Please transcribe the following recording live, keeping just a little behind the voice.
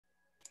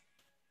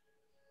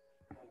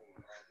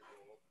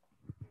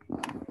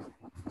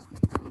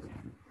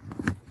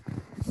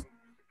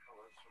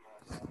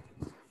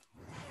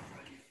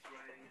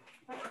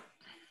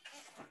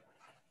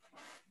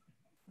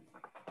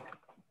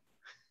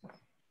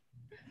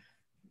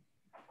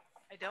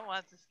don't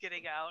want this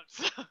getting out.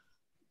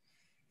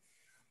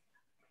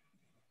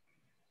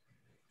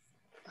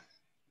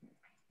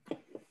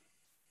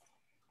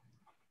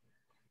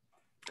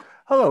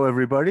 Hello,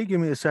 everybody.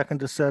 Give me a second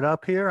to set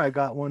up here. I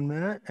got 1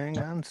 minute. Hang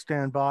on.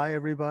 Stand by,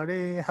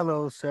 everybody.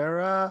 Hello,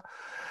 Sarah.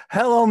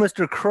 Hello,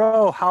 Mr.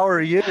 Crow. How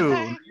are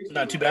you?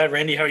 Not too bad,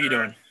 Randy. How are you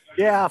doing?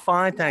 Yeah,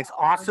 fine. Thanks.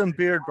 Awesome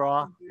beard,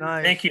 bro.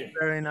 Nice. Thank you.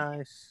 Very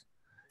nice.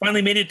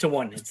 Finally made it to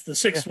one. It's the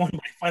sixth one,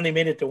 but I finally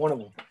made it to one of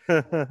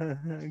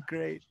them.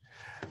 Great.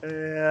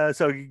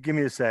 So give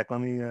me a sec.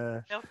 Let me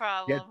no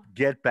problem.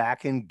 Get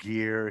back in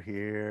gear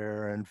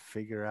here and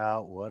figure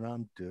out what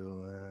I'm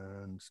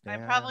doing.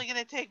 I'm probably going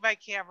to take my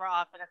camera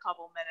off in a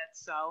couple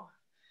minutes, so.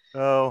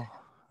 Oh,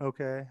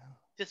 okay.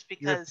 Just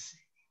because.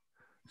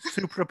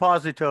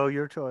 Supraposito,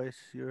 your choice.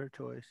 Your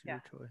choice. Yeah.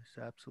 Your choice.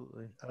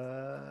 Absolutely.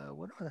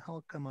 What the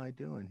hell am I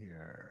doing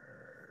here?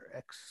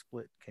 X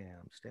split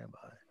cam. Stand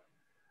by.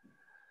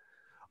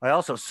 I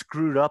also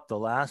screwed up the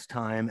last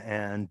time,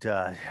 and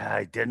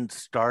I didn't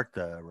start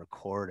the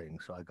recording,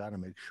 so I got to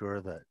make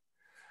sure that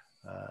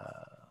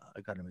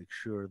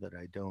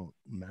I don't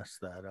mess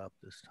that up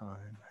this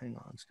time. Hang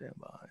on, stand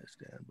by,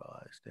 stand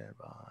by, stand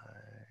by.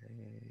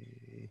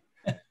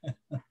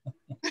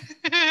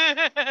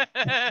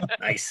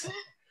 Nice.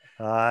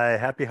 Hi,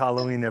 happy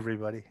Halloween,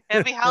 everybody.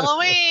 Happy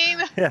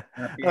Halloween. Yeah.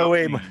 Happy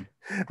Halloween.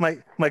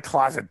 Wait, my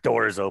closet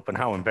door is open.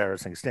 How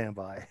embarrassing. Stand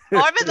by.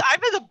 Oh, I'm in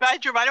the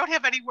bedroom. I don't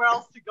have anywhere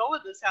else to go in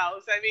this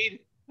house. I mean,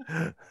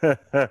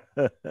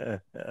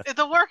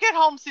 the work at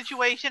home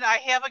situation, I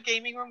have a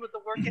gaming room, but the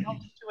work at home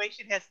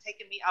situation has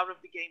taken me out of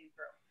the gaming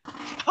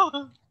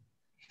room.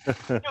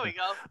 Here we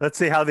go. Let's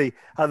see how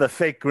the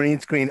fake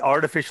green screen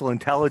artificial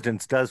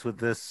intelligence does with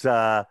this.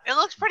 It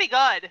looks pretty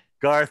good.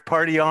 Garth,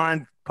 party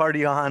on,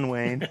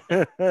 Wayne.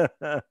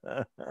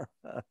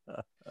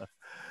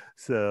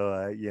 So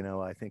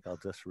I think I'll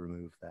just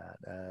remove that.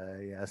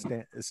 Yeah,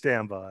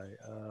 stand by.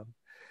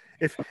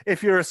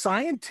 If you're a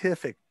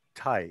scientific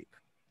type,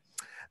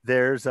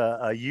 there's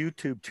a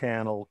YouTube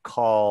channel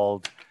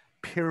called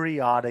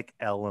Periodic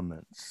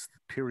Elements.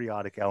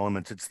 Periodic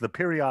Elements. It's the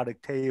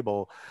periodic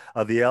table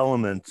of the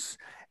elements,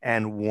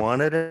 and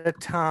one at a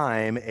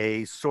time,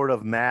 a sort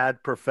of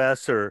mad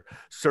professor,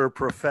 Sir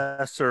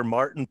Professor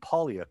Martin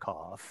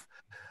Polyakov,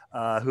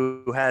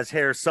 who has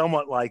hair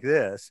somewhat like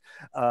this.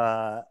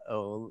 Let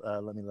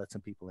me let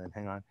some people in.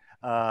 Hang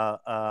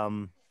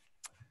on.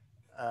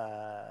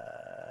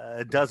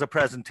 Does a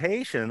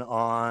presentation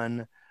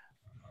on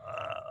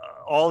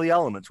all the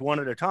elements one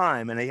at a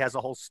time, and he has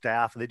a whole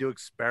staff, and they do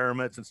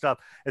experiments and stuff.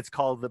 It's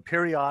called the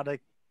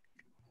periodic.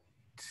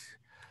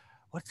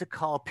 What's it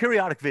called?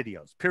 Periodic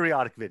videos.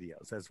 Periodic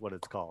videos. That's what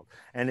it's called.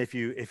 And if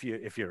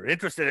you're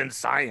interested in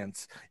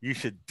science, you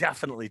should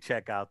definitely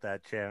check out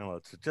that channel.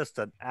 It's just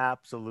an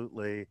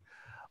absolutely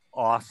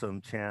awesome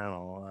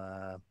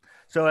channel.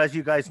 So as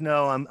you guys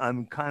know,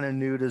 I'm kind of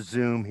new to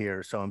Zoom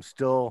here, so I'm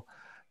still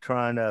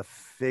trying to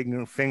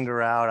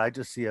figure out. I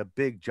just see a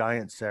big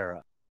giant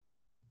Sarah.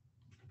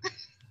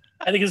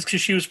 I think it's because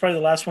she was probably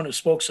the last one who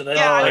spoke, so that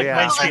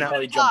my screen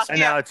probably jumps.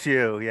 And now it's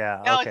you,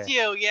 yeah. Now it's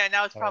you, yeah.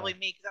 Now it's probably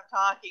me because I'm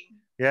talking.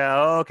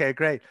 Yeah. Okay.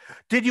 Great.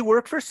 Did you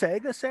work for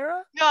Sega,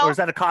 Sarah? No. Or is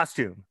that a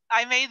costume?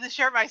 I made the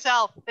shirt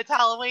myself. It's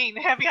Halloween.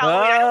 Happy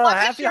Halloween. Oh,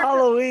 happy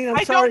Halloween!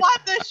 I don't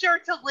want this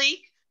shirt to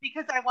leak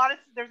because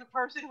there's a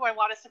person who I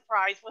want to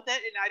surprise with it,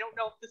 and I don't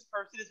know if this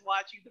person is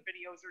watching the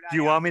videos or not. Do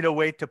you want me to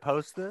wait to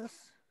post this?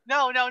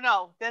 No.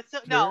 No.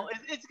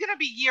 It's gonna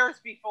be years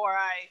before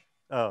I.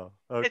 Oh,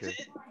 okay.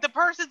 The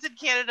person's in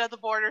Canada, the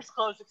border's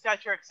closed,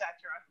 etc., etc.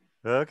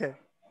 Okay.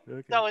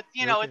 So it's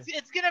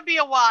it's gonna be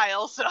a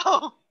while.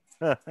 So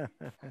so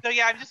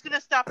yeah, I'm just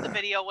gonna stop the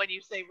video when you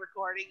say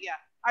recording. Yeah,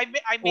 I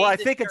made. Well, I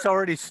think it's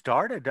already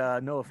started.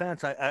 No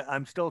offense,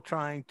 I'm still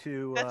trying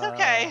to. That's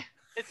okay.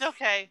 It's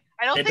okay.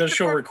 I don't. It does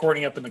show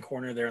recording up in the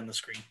corner there on the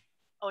screen.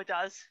 Oh, it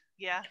does.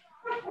 Yeah.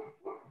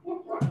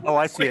 Oh,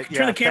 I see it. Yeah,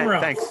 turn the camera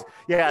on. Thanks.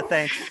 Yeah,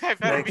 thanks. I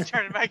better be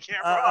turning my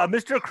camera on.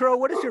 Mr. Crow,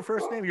 what is your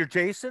first name? You're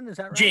Jason, is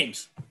that right?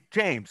 James.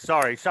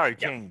 Sorry, Yeah.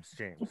 James.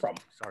 No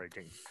problem. Sorry,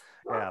 James.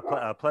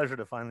 Yeah, pleasure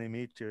to finally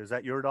meet you. Is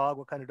that your dog?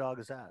 What kind of dog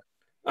is that?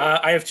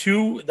 I have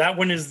two. That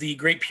one is the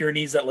Great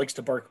Pyrenees that likes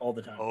to bark all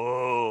the time.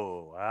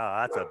 Oh,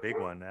 wow, that's a big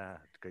one.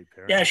 Great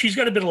Pyrenees. Yeah, she's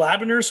got a bit of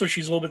lab in her, so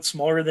she's a little bit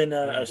smaller than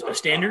a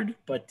standard,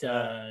 but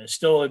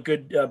still a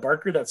good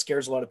barker that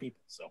scares a lot of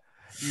people. So.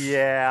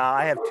 Yeah,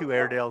 I have two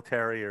Airedale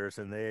Terriers,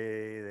 and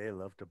they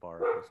love to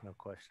bark. There's no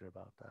question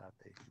about that.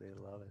 They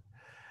love it.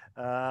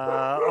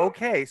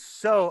 Okay,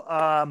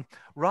 so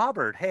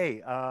Robert,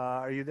 hey,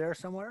 are you there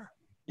somewhere?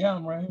 Yeah,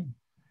 I'm right here.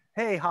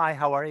 Hey, hi,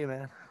 how are you,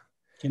 man?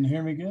 Can you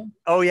hear me good?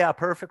 Oh yeah,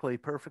 perfectly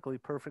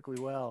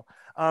well.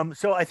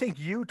 So I think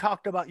you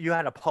talked about you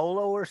had a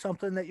polo or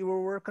something that you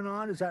were working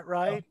on. Is that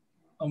right?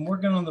 I'm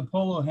working on the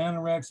polo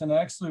Hanorex, and I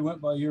actually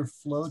went by your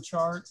flow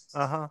chart.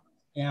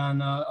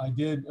 And I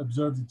did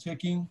observe the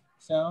ticking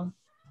sound.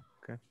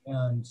 Okay.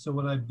 And so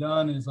what I've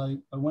done is I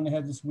went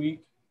ahead this week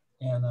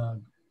and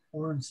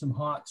ordered some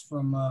hots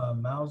from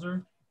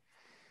Mauser,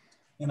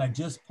 and I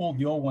just pulled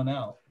the old one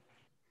out.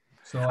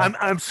 So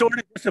I'm sort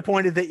of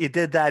disappointed that you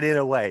did that in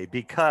a way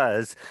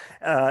because,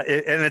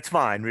 and it's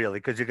fine really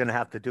because you're going to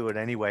have to do it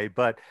anyway.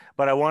 But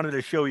I wanted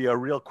to show you a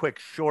real quick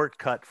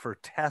shortcut for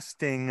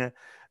testing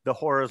the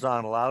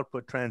horizontal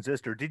output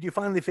transistor. Did you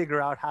finally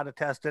figure out how to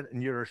test it,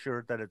 and you're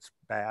assured that it's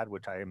bad,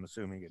 which I am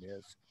assuming it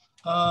is?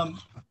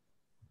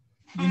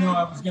 you know,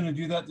 I was going to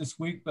do that this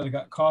week, but I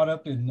got caught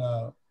up in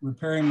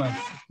repairing my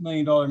 $6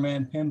 million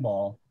man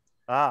pinball.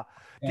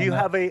 Do you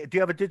have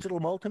a digital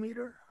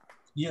multimeter?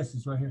 Yes,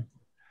 it's right here.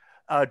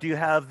 Do you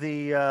have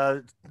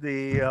the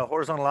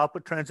horizontal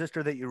output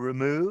transistor that you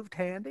removed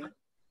handy?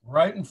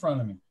 Right in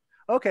front of me.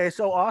 Okay,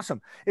 so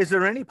awesome. Is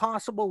there any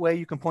possible way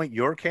you can point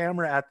your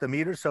camera at the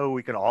meter so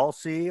we can all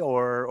see,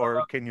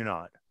 or can you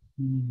not?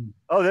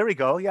 Oh, there we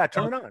go. Yeah,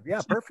 turn it on.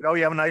 Yeah, perfect. Oh,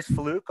 you have a nice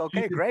fluke.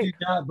 Okay, great.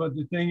 That, but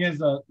the thing is,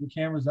 the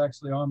camera's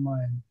actually on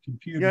my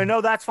computer. Yeah,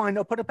 no, that's fine.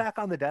 No, put it back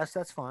on the desk.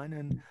 That's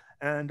fine.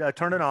 And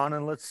turn it on,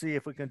 and let's see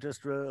if we can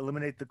just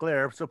eliminate the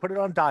glare. So put it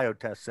on diode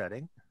test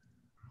setting.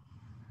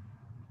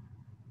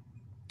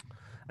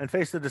 And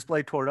face the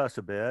display toward us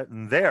a bit.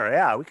 And there,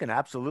 yeah, we can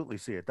absolutely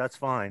see it. That's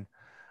fine.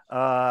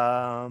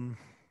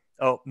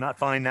 Oh, not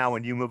fine now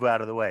when you move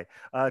out of the way.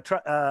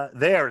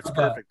 There, it's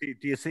perfect.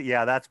 Do you see?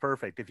 Yeah, that's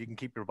perfect. If you can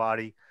keep your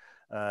body,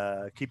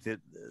 keep the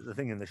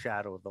thing in the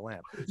shadow of the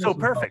lamp. So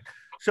perfect.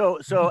 So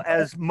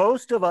as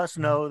most of us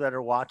know that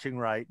are watching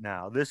right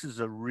now, this is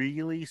a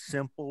really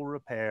simple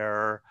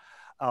repair.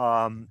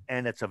 And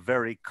it's a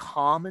very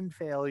common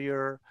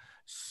failure,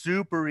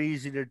 super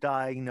easy to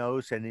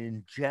diagnose. And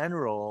in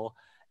general,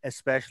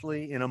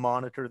 especially in a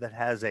monitor that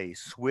has a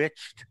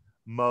switched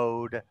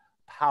mode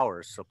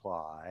power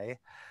supply,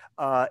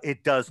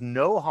 it does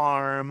no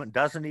harm,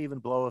 doesn't even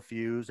blow a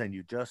fuse, and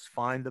you just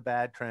find the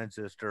bad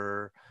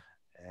transistor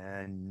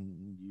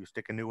and you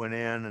stick a new one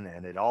in,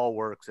 and it all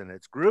works and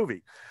it's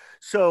groovy.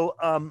 So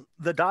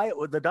the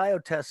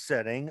diode test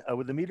setting,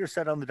 with the meter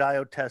set on the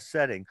diode test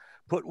setting,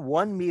 put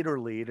 1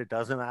 meter lead, it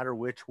doesn't matter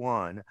which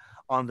one,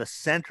 on the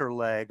center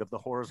leg of the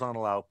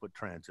horizontal output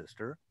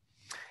transistor.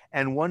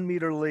 And 1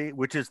 meter lead,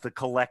 which is the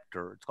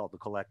collector, it's called the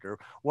collector,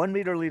 1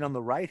 meter lead on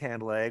the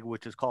right-hand leg,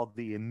 which is called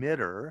the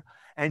emitter,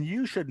 and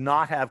you should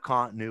not have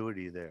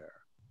continuity there.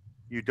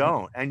 You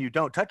don't, and you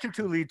don't. Touch your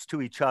 2 leads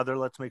to each other.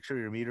 Let's make sure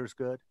your meter's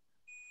good.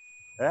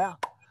 Yeah.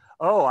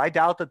 Oh, I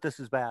doubt that this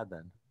is bad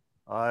then.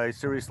 I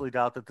seriously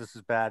doubt that this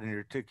is bad, and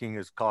your ticking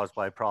is caused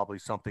by probably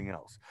something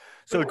else.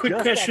 So quick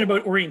question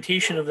about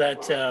orientation of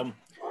that.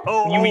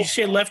 You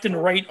say left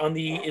and right on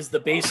is the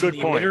base of the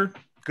emitter.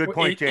 Good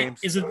point,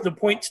 James. Is it the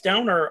points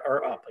down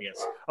or up, I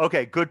guess?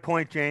 Okay, good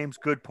point, James.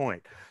 Good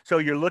point. So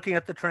you're looking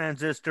at the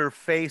transistor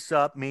face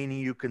up, meaning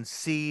you can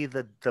see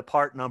the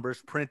part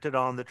numbers printed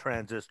on the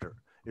transistor.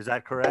 Is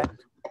that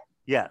correct?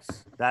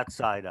 Yes, that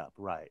side up.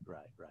 Right.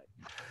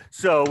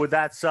 So with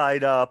that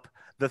side up,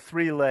 the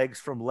 3 legs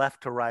from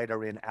left to right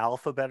are in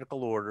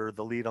alphabetical order.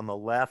 The lead on the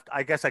left,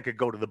 I guess I could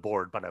go to the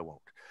board, but I won't.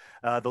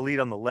 The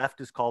lead on the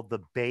left is called the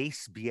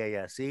base,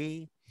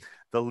 B-A-S-E.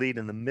 The lead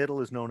in the middle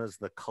is known as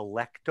the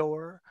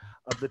collector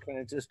of the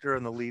transistor,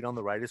 and the lead on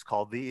the right is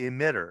called the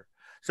emitter.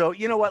 So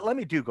you know what? Let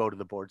me go to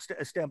the board.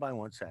 Stand by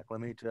 1 sec. Let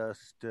me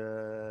just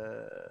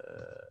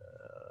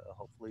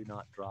hopefully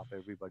not drop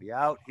everybody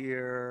out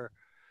here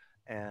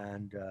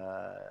and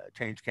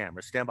change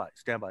camera. Stand by.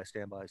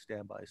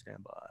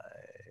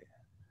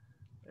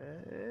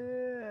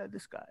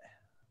 This guy.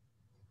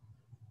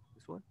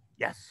 This one?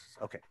 Yes.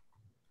 Okay.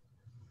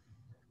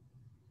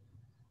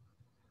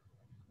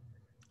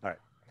 All right.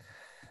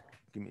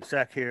 Give me a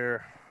sec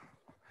here.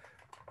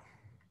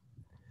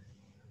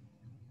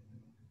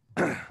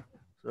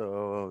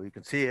 So you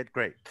can see it.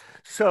 Great.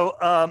 So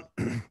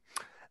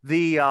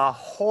the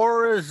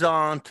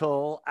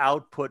horizontal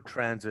output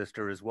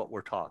transistor is what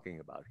we're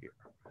talking about here.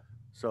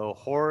 So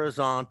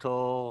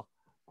horizontal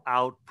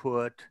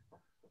output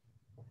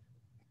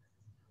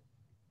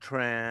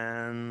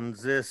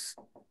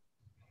transistor,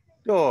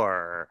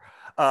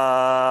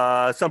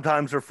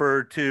 sometimes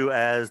referred to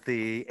as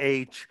the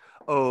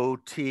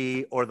HOT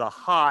or the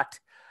hot.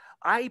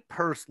 I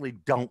personally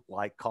don't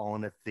like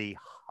calling it the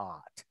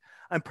hot.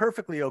 I'm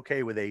perfectly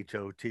okay with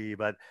HOT,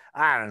 but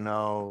I don't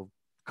know,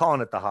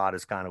 calling it the hot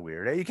is kind of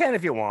weird. You can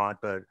if you want,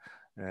 but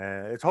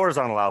it's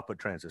horizontal output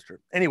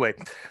transistor. Anyway,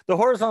 the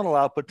horizontal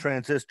output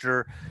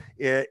transistor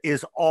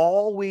is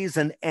always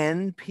an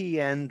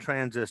NPN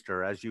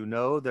transistor. As you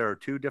know, there are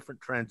 2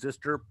 different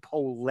transistor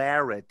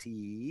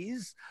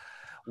polarities.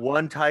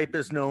 One type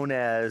is known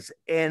as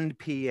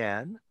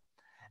NPN,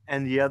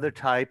 and the other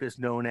type is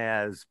known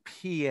as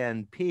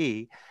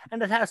PNP.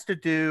 And it has to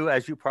do,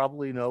 as you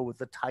probably know, with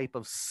the type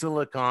of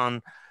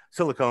silicon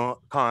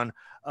from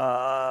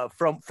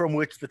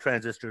which the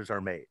transistors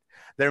are made.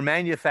 They're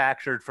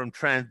manufactured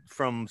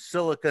from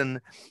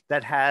silicon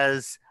that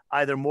has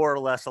either more or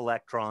less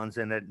electrons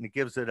in it, and it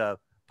gives it a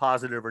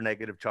positive or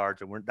negative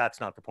charge, and that's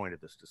not the point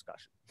of this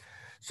discussion.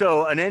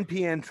 So an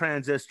NPN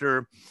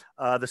transistor,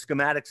 the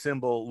schematic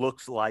symbol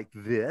looks like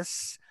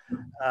this.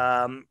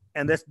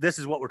 And this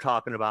is what we're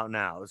talking about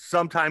now.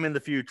 Sometime in the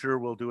future,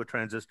 we'll do a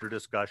transistor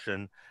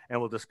discussion and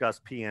we'll discuss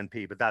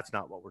PNP, but that's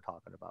not what we're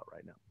talking about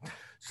right now.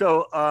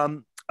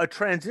 So a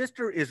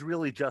transistor is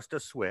really just a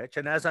switch.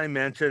 And as I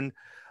mentioned,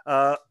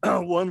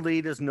 one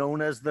lead is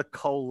known as the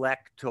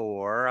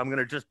collector. I'm going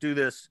to just do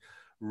this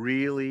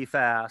really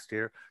fast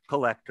here.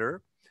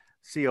 Collector,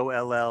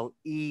 Collector,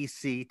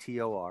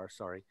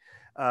 sorry.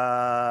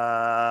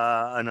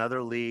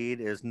 Another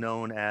lead is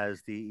known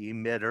as the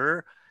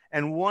emitter,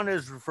 and one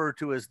is referred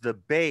to as the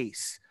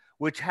base,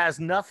 which has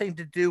nothing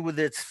to do with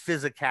its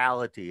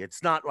physicality.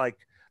 It's not like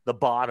the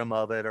bottom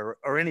of it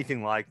or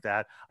anything like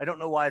that. I don't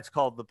know why it's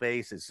called the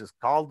base. It's just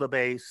called the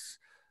base.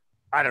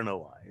 I don't know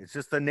why. It's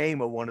just the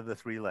name of one of the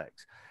three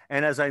legs.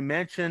 And as I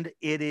mentioned,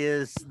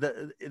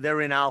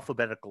 they're in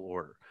alphabetical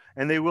order,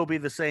 and they will be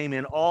the same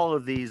in all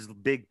of these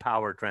big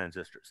power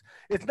transistors.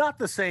 It's not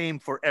the same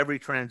for every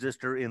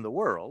transistor in the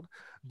world,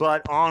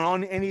 but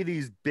on any of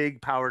these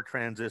big power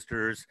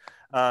transistors,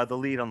 the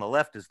lead on the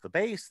left is the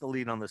base, the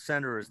lead on the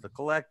center is the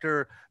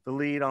collector, the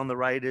lead on the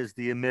right is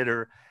the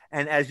emitter.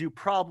 And as you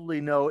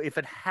probably know, if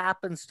it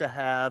happens to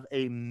have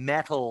a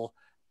metal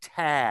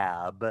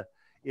tab,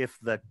 if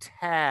the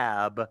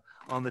tab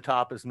on the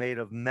top is made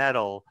of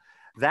metal,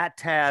 that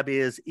tab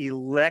is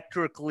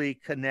electrically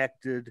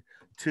connected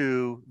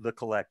to the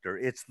collector.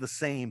 It's the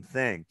same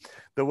thing.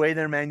 The way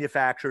they're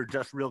manufactured,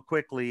 just real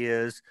quickly,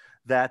 is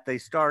that they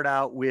start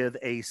out with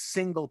a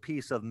single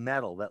piece of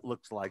metal that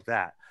looks like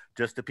that.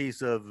 Just a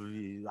piece of,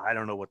 I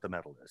don't know what the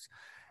metal is.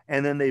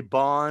 And then they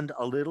bond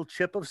a little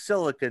chip of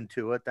silicon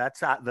to it.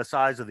 That's the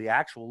size of the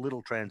actual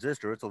little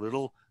transistor. It's a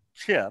little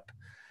chip.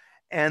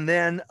 And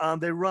then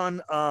they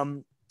run,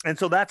 and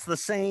so that's the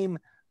same,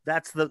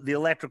 that's the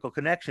electrical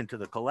connection to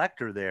the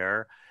collector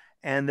there.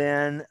 And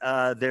then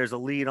there's a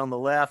lead on the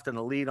left and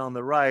a lead on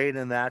the right,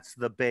 and that's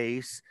the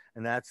base,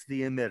 and that's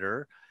the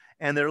emitter.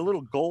 And there are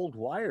little gold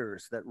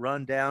wires that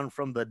run down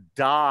from the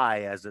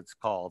die, as it's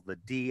called, the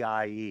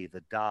DIE,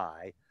 the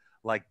die,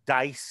 like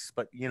dice,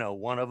 but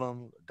one of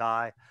them,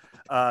 die,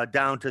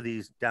 down to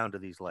these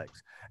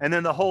legs. And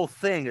then the whole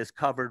thing is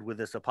covered with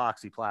this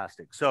epoxy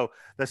plastic. So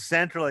the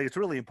center leg, it's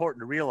really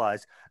important to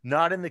realize,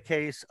 not in the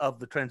case of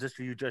the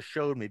transistor you just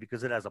showed me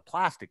because it has a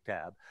plastic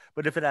tab,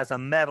 but if it has a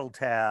metal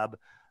tab,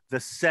 the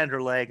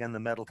center leg and the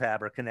metal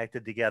tab are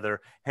connected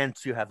together.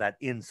 Hence, you have that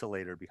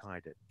insulator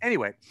behind it.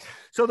 Anyway,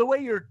 so the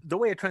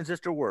way a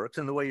transistor works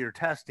and the way you're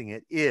testing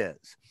it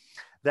is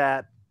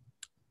that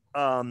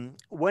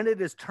when it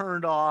is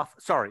turned off,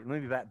 sorry,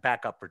 let me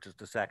back up for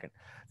just a second.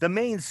 The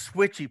main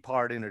switchy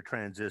part in a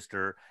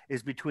transistor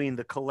is between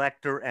the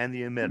collector and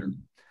the emitter.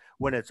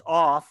 When it's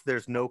off,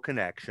 there's no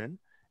connection.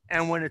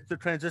 And when the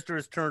transistor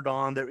is turned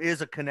on, there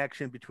is a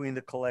connection between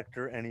the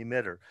collector and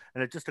emitter.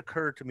 And it just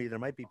occurred to me, there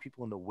might be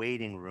people in the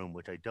waiting room,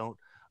 which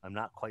I'm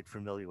not quite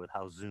familiar with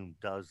how Zoom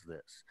does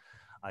this.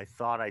 I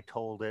thought I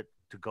told it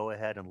to go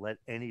ahead and let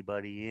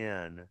anybody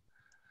in.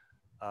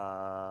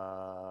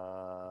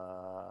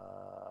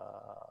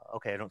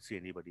 Okay, I don't see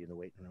anybody in the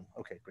waiting room.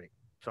 Okay, great.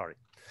 Sorry.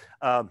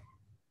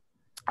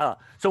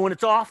 So when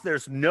it's off,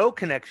 there's no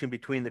connection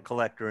between the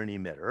collector and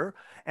emitter.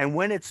 And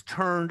when it's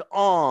turned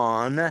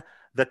on,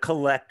 the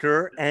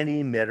collector and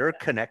emitter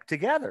connect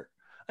together.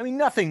 I mean,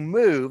 nothing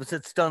moves.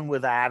 It's done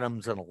with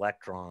atoms and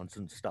electrons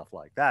and stuff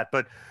like that.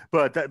 But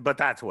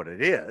that's what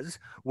it is.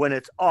 When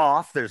it's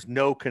off, there's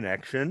no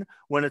connection.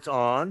 When it's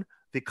on,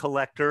 the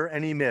collector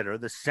and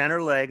emitter, the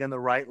center leg and the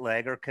right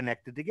leg, are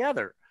connected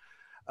together.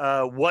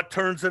 What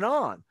turns it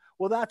on?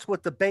 Well, that's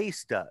what the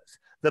base does.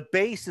 The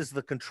base is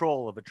the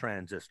control of a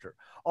transistor.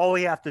 All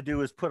we have to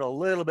do is put a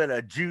little bit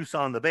of juice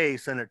on the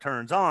base and it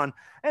turns on,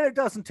 and it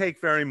doesn't take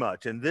very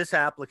much. In this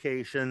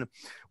application,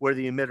 where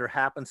the emitter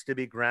happens to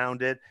be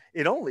grounded,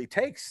 it only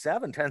takes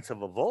 0.7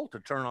 of a volt to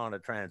turn on a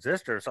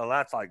transistor, so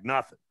that's like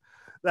nothing.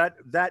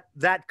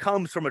 That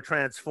comes from a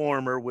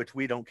transformer, which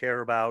we don't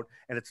care about,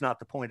 and it's not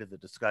the point of the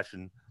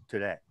discussion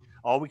today.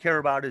 All we care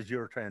about is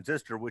your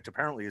transistor, which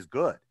apparently is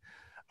good.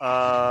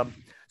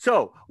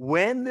 So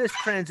when this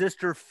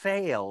transistor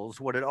fails,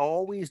 what it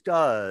always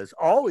does,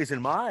 always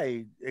in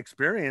my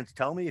experience,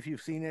 tell me if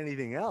you've seen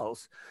anything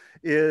else,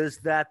 is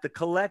that the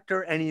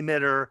collector and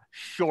emitter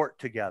short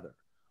together,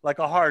 like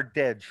a hard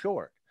dead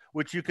short,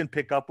 which you can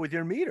pick up with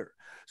your meter.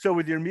 So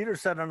with your meter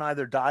set on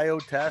either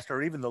diode test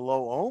or even the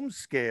low ohm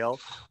scale,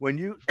 when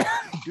you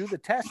do the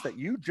test that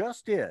you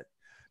just did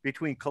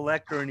between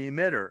collector and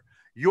emitter,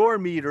 your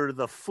meter,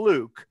 the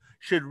fluke,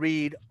 should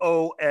read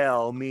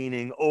OL,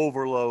 meaning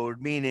overload,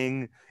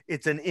 meaning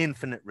it's an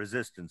infinite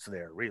resistance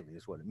there, really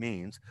is what it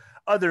means.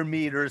 Other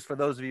meters, for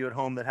those of you at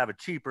home that have a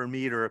cheaper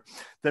meter,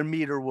 the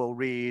meter will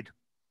read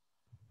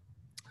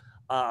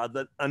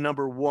a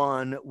number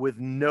 1 with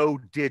no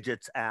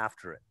digits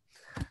after it.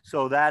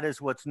 So that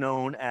is what's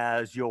known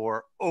as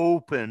your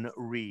open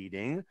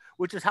reading,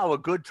 which is how a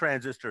good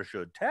transistor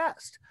should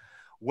test.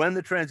 When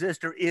the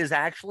transistor is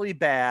actually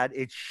bad,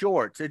 it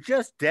shorts. It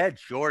just dead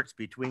shorts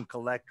between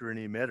collector and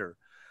emitter.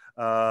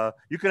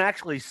 You can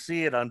actually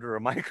see it under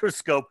a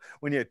microscope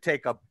when you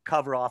take a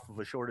cover off of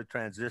a shorted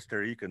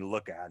transistor. You can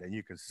look at it and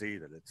you can see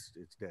that it's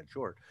dead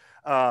short.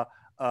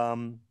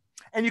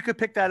 And you could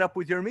pick that up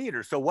with your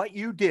meter. So what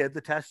you did,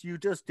 the test you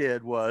just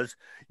did, was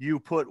you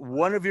put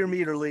one of your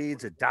meter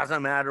leads, it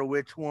doesn't matter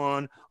which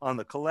one, on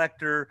the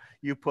collector.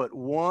 You put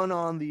one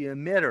on the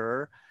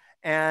emitter,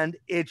 and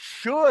it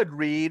should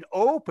read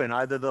open,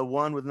 either the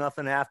one with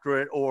nothing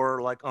after it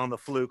or like on the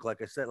fluke,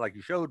 like I said, like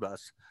you showed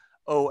us,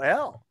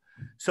 OL.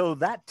 So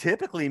that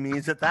typically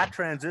means that that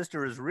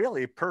transistor is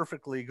really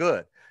perfectly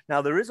good.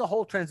 Now, there is a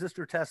whole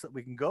transistor test that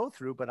we can go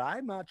through, but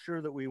I'm not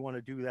sure that we want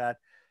to do that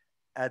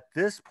at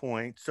this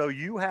point. So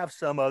you have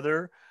some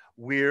other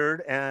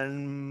weird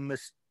and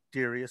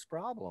mysterious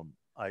problem,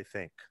 I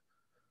think.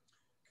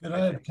 Could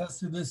I have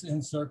tested this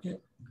in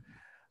circuit?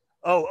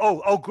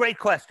 Oh, great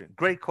question.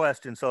 Great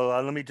question. So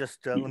let me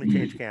just, let me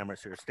change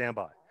cameras here. Stand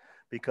by.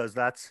 Because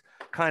that's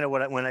kind of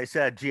what when I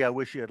said, gee, I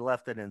wish you had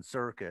left it in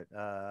circuit.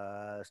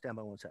 Stand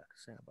by one sec.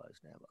 Stand by.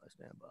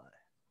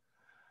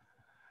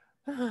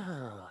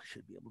 I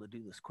should be able to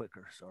do this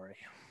quicker. Sorry.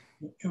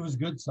 It was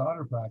good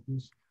solder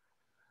practice.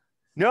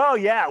 No,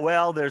 yeah.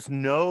 Well, there's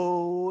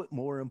no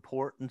more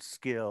important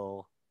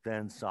skill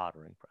than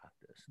soldering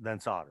practice,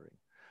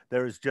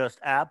 There is just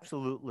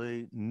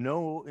absolutely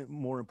no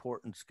more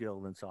important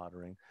skill than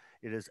soldering.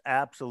 It is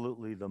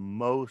absolutely the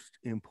most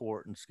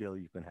important skill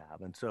you can have.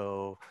 And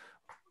so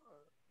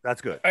that's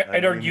good.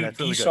 I'd argue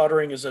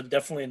desoldering is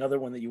definitely another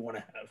one that you want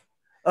to have.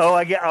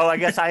 I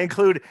guess I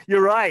include,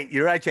 you're right,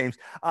 James.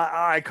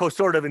 I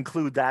sort of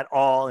include that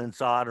all in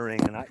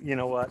soldering. And you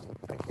know what?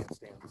 I can't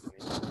stand this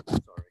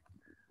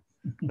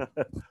anymore.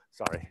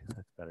 Sorry,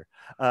 that's better.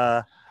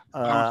 I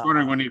was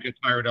wondering when you get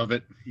tired of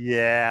it.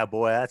 Yeah,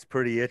 boy, that's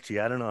pretty itchy.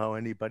 I don't know how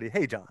anybody.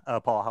 Hey,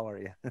 Paul, how are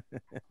you?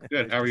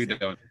 Good. How are you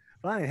doing?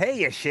 Fine. Hey,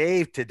 you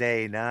shaved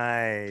today.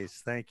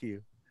 Nice. Thank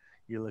you.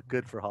 You look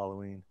good for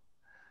Halloween.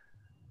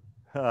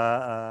 Where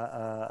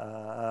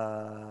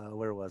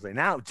was I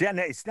now? Jen,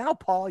 it's now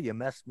Paul. You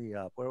messed me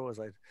up. Where was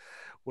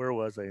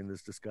I in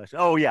this discussion?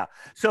 Oh yeah.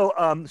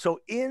 So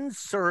in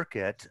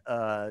circuit,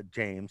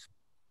 James,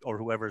 or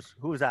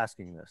who was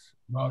asking this?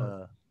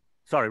 Robert.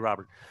 Sorry,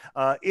 Robert.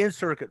 In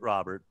circuit,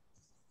 Robert,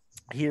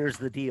 here's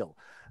the deal.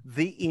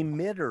 The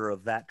emitter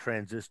of that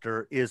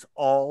transistor is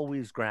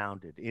always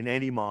grounded in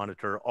any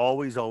monitor.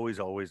 Always.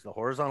 The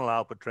horizontal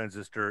output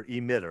transistor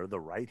emitter, the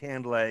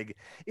right-hand leg,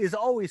 is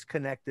always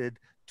connected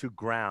to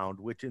ground,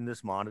 which in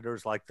this monitor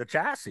is like the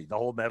chassis, the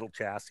whole metal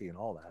chassis and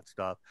all that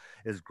stuff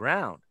is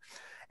ground.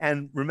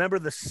 And remember,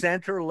 the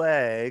center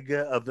leg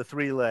of the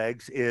three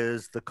legs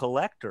is the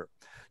collector.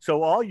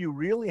 So all you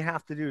really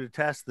have to do to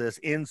test this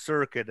in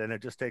circuit, and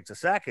it just takes a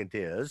second,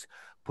 is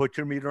put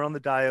your meter on the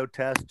diode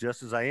test,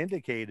 just as I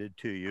indicated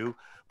to you,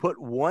 put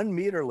one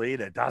meter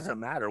lead, it doesn't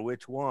matter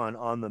which one,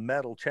 on the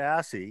metal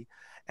chassis,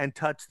 and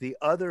touch the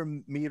other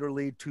meter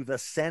lead to the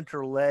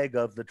center leg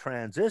of the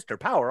transistor.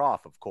 Power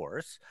off, of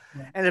course.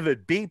 Yeah. And if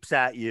it beeps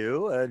at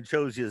you and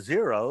shows you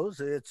zeros,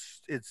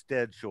 it's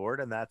dead short,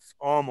 and that's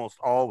almost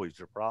always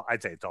your problem.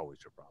 I'd say it's always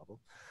your problem.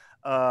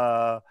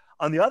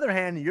 On the other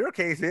hand, in your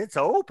case, it's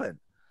open.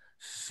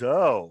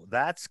 So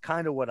that's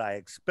kind of what I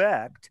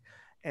expect.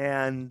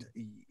 And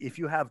if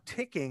you have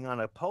ticking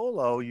on a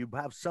Polo, you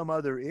have some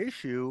other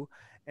issue,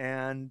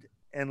 and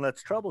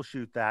let's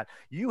troubleshoot that.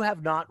 You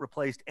have not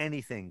replaced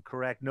anything,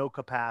 correct? No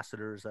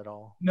capacitors at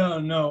all?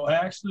 No. I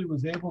actually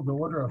was able to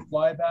order a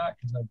flyback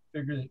because I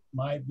figured it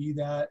might be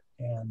that,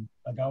 and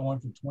I got one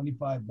for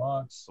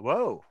 $25.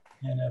 Whoa.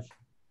 And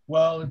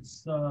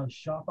it's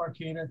Shop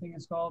Arcade, I think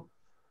it's called.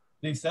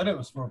 They said it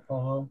was for a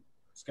Polo.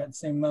 It's got the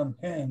same amount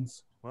of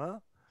pins.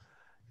 Well,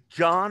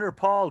 John or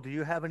Paul, do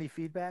you have any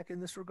feedback in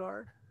this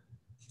regard?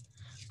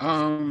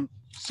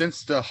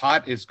 Since the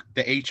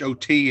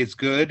HOT is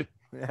good,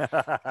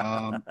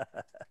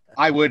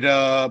 I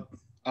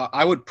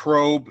would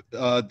probe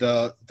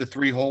the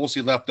three holes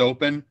he left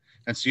open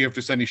and see if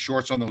there's any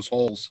shorts on those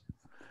holes.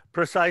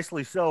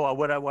 Precisely so.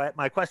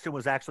 My question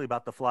was actually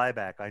about the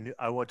flyback.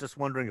 I was just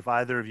wondering if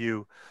either of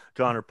you,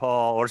 John or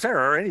Paul or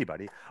Sarah or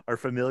anybody, are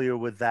familiar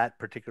with that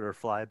particular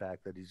flyback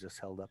that he's just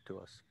held up to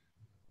us.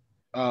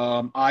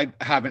 I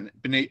haven't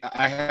needed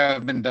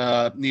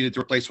to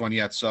replace one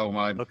yet. So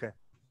okay.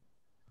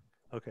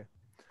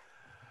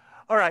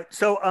 All right.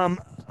 So,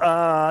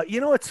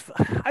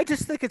 I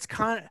just think it's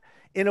kind of,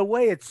 in a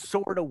way, it's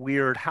sort of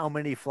weird how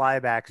many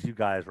flybacks you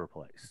guys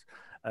replace.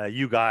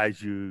 You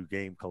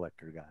game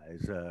collector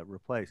guys,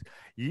 replace.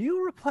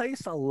 You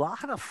replace a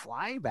lot of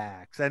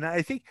flybacks, and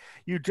I think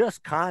you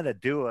just kind of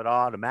do it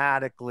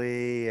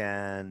automatically.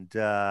 And,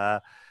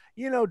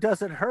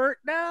 does it hurt?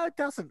 No, it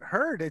doesn't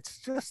hurt. It's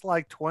just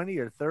like 20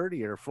 or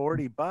 30 or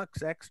 40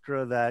 bucks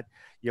extra that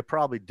you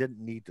probably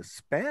didn't need to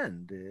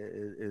spend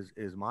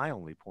is my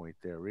only point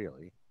there,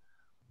 really.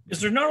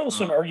 Is there not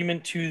also an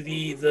argument to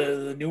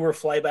the newer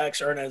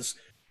flybacks aren't as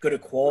good a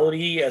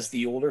quality as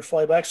the older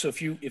flybacks? So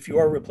if you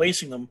are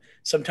replacing them,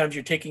 sometimes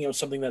you're taking out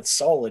something that's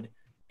solid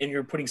and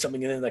you're putting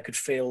something in there that could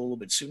fail a little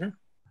bit sooner?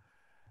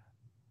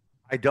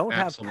 I don't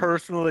have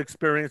personal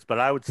experience, but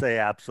I would say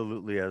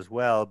absolutely as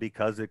well,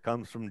 because it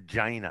comes from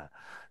China.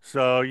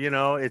 So,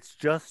 it's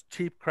just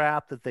cheap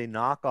crap that they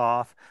knock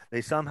off.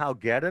 They somehow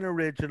get an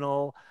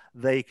original.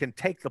 They can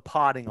take the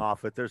potting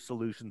off it. There's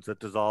solutions that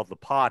dissolve the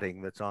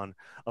potting that's on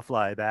a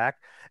flyback.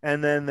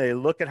 And then they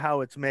look at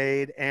how it's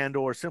made and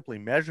or simply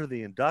measure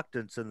the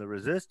inductance and the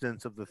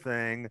resistance of the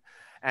thing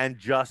and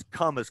just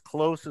come as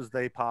close as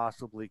they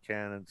possibly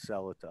can and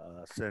sell it to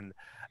us.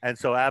 And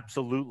so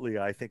absolutely,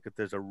 I think that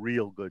there's a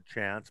real good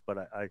chance.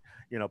 But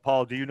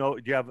Paul,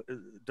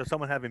 does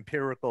someone have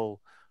empirical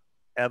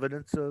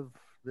evidence of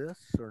this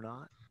or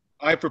not?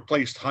 I've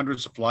replaced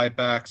hundreds of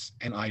flybacks,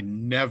 and I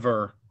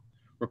never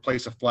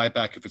replace a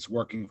flyback if it's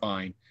working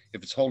fine.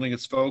 If it's holding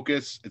its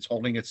focus, it's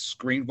holding its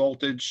screen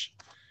voltage,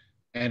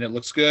 and it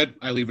looks good,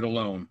 I leave it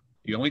alone.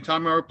 The only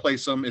time I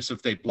replace them is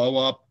if they blow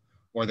up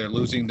or they're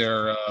losing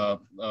their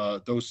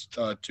those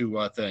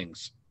two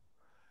things.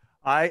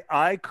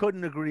 I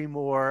couldn't agree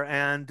more.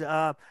 And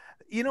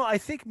I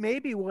think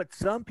maybe what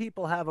some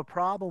people have a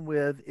problem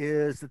with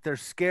is that they're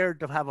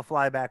scared to have a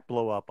flyback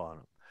blow up on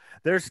them.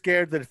 They're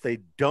scared that if they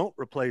don't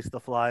replace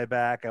the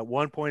flyback, at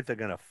one point they're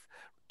going to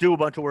do a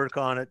bunch of work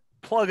on it,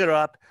 plug it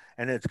up,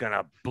 and it's going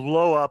to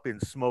blow up in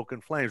smoke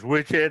and flames,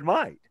 which it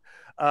might.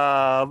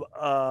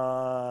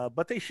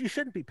 But you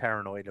shouldn't be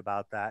paranoid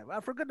about that.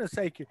 For goodness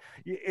sake,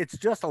 it's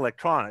just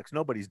electronics.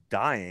 Nobody's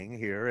dying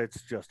here.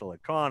 It's just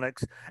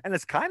electronics. And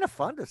it's kind of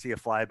fun to see a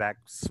flyback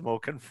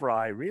smoke and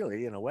fry,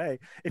 really, in a way,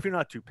 if you're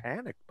not too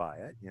panicked by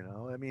it.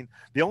 I mean,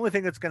 the only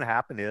thing that's going to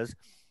happen is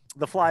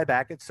the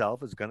flyback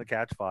itself is going to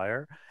catch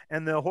fire,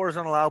 and the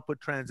horizontal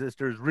output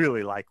transistor is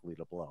really likely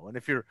to blow. And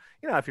if you're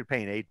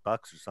paying $8 or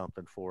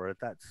something for it,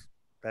 that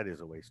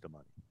is a waste of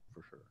money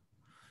for sure.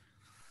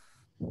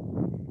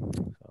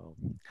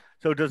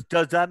 So does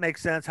that make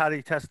sense? How do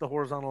you test the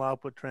horizontal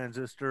output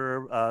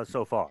transistor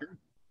so far? Sure.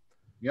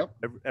 Yep.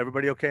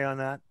 Everybody okay on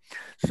that?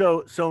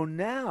 So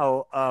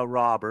now,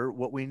 Robert,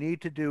 what we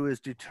need to do is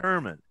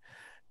determine,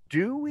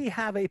 do we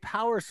have a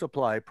power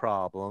supply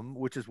problem,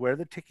 which is where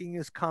the ticking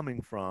is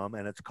coming from,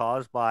 and it's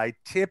caused by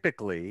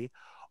typically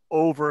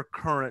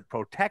overcurrent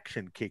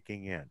protection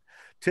kicking in.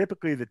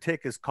 Typically, the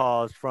tick is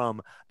caused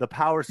from the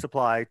power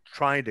supply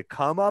trying to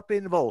come up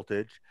in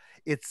voltage.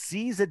 It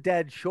sees a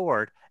dead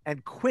short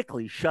and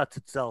quickly shuts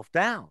itself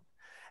down.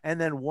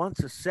 And then once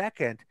a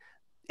second,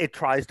 it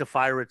tries to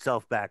fire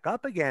itself back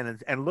up again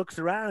and looks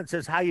around and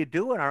says, how you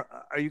doing? Are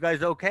you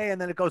guys okay? And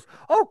then it goes,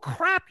 oh,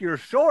 crap, you're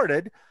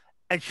shorted,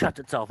 and shuts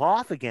itself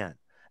off again.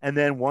 And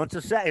then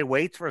it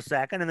waits for a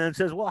second and then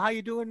says, well, how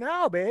you doing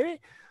now, baby?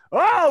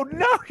 Oh,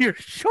 no, you're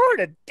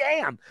shorted.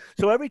 Damn.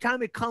 So every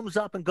time it comes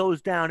up and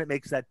goes down, it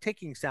makes that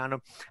ticking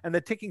sound. And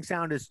the ticking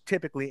sound is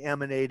typically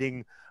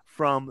emanating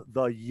from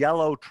the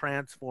yellow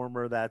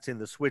transformer that's in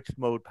the switched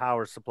mode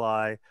power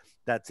supply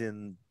that's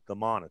in the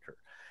monitor.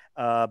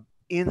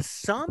 In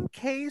some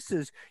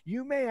cases,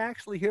 you may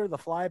actually hear the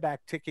flyback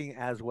ticking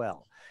as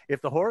well.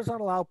 If the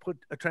horizontal output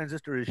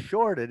transistor is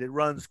shorted, it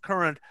runs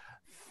current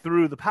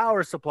through the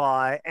power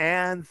supply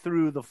and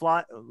through the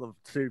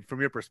from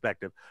your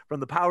perspective,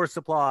 from the power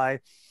supply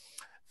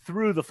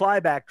through the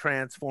flyback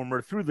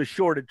transformer, through the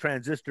shorted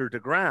transistor to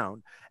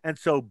ground. And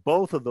so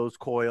both of those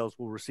coils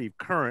will receive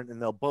current,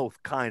 and they'll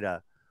both kind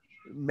of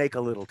make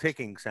a little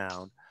ticking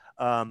sound.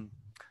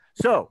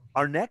 So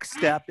our next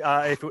step,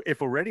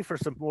 if we're ready for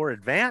some more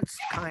advanced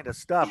kind of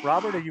stuff,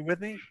 Robert, are you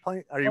with me?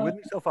 Are you with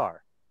me so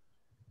far?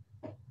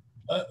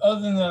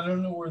 Other than that, I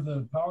don't know where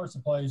the power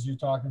supply is you're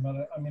talking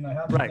about. I mean, I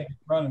have the thing in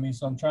front of me,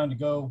 so I'm trying to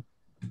go.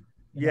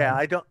 Yeah,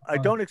 I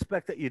don't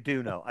expect that you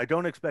do know. I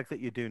don't expect that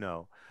you do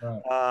know.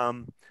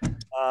 Right.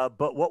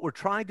 But what we're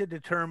trying to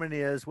determine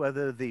is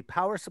whether the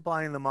power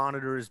supply in the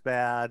monitor is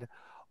bad,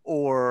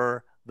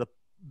 or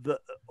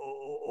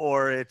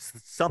or it's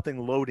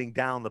something loading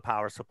down the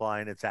power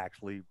supply and it's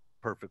actually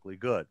perfectly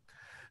good.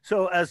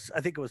 So as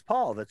I think it was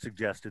Paul that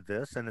suggested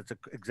this, and it's an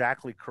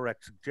exactly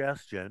correct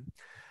suggestion,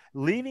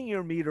 leaving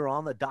your meter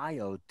on the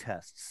diode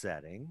test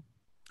setting,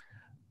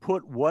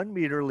 put 1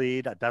 meter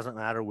lead, it doesn't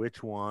matter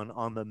which one,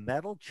 on the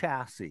metal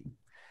chassis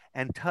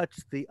and touch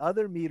the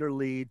other meter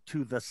lead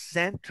to the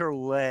center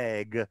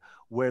leg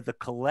where the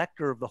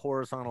collector of the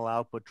horizontal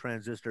output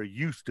transistor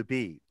used to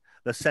be.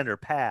 The center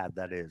pad,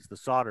 that is, the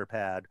solder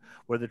pad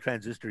where the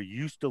transistor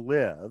used to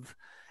live.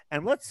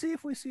 And let's see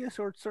if we see a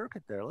short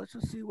circuit there. Let's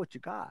just see what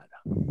you got.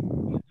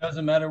 It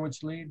doesn't matter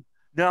which lead?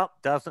 No,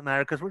 doesn't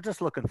matter, because we're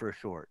just looking for a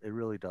short. It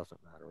really doesn't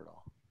matter at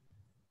all.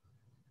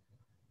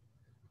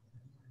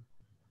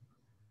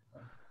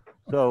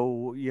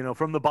 So,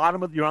 from the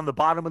bottom you're on the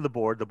bottom of the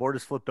board. The board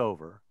is flipped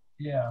over.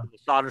 Yeah. So the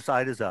solder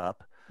side is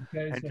up.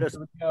 Okay, and so here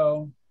we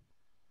go.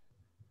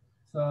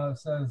 So it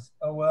says,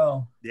 oh,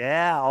 well.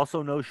 Yeah,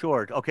 also no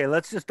short. Okay,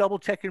 let's just double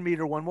check your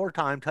meter one more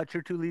time. Touch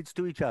your two leads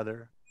to each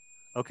other.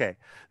 Okay,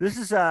 this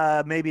is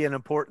maybe an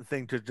important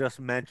thing to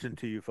just mention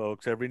to you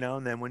folks every now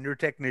and then when you're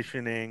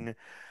technicianing.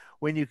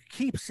 When you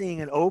keep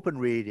seeing an open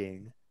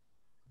reading,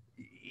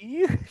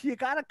 you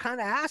got to kind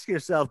of ask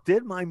yourself,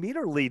 did my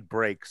meter lead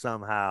break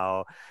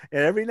somehow?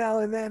 And every now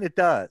and then it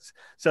does.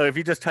 So if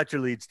you just touch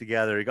your leads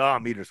together, you go, oh,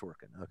 meter's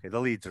working. Okay, the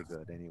leads are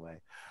good anyway.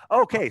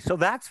 Okay, so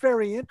that's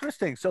very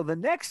interesting. So the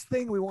next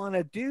thing we want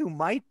to do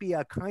might be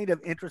a kind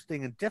of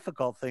interesting and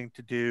difficult thing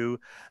to do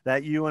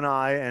that you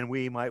and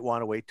we might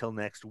want to wait till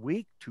next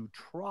week to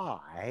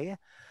try.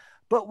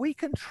 But we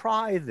can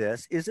try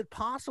this. Is it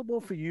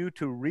possible for you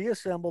to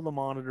reassemble the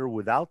monitor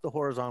without the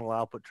horizontal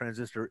output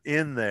transistor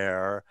in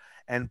there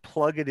and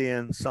plug it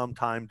in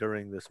sometime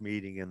during this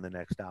meeting in the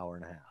next hour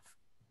and a half?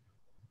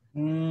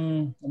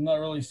 I'm not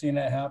really seeing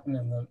that happen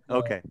in the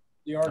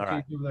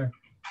arcade over there.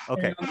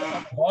 Okay. On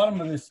the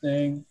bottom of this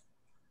thing,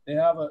 they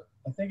have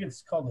I think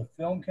it's called a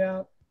film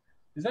cap.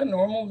 Is that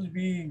normal to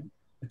be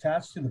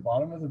attached to the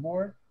bottom of the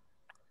board?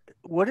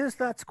 What is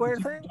that square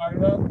thing? Talking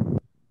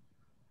about?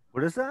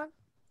 What is that?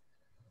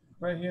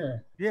 Right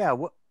here. Yeah.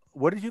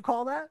 What did you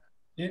call that?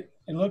 It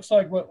looks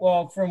like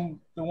from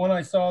the one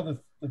I saw, the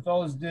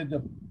fellas did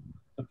the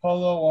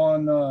polo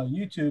on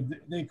YouTube.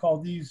 They call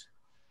these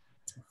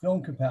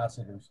film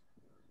capacitors.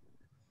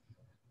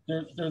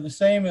 They're the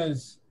same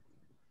as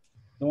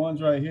the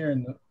ones right here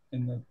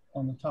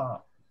on the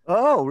top.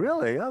 Oh,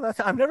 really? Oh,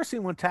 I've never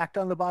seen one tacked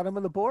on the bottom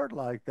of the board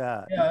like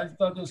that. Yeah, I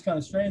thought that was kind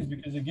of strange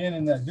because again,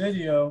 in that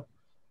video,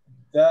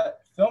 that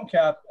film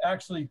cap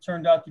actually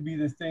turned out to be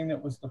the thing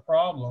that was the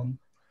problem.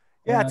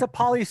 Yeah, it's a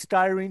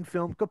polystyrene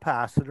film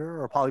capacitor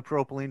or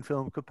polypropylene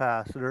film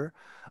capacitor.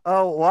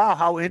 Oh, wow,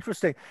 how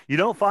interesting. You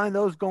don't find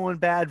those going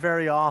bad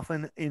very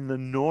often in the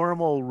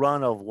normal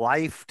run of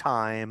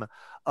lifetime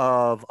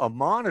of a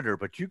monitor,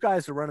 but you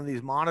guys are running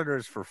these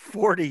monitors for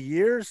 40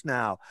 years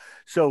now.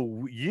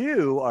 So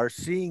you are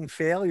seeing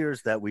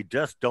failures that we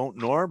just don't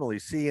normally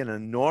see in a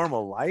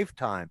normal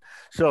lifetime.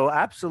 So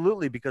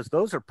absolutely, because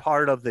those are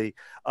part of the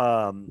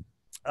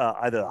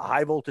either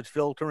high voltage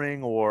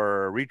filtering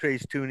or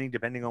retrace tuning,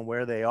 depending on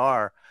where they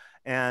are.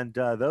 And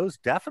those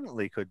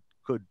definitely could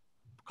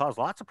cause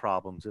lots of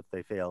problems if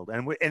they failed.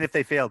 And if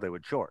they failed, they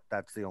would short.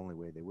 That's the only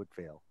way they would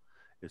fail,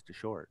 is to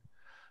short.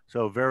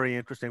 So very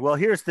interesting. Well,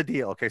 here's the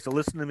deal. Okay, so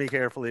listen to me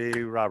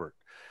carefully, Robert.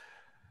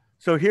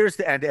 So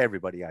and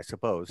everybody, I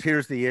suppose,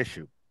 here's the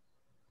issue.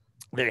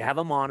 They have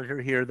a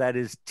monitor here that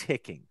is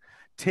ticking.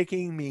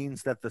 Ticking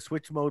means that the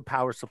switch mode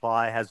power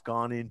supply has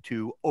gone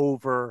into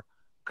over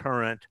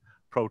current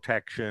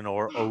protection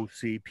or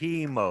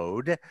OCP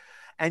mode.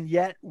 And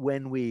yet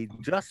when we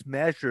just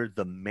measured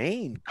the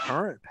main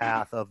current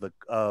path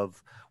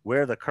of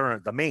where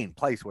the main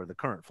place where the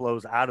current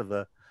flows out of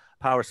the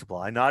power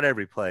supply, not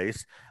every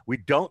place, we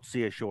don't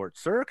see a short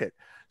circuit.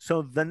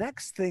 So the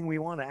next thing we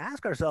want to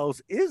ask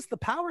ourselves, is the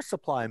power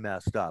supply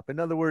messed up? In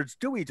other words,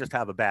 do we just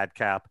have a bad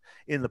cap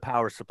in the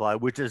power supply,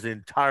 which is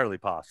entirely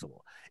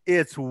possible.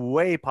 It's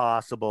way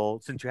possible,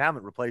 since you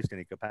haven't replaced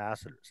any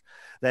capacitors,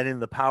 that in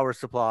the power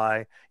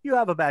supply, you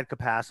have a bad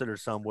capacitor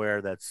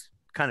somewhere that's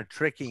kind of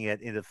tricking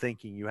it into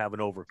thinking you have an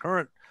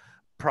overcurrent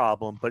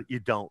problem, but you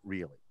don't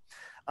really.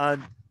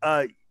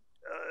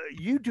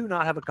 You do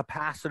not have a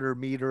capacitor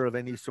meter of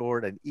any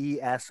sort, an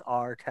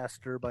ESR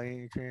tester by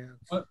any chance?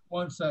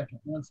 One second.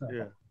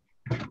 Yeah.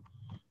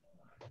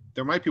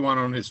 There might be one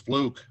on his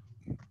Fluke.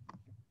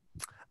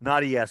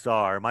 Not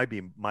ESR. It might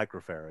be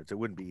microfarads. It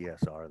wouldn't be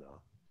ESR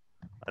though.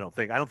 I don't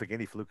think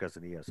any Fluke has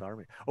an ESR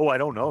meter. Oh, I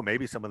don't know.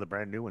 Maybe some of the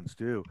brand new ones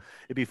do.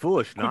 It'd be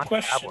foolish not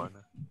to have one.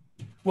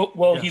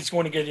 Well, yeah. He's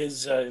going to get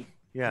his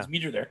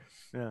meter there.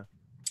 Yeah.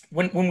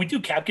 When we do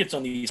cap kits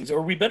on these things,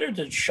 are we better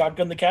to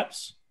shotgun the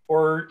caps?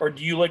 Or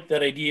do you like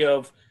that idea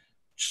of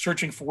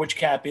searching for which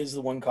cap is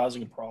the one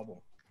causing a problem?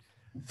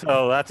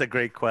 So that's a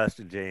great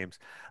question, James.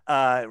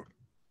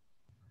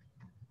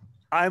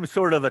 I'm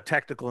sort of a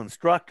technical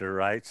instructor,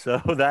 right? So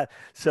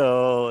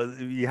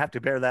you have to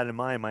bear that in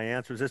mind. My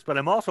answer is this, but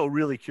I'm also a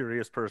really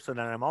curious person,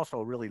 and I'm also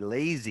a really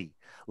lazy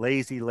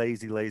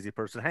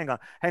person. Hang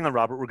on,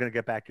 Robert. We're going to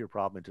get back to your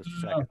problem in just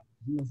a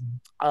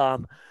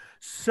second.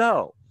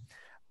 So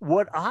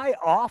what I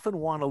often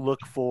want to look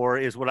for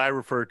is what I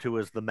refer to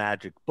as the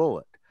magic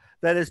bullet.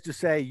 That is to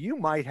say, you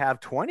might have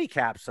 20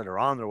 caps that are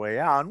on their way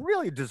out and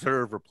really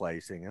deserve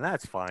replacing, and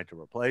that's fine to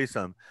replace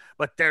them.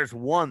 But there's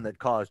one that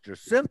caused your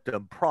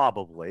symptom,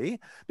 probably,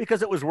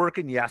 because it was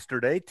working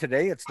yesterday.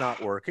 Today, it's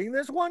not working.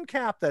 There's one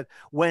cap that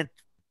went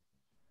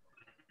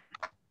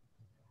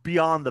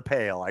beyond the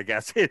pale, I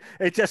guess.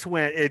 It just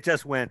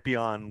went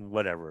beyond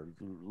whatever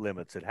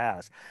limits it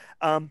has.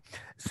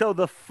 So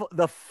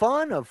the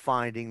fun of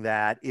finding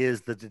that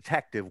is the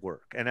detective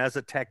work. And as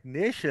a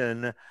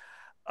technician,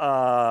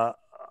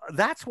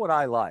 that's what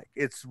I like.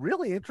 It's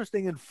really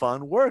interesting and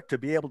fun work to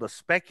be able to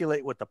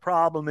speculate what the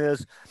problem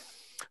is,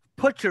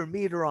 put your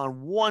meter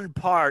on one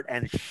part,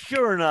 and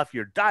sure enough,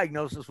 your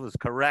diagnosis was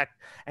correct,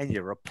 and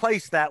you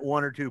replace that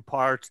one or two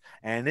parts,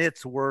 and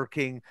it's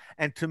working.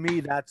 And to me,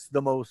 that's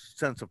the most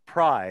sense of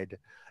pride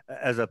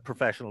as a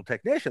professional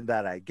technician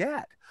that I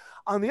get.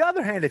 On the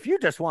other hand, if you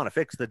just want to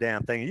fix the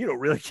damn thing and you don't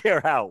really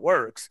care how it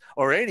works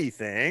or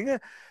anything,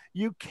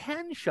 you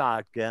can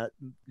shotgun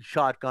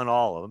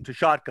all of them. To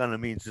shotgun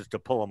them means just to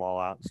pull them all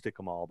out and stick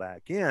them all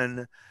back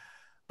in.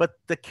 But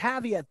the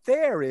caveat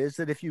there is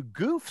that if you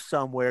goof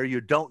somewhere,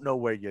 you don't know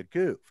where you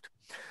goofed.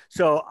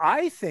 So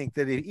I think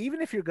that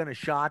even if you're going to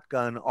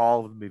shotgun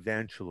all of them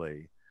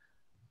eventually,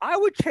 I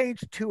would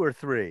change 2 or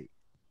 3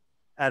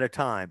 at a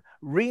time,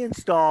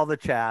 reinstall the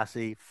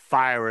chassis,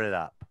 fire it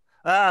up.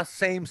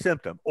 Same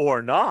symptom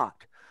or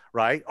not,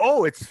 right?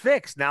 Oh, it's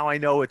fixed. Now I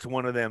know it's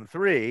one of them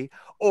 3.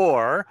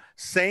 Or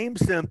same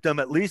symptom,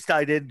 at least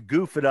I didn't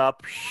goof it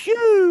up.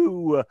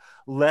 Phew!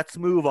 Let's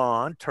move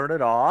on, turn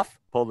it off,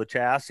 pull the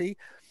chassis.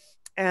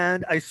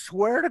 And I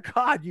swear to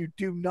God, you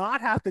do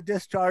not have to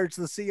discharge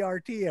the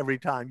CRT every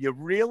time. You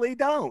really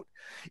don't.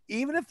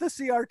 Even if the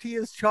CRT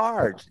is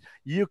charged,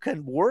 you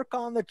can work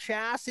on the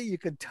chassis. You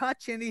can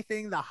touch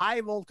anything. The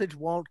high voltage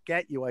won't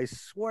get you. I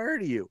swear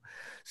to you.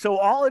 So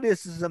all it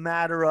is a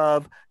matter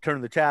of turn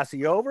the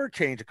chassis over,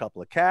 change a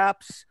couple of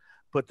caps,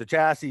 put the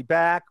chassis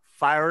back,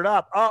 fire it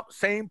up. Oh,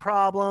 same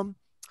problem.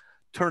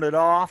 Turn it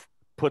off,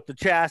 put the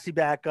chassis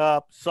back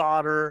up,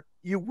 solder.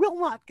 You will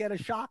not get a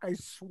shock. I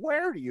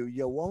swear to you,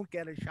 you won't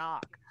get a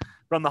shock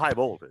from the high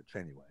voltage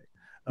anyway.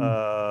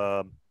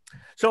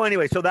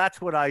 So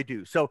that's what I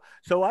do. So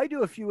I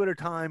do a few at a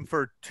time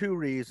for 2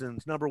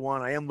 reasons. Number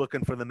one, I am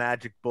looking for the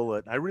magic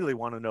bullet. I really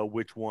want to know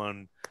which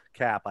one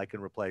cap I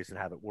can replace and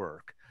have it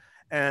work.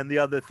 And the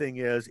other thing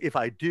is, if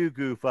I do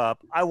goof up,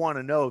 I want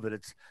to know that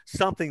it's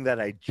something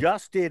that I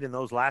just did in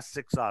those last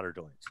 6 solder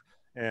joints.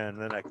 And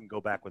then I can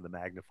go back with the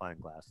magnifying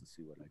glass and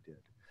see what I did,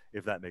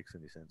 if that makes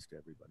any sense to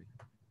everybody.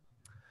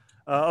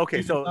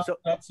 Okay, so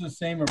that's the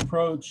same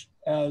approach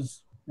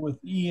as with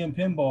EM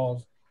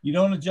pinballs. You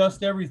don't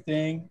adjust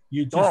everything.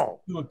 You just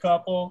do a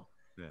couple,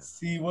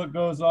 see what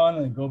goes on,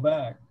 and go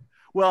back.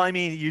 Well, I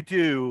mean, you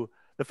do.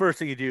 The first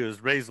thing you do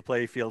is raise the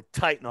play field,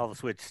 tighten all the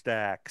switch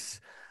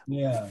stacks.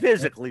 Yeah.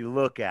 Physically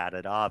look at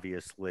it,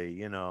 obviously,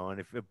 you know,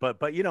 and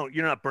but you don't,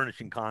 you're not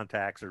burnishing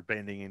contacts or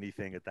bending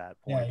anything at that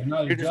point.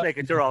 Yeah, you're just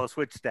making sure all the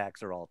switch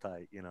stacks are all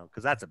tight, you know,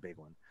 because that's a big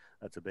one.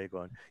 That's a big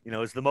one. You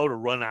know, is the motor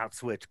run out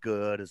switch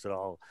good? Is it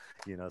all,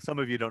 you know, some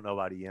of you don't know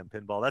about EM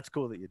pinball. That's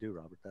cool that you do,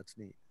 Robert. That's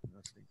neat.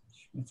 That's neat.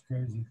 It's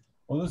crazy.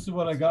 Well, this is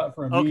what I got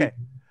for a Okay.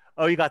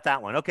 Oh, you got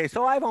that one. Okay.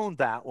 So I've owned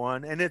that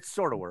one and it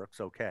sort of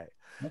works. Okay.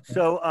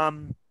 So,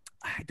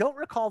 I don't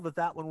recall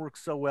that one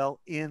works so well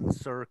in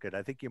circuit.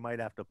 I think you might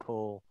have to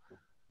pull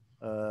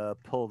the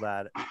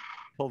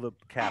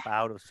cap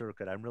out of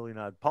circuit. I'm really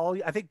not. Paul,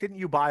 I think, didn't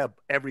you buy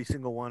every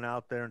single one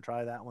out there and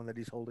try that one that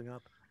he's holding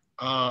up?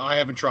 I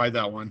haven't tried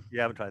that one. You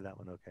haven't tried that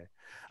one. Okay.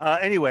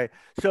 Anyway,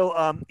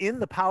 so in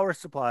the power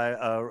supply,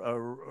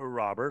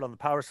 Robert, on the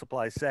power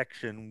supply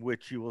section,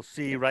 which you will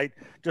see, right,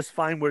 just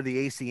find where the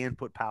AC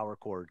input power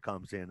cord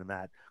comes in, and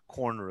that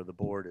corner of the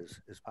board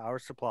is power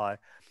supply.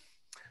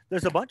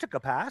 There's a bunch of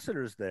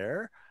capacitors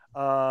there.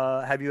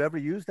 Have you ever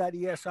used that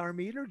ESR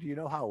meter? Do you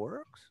know how it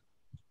works?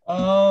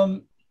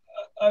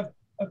 I've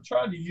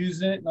tried to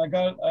use it, and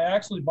I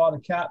actually bought a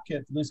cap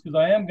kit for this because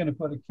I am going to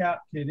put a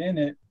cap kit in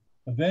it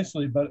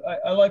eventually. But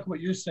I like what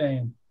you're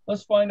saying.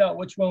 Let's find out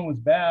which one was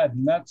bad,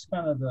 and that's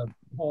kind of the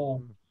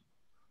whole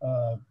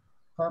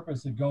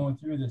purpose of going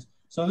through this.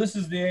 So this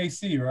is the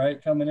AC,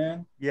 right, coming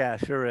in? Yeah,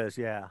 sure is.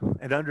 Yeah,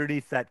 and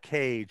underneath that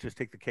cage, just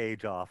take the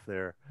cage off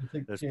there.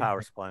 There's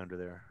power supply under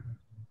there.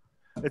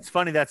 It's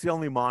funny. That's the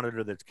only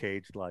monitor that's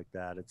caged like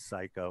that. It's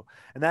psycho.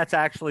 And that's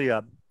actually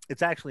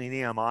it's actually an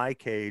EMI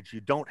cage.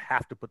 You don't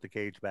have to put the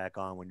cage back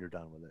on when you're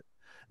done with it.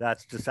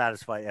 That's to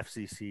satisfy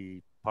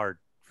FCC Part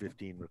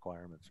 15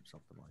 requirements or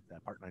something like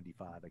that. Part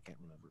 95. I can't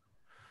remember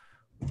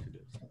what it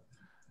is.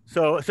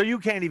 So you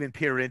can't even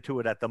peer into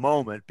it at the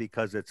moment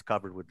because it's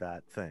covered with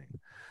that thing.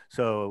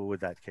 So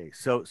with that case.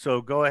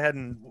 So go ahead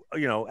and,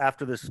 you know,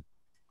 after this,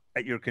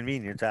 at your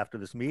convenience, after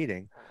this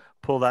meeting,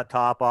 pull that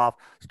top off,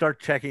 start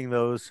checking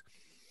those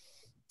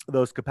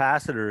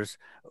capacitors.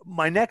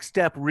 My next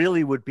step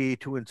really would be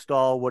to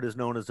install what is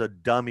known as a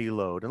dummy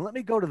load. And let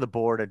me go to the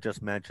board and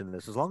just mention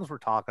this. As long as we're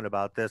talking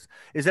about this,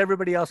 is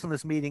everybody else in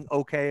this meeting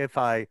okay if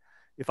I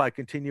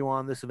continue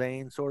on this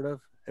vein, sort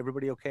of?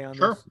 Everybody okay on this?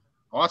 Sure.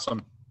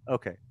 Awesome.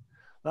 Okay.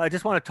 I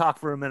just want to talk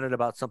for a minute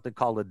about something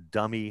called a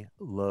dummy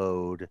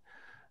load.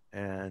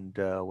 And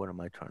what am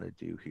I trying to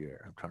do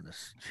here? I'm trying to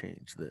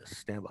change this.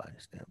 Stand by.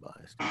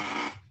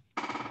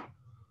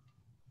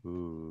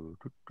 Ooh,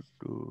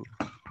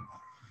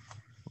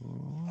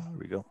 there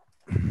we go.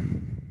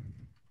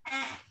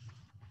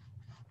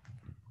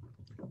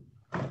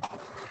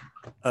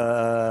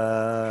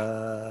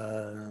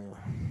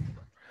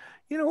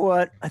 You know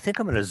what? I think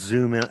I'm going to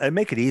zoom in. I'd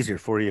make it easier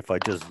for you if I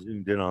just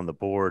zoomed in on the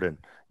board and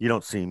you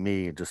don't see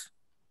me and just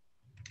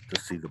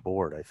see the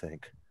board, I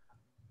think.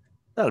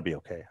 That'll be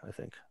okay, I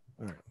think.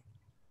 All right.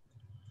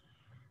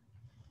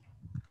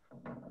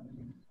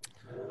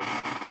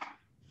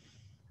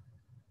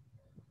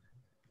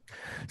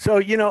 So,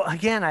 you know,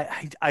 again,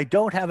 I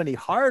don't have any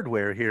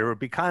hardware here. It would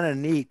be kind of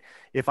neat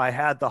if I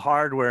had the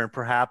hardware, and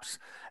perhaps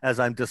as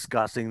I'm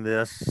discussing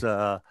this,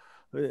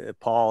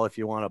 Paul, if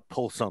you want to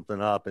pull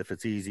something up, if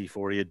it's easy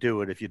for you,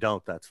 do it. If you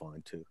don't, that's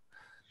fine too.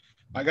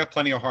 I got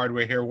plenty of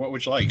hardware here. What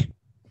would you like?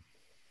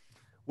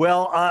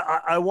 Well,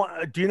 I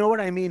want. Do you know what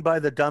I mean by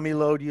the dummy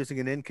load using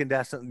an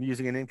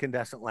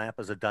incandescent lamp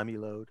as a dummy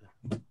load?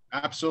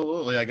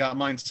 Absolutely. I got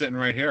mine sitting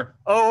right here.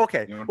 Oh,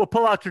 okay. You know? Well,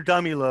 pull out your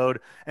dummy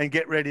load and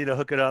get ready to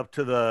hook it up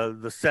to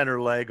the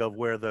center leg of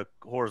where the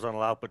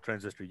horizontal output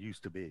transistor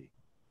used to be.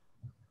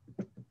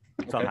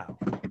 Somehow.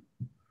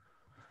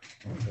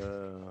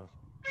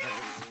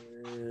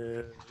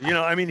 You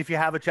know, I mean, if you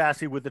have a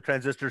chassis with the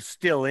transistor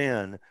still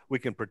in, we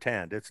can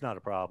pretend it's not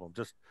a problem.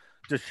 Just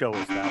show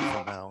us that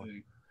somehow.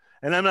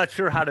 And I'm not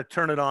sure how to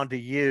turn it on to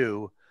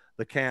you,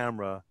 the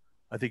camera.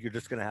 I think you're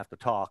just going to have to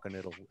talk, and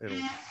it'll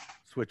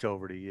switch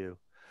over to you.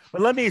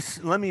 But let me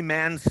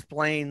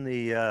mansplain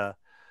the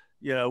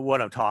you know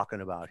what I'm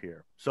talking about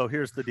here. So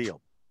here's the deal.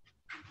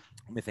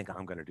 Let me think how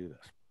I'm going to do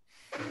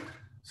this.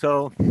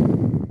 So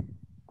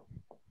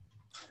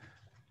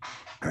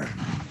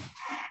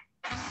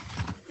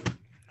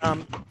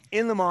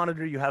in the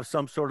monitor, you have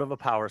some sort of a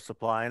power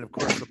supply. And of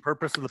course, the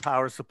purpose of the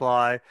power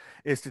supply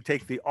is to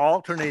take the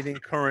alternating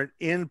current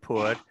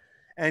input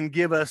and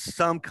give us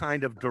some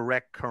kind of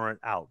direct current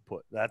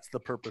output. That's the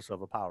purpose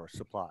of a power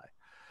supply.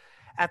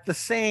 At the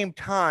same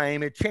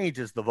time, it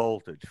changes the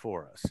voltage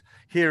for us.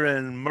 Here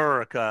in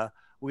America,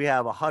 we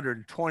have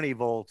 120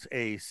 volts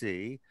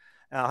AC,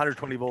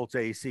 120 volts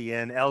AC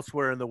in.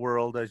 Elsewhere in the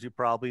world, as you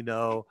probably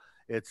know,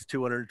 it's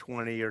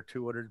 220 or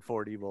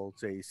 240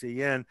 volts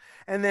AC in.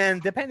 And then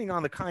depending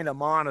on the kind of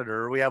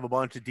monitor, we have a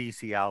bunch of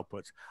DC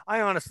outputs.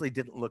 I honestly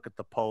didn't look at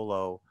the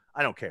Polo.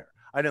 I don't care.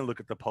 I didn't look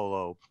at the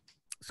Polo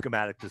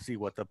schematic to see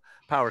what the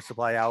power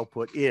supply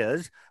output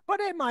is, but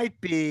it might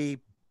be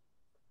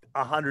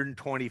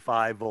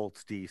 125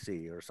 volts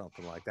DC or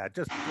something like that.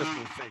 Just for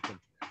the sake of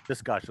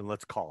discussion,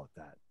 let's call it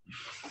that.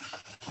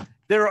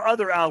 There are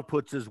other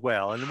outputs as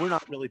well, and we're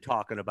not really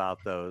talking about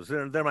those.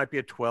 There might be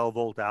a 12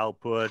 volt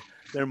output.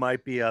 There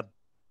might be a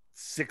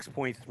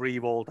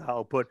 6.3 volt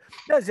output.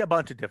 There's a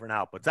bunch of different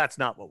outputs. That's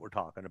not what we're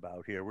talking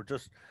about here. We're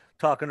just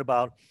talking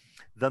about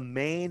the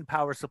main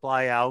power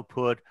supply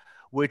output,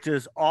 which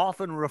is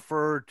often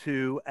referred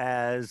to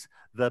as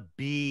the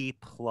B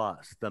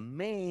plus, the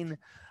main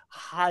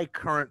high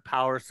current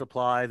power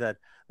supply that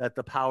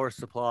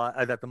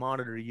the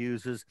monitor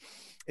uses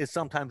is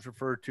sometimes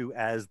referred to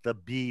as the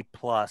B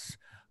plus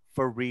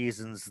for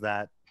reasons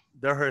that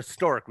there are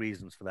historic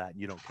reasons for that,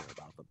 and you don't care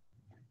about them.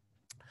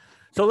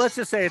 So let's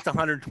just say it's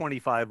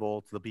 125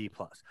 volts, the B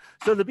plus.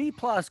 So the B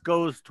plus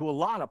goes to a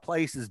lot of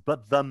places,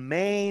 but the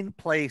main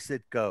place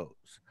it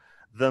goes,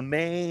 the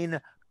main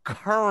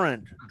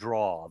current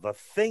draw, the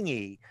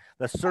thingy,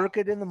 the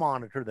circuit in the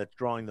monitor that's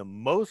drawing the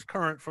most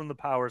current from the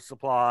power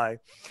supply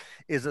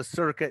is a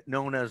circuit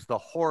known as the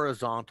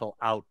horizontal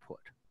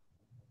output.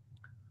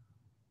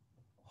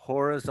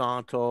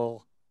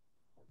 Horizontal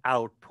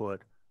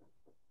output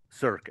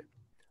circuit,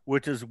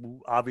 which is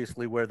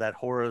obviously where that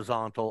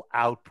horizontal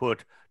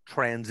output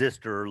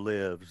transistor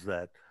lives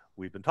that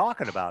we've been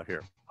talking about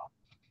here.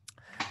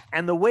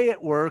 And the way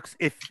it works,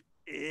 if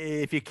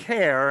you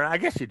care, I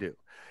guess you do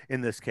in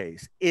this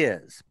case,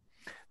 is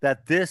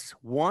that this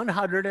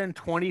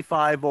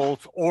 125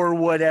 volts or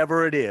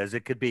whatever it is,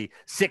 it could be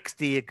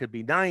 60, it could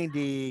be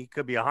 90, it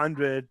could be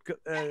 100,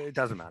 it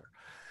doesn't matter.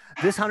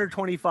 This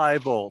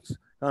 125 volts,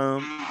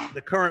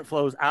 the current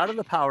flows out of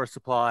the power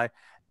supply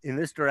in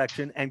this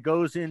direction and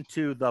goes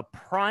into the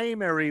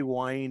primary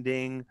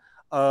winding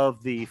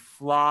of the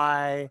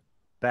flyback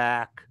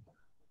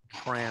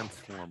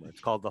transformer.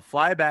 It's called the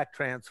flyback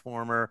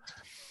transformer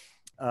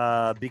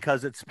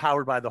because it's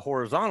powered by the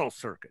horizontal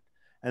circuit.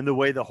 And the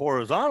way the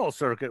horizontal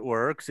circuit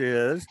works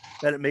is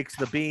that it makes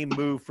the beam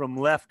move from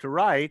left to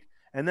right,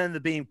 and then the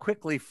beam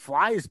quickly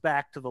flies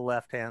back to the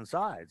left-hand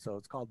side. So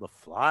it's called the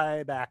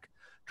flyback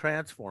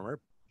transformer.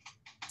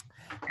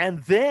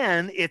 And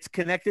then it's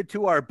connected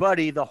to our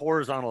buddy, the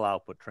horizontal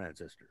output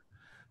transistor.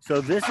 So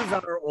this is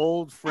our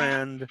old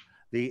friend,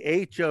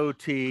 the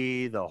HOT,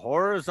 the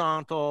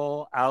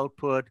horizontal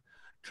output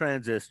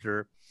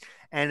transistor.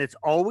 And it's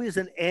always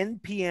an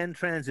NPN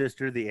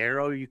transistor. The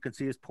arrow you can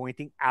see is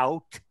pointing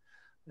out.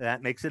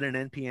 That makes it an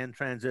NPN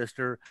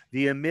transistor.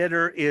 The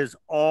emitter is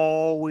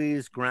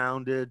always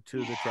grounded to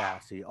the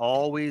chassis.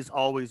 Always,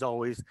 always,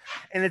 always.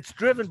 And it's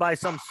driven by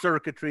some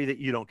circuitry that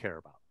you don't care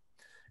about.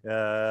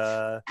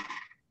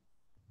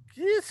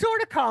 It's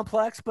sort of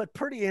complex, but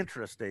pretty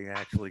interesting,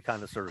 actually,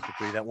 kind of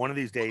circuitry that one of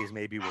these days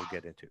maybe we'll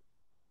get into.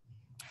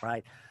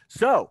 Right?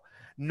 So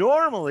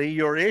normally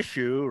your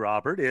issue,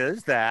 Robert,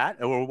 is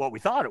that, or what we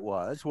thought it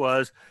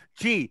was,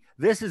 gee,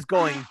 this is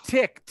going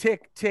tick,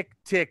 tick, tick,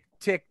 tick,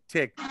 tick,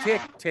 tick,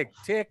 tick, tick,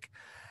 tick.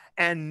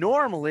 And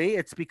normally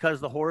it's because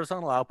the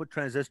horizontal output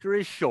transistor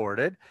is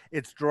shorted.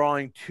 It's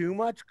drawing too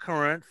much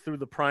current through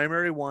the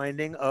primary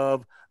winding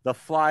of the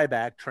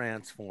flyback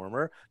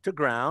transformer to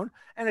ground,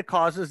 and it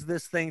causes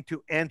this thing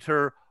to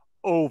enter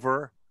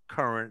over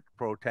current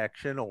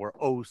protection, or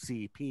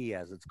OCP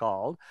as it's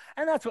called.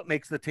 And that's what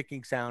makes the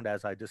ticking sound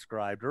as I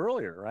described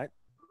earlier, right?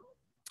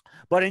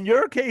 But in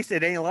your case,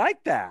 it ain't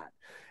like that.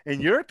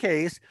 In your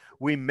case,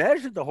 we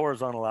measured the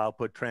horizontal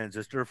output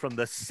transistor from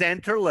the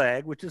center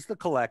leg, which is the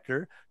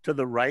collector, to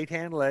the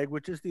right-hand leg,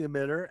 which is the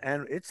emitter,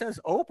 and it says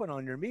open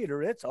on your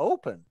meter. It's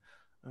open.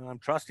 I'm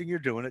trusting you're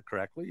doing it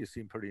correctly. You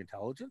seem pretty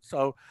intelligent.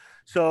 So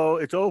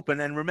it's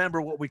open. And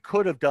remember, what we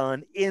could have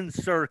done in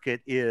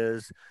circuit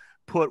is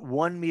put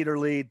 1 meter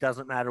lead,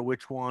 doesn't matter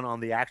which one, on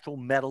the actual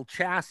metal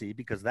chassis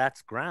because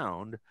that's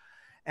ground,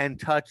 and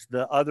touch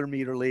the other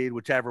meter lead,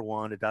 whichever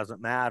one, it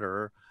doesn't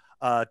matter,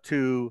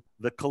 to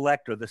the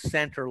collector, the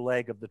center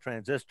leg of the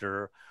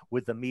transistor,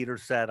 with the meter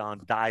set on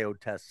diode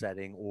test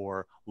setting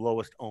or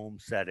lowest ohm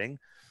setting.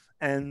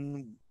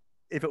 And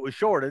if it was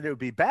shorted, it would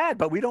be bad,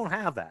 but we don't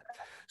have that.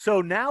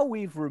 So now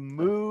we've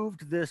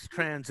removed this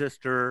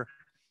transistor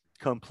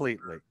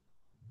completely.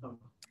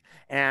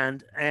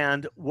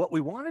 And what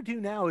we want to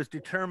do now is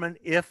determine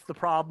if the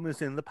problem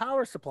is in the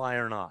power supply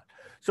or not.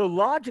 So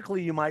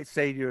logically, you might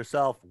say to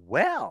yourself,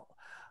 well,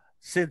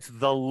 since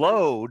the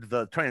load,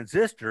 the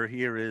transistor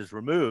here is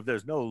removed,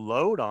 there's no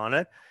load on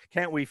it,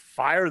 can't we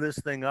fire this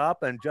thing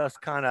up and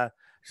just kind of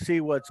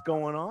see what's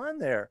going on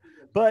there?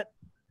 But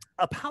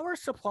a power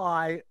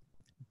supply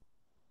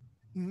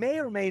may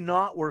or may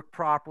not work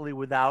properly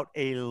without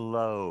a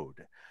load.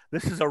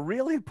 This is a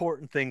really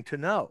important thing to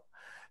know.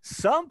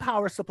 Some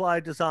power supply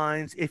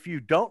designs, if you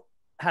don't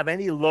have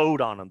any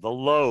load on them, the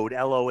load,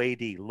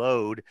 L-O-A-D,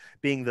 load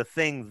being the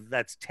thing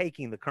that's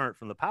taking the current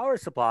from the power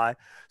supply,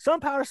 some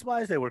power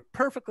supplies, they work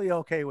perfectly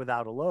okay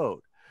without a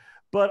load.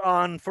 But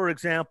on, for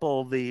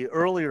example, the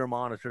earlier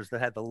monitors that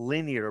had the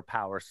linear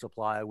power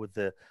supply with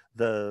the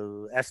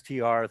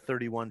STR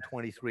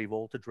 3123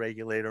 voltage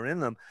regulator in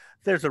them,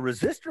 there's a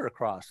resistor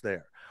across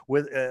there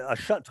with a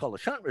shunt, it's called a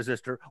shunt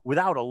resistor.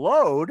 Without a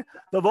load,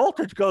 the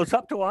voltage goes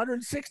up to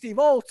 160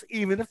 volts,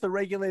 even if the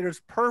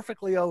regulator's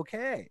perfectly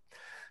okay.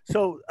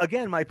 So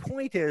again, my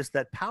point is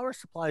that power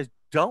supplies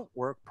don't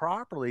work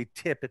properly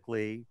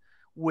typically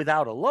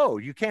without a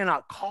load. You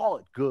cannot call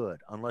it good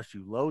unless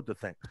you load the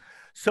thing.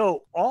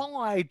 So all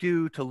I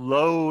do to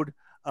load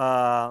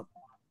a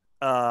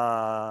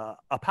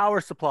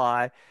power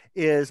supply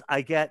is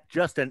I get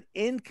just an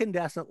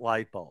incandescent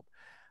light bulb.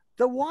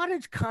 The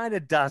wattage kind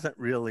of doesn't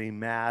really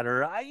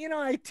matter.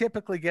 I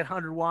typically get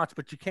 100 watts,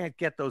 but you can't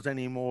get those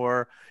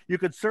anymore. You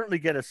could certainly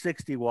get a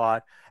 60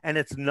 watt, and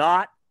it's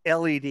not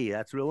LED.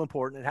 That's real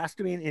important. It has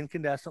to be an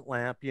incandescent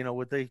lamp,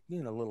 with the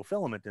little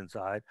filament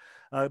inside,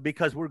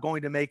 because we're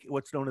going to make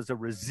what's known as a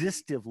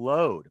resistive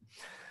load.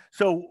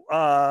 So,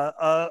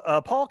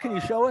 Paul, can you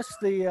show us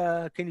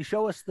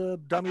the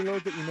dummy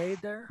load that you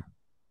made there?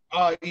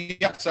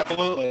 Yes,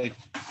 absolutely.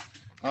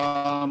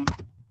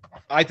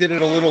 I did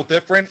it a little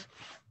different.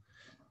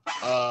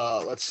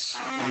 Let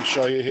me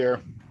show you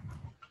here.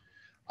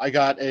 I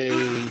got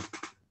instead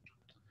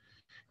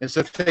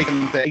of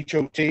taking the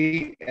HOT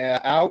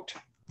out,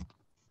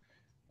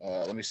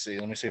 let me see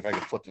if I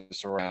can flip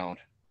this around.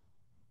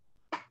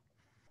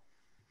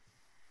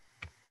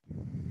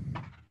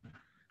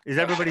 Is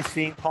everybody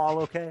seeing Paul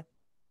okay?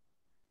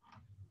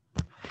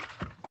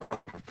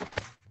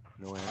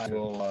 No answer. I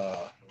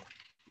will.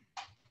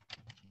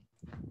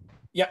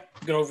 Yeah,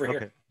 go over Okay.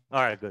 here.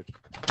 All right, good.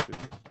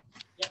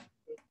 Yeah.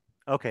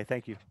 Okay,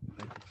 thank you.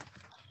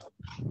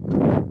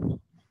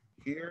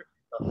 Here,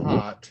 the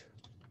hot,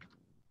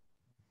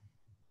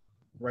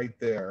 right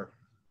there.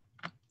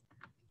 Let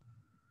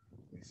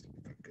me see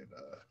if I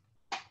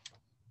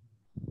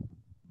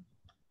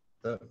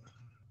could.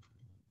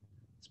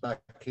 It's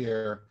back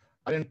here.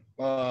 I didn't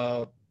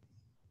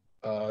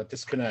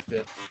disconnect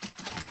it.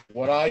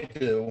 What I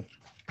do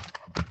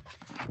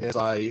is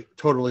I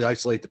totally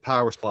isolate the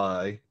power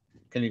supply.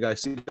 Can you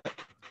guys see that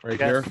right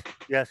here?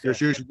 Yes.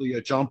 There's usually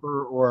a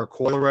jumper or a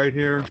coil right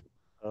here.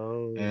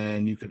 Oh.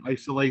 And you can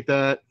isolate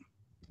that.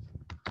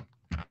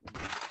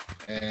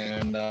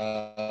 And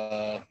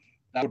that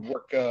would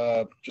work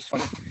just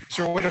fine. Is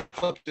there a way to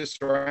flip this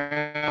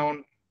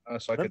around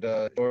so I could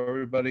show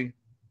everybody?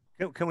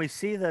 Can we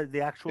see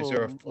the actual Is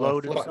there a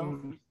load flip itself?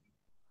 button?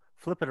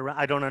 Flip it around.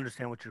 I don't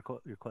understand what your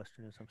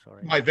question is. I'm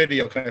sorry. My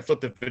video. Can I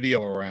flip the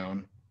video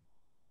around?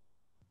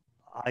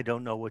 I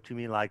don't know what you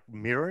mean, like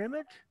mirror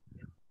image?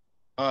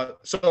 My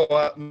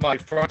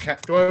front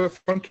do I have a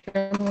front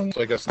camera?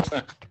 So I guess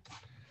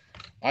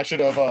I should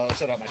have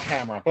set up my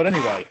camera. But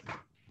anyway,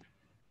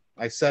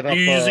 I set up. Are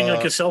you using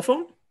like a cell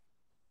phone?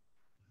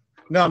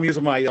 No, I'm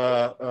using my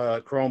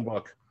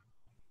Chromebook.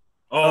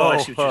 Oh, I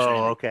see what you're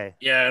saying. Okay.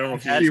 Yeah, I don't know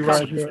if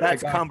you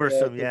That's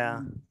cumbersome.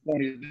 Yeah.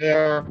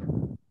 There,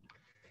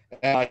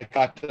 and I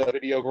got the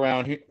video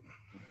ground here.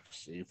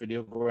 See,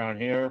 video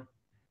ground here.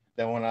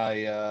 Then when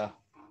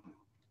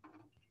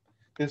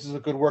this is a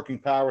good working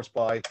power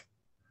supply.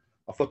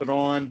 I'll flip it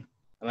on,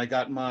 and I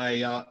got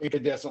my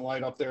incandescent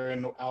light up there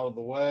and out of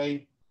the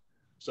way,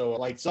 so it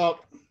lights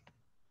up.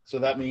 So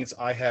that means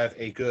I have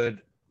a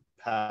good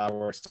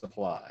power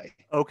supply.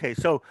 Okay,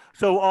 so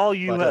all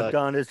you have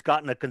done is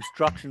gotten a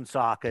construction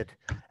socket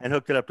and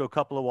hooked it up to a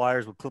couple of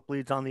wires with clip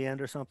leads on the end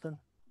or something?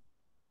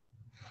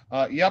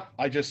 Yep,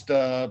 I just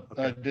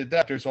did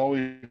that. There's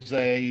always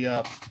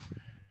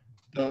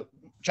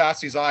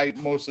chassis I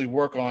mostly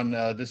work on,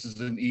 this is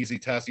an easy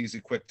test,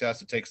 quick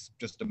test. It takes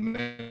just a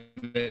minute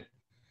to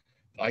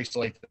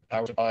isolate the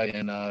power supply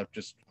and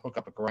just hook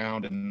up a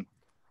ground, and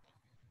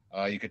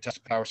you could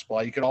test the power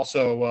supply. You could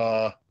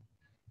also,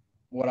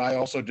 what I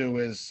also do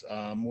is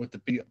with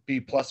the B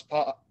plus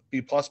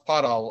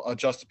pot, I'll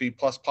adjust the B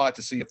plus pot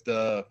to see if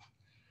the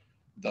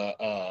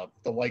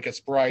light gets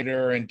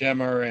brighter and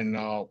dimmer, and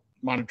I'll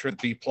monitor the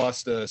B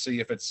plus to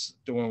see if it's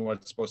doing what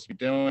it's supposed to be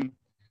doing,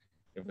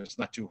 if it's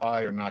not too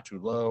high or not too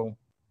low.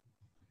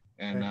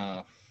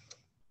 And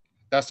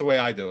that's the way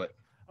I do it.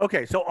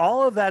 Okay, so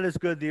all of that is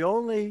good. The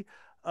only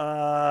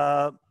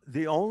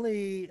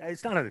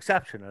it's not an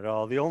exception at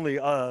all. The only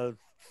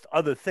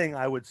other thing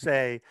I would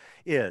say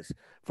is,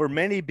 for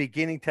many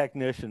beginning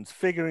technicians,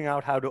 figuring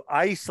out how to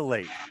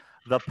isolate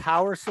the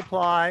power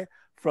supply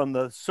from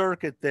the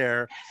circuit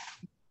there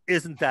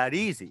isn't that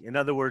easy. In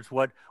other words,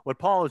 what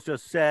Paul has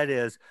just said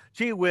is,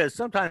 gee whiz,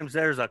 sometimes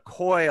there's a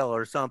coil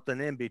or something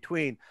in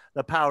between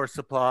the power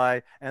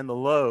supply and the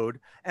load,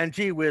 and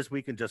gee whiz,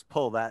 we can just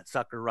pull that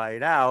sucker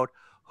right out,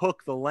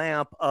 hook the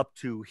lamp up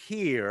to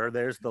here.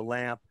 There's the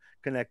lamp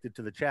connected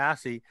to the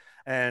chassis,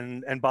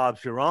 and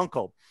Bob's your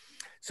uncle.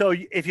 So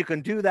if you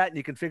can do that and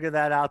you can figure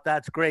that out,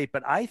 that's great.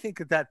 But I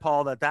think that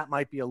Paul, that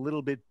might be a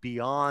little bit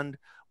beyond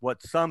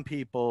what some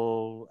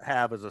people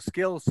have as a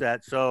skill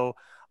set. So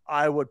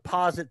I would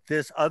posit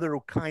this other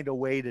kind of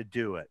way to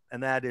do it.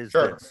 And that is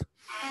this,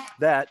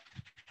 that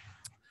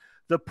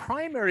the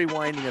primary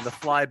winding of the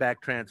flyback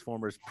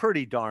transformer is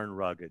pretty darn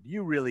rugged.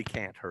 You really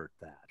can't hurt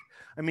that.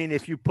 I mean,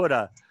 if you put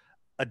a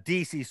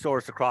DC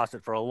source across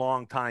it for a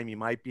long time, you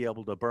might be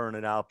able to burn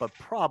it out, but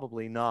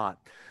probably not.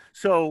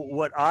 So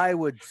what I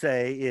would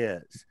say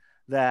is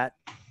that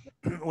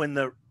when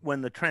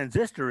the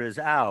transistor is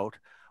out,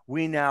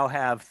 we now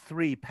have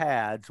 3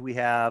 pads. We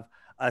have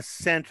a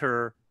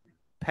center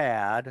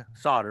pad,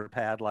 solder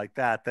pad like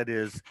that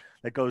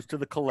goes to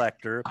the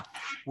collector.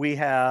 We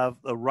have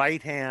a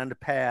right-hand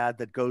pad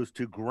that goes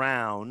to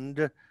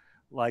ground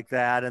like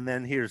that, and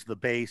then here's the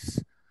base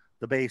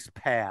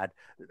pad.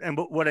 And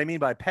what I mean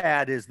by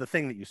pad is the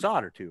thing that you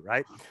solder to,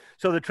 right?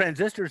 So the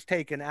transistor's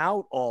taken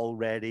out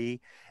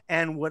already,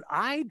 and what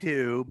I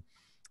do,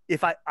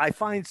 if I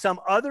find some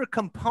other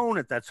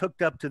component that's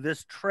hooked up to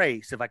this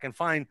trace, if I can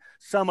find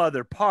some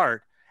other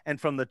part, and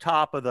from the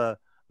top of the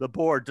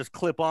board just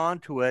clip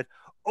onto it,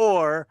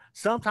 or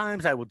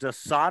sometimes I will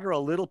just solder a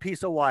little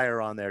piece of wire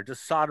on there,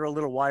 just solder a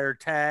little wire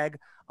tag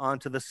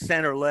onto the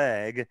center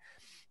leg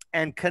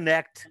and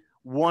connect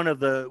one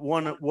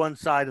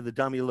side of the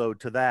dummy load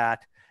to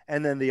that,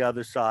 and then the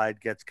other side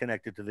gets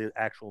connected to the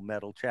actual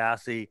metal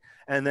chassis.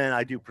 And then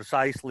I do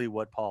precisely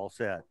what Paul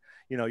said.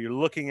 You know, you're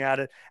looking at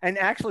it, and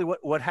actually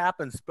what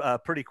happens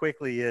pretty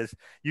quickly is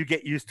you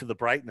get used to the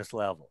brightness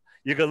level.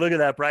 You can look at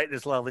that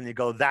brightness level and you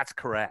go, that's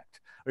correct.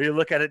 Or you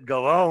look at it and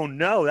go, oh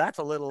no, that's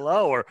a little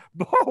low, or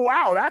oh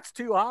wow, that's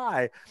too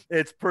high.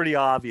 It's pretty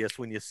obvious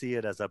when you see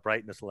it as a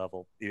brightness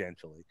level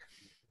eventually.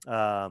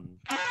 Randy,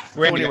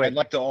 so anyway, I'd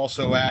like to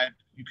also add,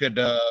 you could,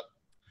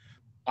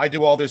 I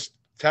do all this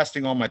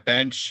testing on my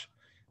bench.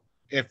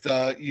 If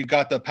you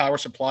got the power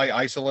supply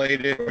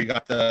isolated or you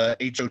got the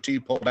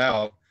HOT pulled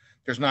out,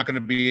 there's not going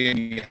to be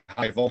any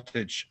high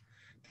voltage.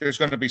 There's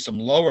going to be some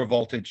lower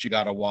voltage you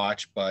got to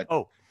watch, but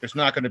there's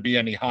not going to be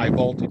any high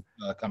voltage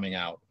coming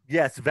out.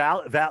 Yes,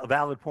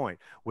 valid point.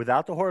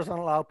 Without the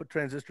horizontal output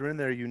transistor in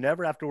there, you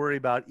never have to worry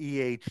about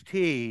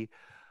EHT.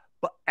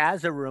 But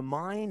as a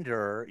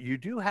reminder, you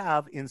do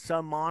have in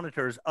some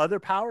monitors other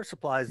power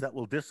supplies that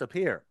will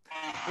disappear.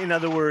 In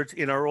other words,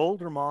 in our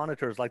older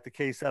monitors like the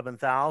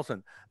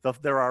K7000,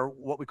 there are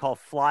what we call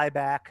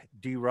flyback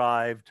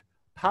derived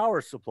power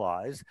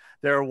supplies.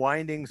 There are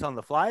windings on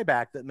the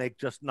flyback that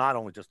make not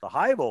only just the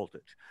high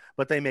voltage,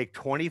 but they make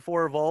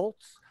 24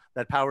 volts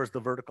that powers the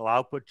vertical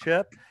output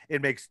chip.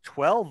 It makes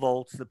 12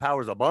 volts that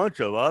powers a bunch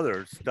of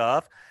other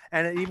stuff.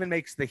 And it even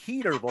makes the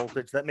heater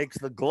voltage that makes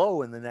the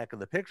glow in the neck of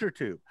the picture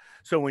tube.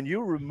 So when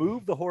you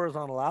remove the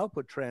horizontal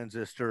output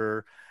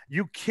transistor,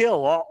 you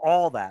kill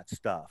all that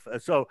stuff.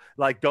 So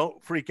like,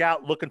 don't freak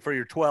out looking for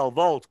your 12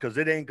 volts because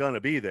it ain't going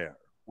to be there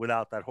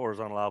without that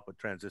horizontal output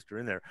transistor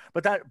in there.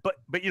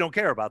 But you don't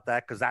care about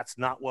that because that's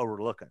not what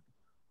we're looking,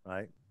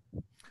 right?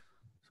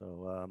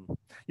 So,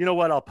 you know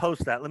what? I'll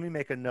post that. Let me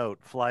make a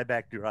note.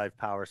 Flyback derived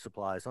power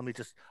supplies. Let me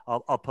just. I'll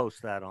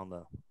post that on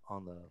the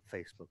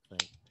Facebook thing.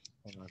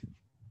 Hang on.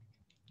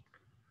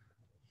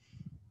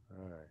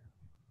 All right.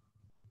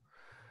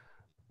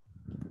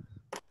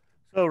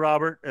 So,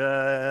 Robert,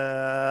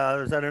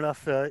 is that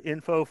enough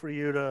info for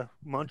you to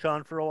munch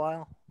on for a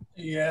while?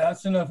 Yeah,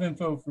 that's enough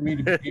info for me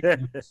to be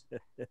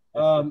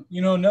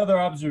you know, another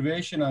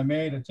observation I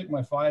made, I took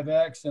my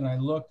 5X and I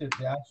looked at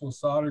the actual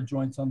solder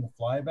joints on the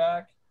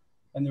flyback,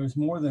 and there's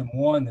more than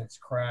one that's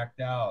cracked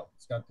out.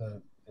 It's got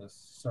the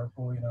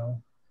circle, you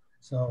know.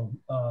 So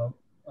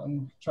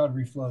I'm trying to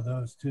reflow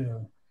those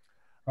too.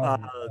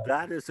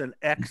 That is an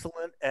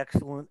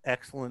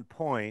excellent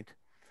point.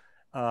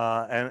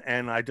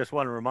 And I just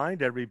want to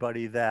remind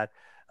everybody that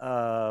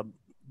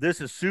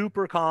this is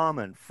super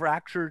common.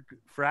 Fractured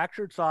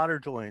solder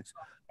joints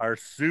are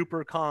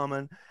super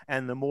common,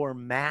 and the more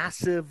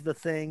massive the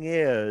thing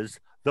is,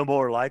 the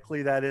more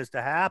likely that is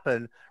to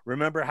happen.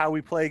 Remember how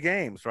we play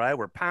games, right?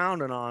 We're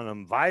pounding on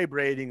them,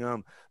 vibrating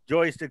them,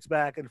 joysticks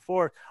back and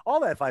forth.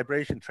 All that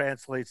vibration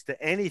translates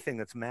to anything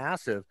that's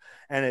massive,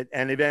 and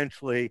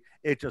eventually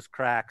it just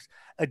cracks.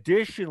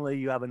 Additionally,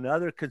 you have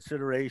another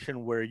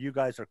consideration where you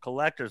guys are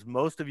collectors.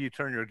 Most of you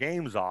turn your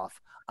games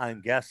off,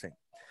 I'm guessing.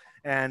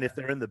 And if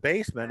they're in the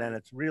basement and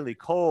it's really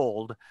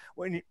cold,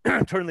 when you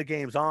turn the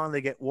games on, they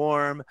get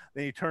warm.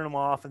 Then you turn them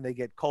off and they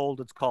get cold.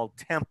 It's called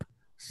temperature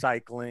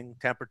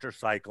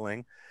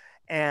cycling.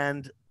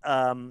 And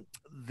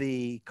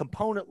the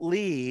component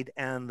lead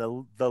and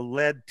the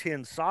lead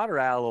tin solder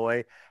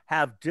alloy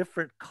have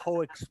different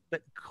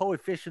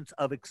coefficients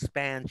of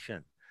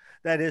expansion.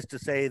 That is to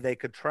say, they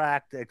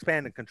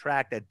expand and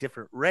contract at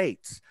different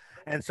rates.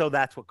 And so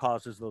that's what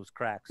causes those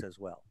cracks as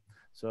well.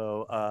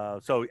 So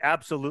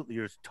absolutely,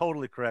 you're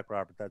totally correct,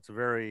 Robert. That's a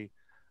very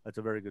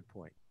good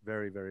point.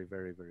 Very, very,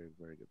 very, very,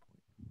 very good point.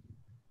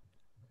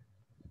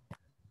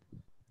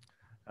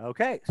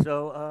 Okay,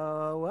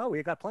 so well,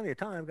 we got plenty of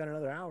time. We've got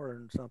another hour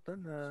and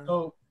something.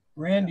 So,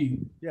 Randy,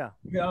 yeah,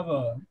 you have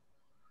I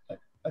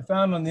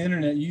found on the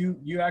internet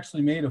you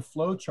actually made a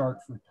flow chart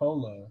for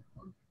Polo,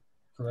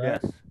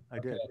 correct? Yes, I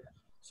did.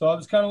 So I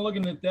was kind of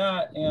looking at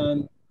that,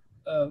 and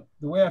the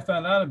way I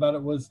found out about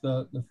it was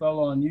the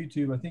fellow on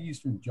YouTube. I think he's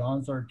from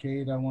John's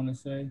Arcade, I want to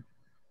say.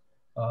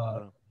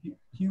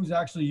 He was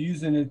actually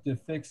using it to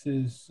fix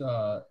his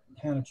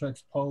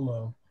Hanatrex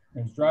Polo,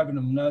 and it was driving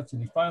him nuts.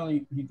 And he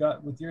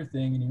got with your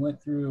thing, and he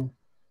went through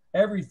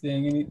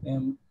everything,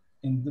 and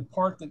the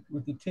part that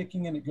with the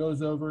ticking and it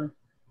goes over.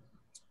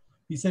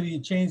 He said he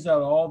had changed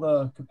out all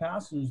the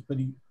capacitors, but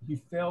he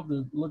failed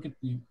to look at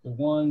the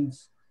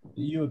ones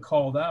that you had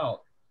called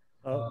out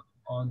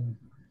on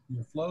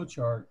your flow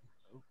chart.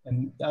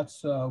 And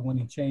that's when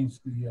he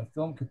changed the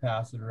film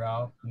capacitor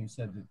out, and he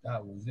said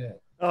that was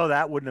it. Oh,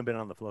 that wouldn't have been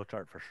on the flow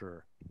chart for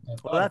sure.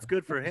 Well, that's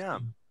good for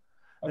him.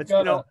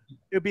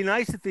 It'd be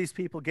nice if these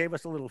people gave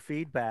us a little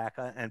feedback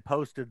and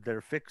posted their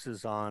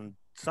fixes on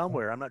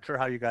somewhere. I'm not sure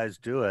how you guys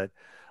do it,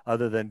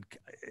 other than,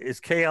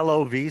 is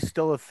KLOV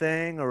still a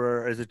thing,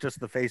 or is it just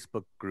the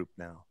Facebook group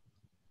now?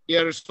 Yeah,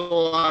 there's still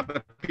a lot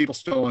of people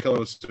still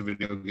close to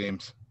video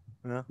games.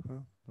 Yeah,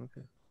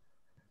 okay.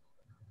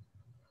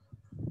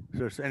 So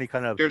there's any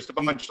kind of... There's a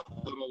bunch of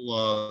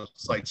little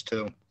sites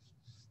too.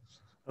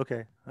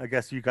 Okay, I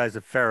guess you guys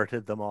have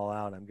ferreted them all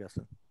out, I'm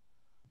guessing.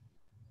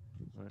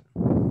 Right.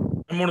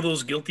 I'm one of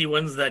those guilty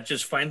ones that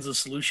just finds the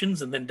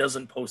solutions and then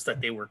doesn't post that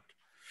they worked.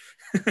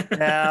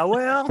 Yeah,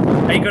 well,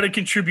 I got to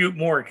contribute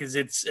more because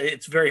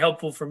it's very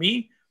helpful for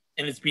me,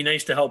 and it's be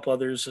nice to help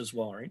others as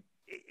well, right?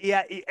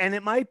 Yeah, and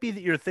it might be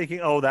that you're thinking,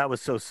 "Oh, that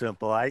was so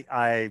simple."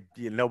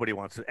 Nobody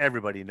wants it.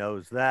 Everybody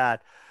knows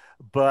that.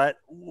 But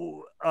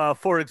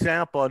for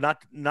example,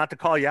 not to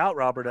call you out,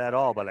 Robert, at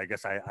all, but I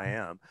guess I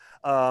am.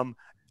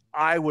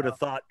 I would have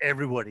thought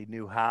everybody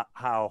knew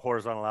how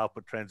horizontal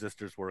output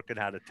transistors work and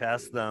how to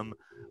test them,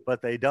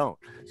 but they don't.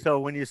 So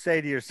when you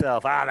say to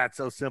yourself, that's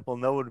so simple,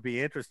 no one would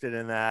be interested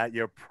in that,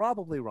 you're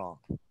probably wrong.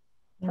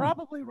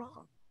 Probably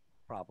wrong.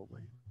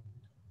 Probably.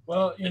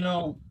 Well,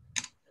 I'm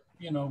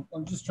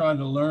just trying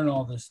to learn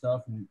all this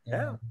stuff. And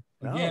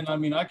again, I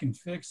mean, I can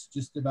fix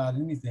just about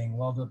anything,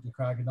 weld up the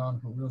crack it on,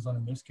 put wheels on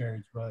a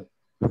miscarriage, but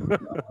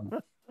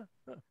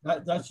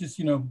that's just,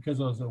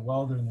 because I was a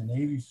welder in the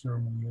Navy for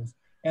many years.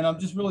 And I'm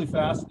just really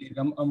fascinated.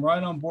 I'm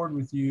right on board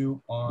with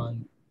you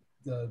on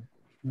the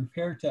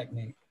repair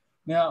technique.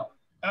 Now,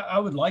 I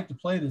would like to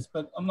play this,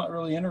 but I'm not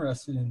really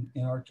interested in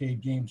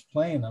arcade games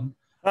playing them.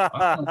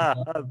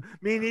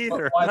 Me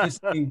neither. Why this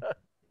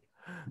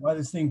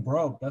thing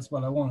broke? That's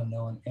what I want to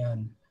know.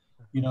 And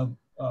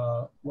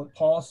what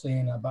Paul's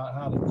saying about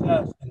how to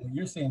test, and what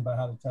you're saying about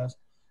how to test.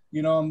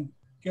 I'm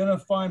gonna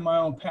find my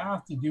own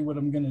path to do what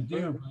I'm gonna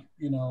do. But,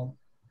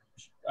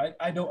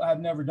 I've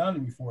never done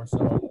it before, so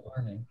I'm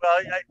learning.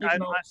 Well,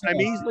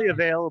 I'm easily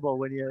available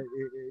when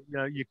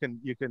you can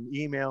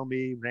email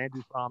me,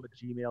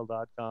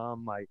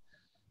 randyfromm@gmail.com.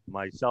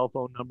 My cell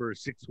phone number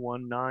is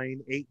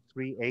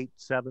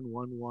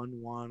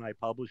 619-838-7111. I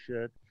publish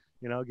it.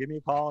 Give me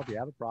a call if you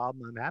have a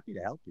problem. I'm happy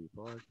to help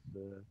people.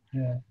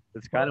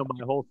 It's kind of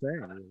my whole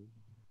thing.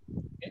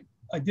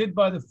 I did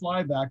buy the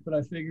flyback, but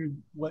I figured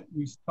what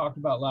we talked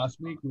about last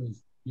week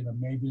was,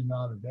 maybe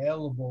not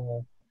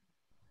available.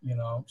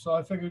 So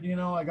I figured,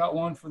 I got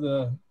one for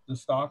the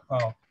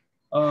stockpile.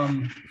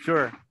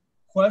 Sure.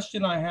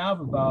 Question I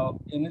have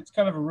about, and it's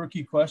kind of a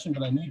rookie question,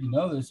 but I need to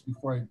know this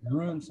before I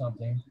ruin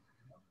something,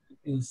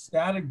 is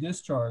static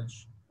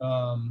discharge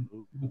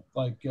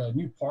with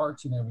new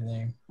parts and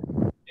everything.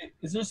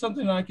 Is there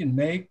something I can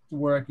make to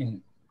where I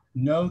can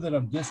know that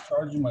I'm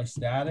discharging my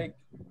static?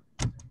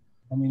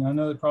 I mean, I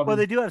know that probably... Well,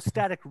 they do have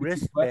static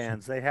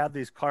wristbands. They have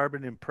these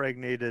carbon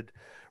impregnated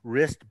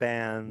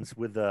wristbands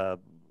with a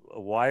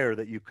wire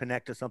that you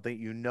connect to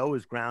something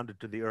is grounded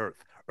to the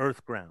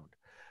earth ground.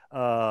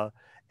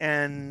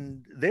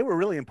 And they were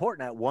really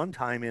important at one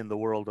time in the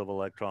world of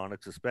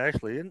electronics,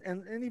 especially,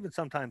 and even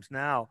sometimes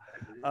now.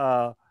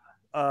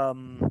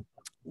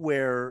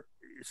 where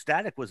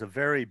static was a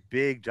very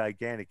big,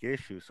 gigantic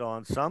issue. So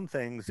on some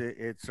things,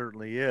 it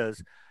certainly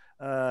is.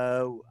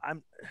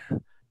 I'm.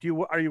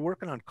 Are you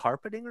working on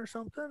carpeting or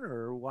something,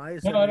 or why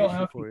is No, that I an don't issue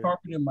have for any you?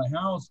 carpet in my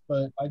house,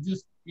 but I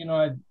just,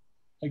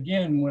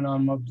 again, when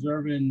I'm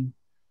observing,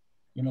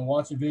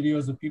 watching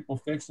videos of people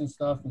fixing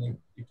stuff, and they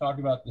talk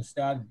about the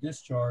static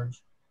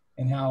discharge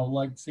and how,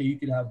 like, say you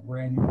could have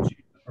brand new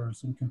chip or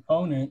some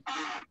component,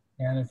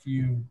 and if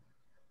you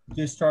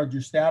discharge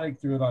your static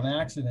through it on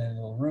accident,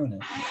 it'll ruin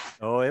it.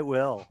 Oh, it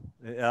will.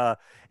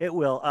 It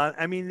will.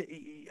 I mean,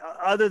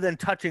 other than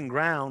touching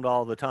ground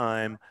all the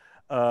time,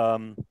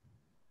 um,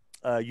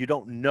 you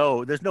don't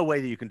know. There's no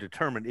way that you can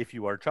determine if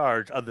you are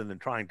charged other than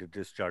trying to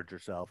discharge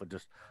yourself and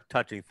just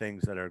touching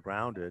things that are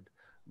grounded.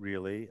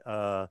 Really,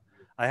 I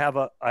have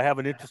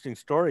an interesting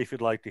story. If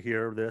you'd like to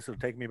hear this, it'll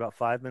take me about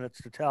 5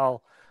 minutes to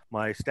tell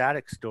my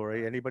static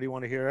story. Anybody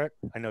want to hear it?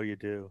 I know you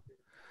do.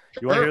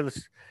 You want to hear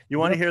this? You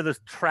want to hear this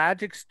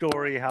tragic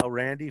story how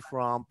Randy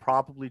Fromm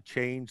probably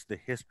changed the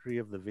history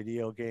of the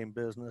video game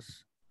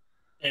business?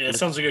 And it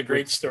sounds like a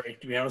great story,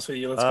 to be honest with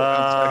you. Let's go.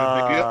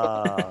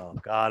 Oh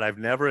God, I've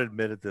never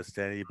admitted this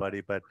to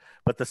anybody, but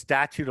the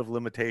statute of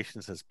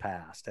limitations has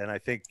passed, and I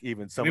think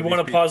even some. We of want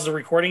to these people... pause the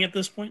recording at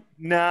this point.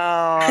 No,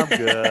 I'm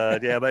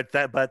good. Yeah, but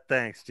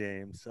thanks,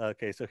 James.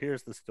 Okay, so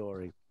here's the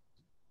story.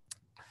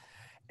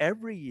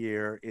 Every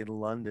year in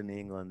London,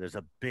 England, there's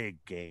a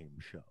big game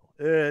show.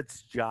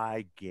 It's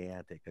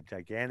gigantic, a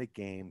gigantic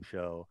game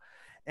show.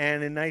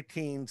 And in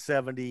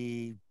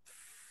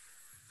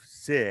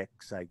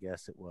 1976, I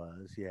guess it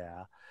was,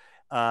 yeah,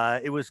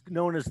 it was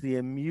known as the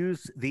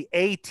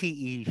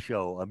ATE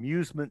show,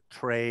 Amusement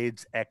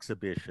Trades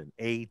Exhibition,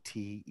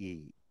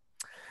 ATE.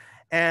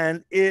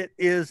 And it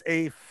is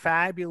a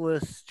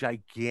fabulous,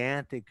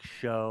 gigantic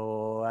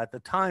show. At the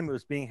time, it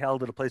was being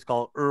held at a place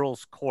called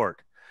Earl's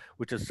Court,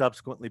 which has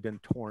subsequently been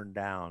torn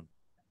down.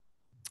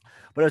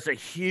 But it's a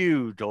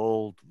huge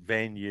old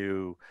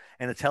venue,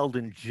 and it's held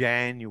in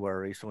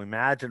January. So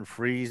imagine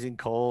freezing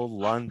cold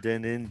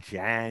London in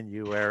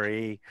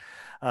January,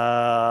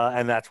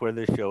 and that's where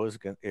this show is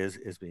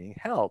being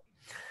held.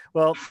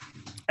 Well,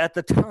 at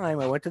the time,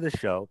 I went to the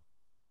show,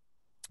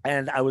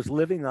 and I was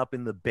living up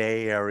in the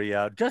Bay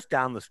Area, just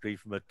down the street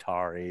from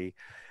Atari,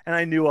 and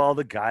I knew all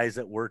the guys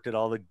that worked at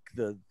all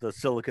the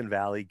Silicon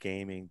Valley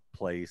gaming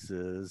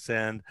places,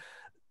 and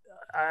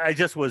I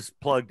just was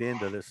plugged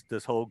into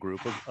this whole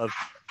group of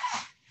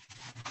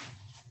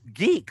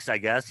geeks, I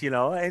guess,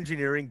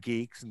 engineering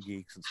geeks and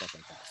stuff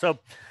like that.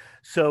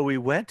 So we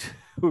went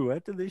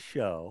to this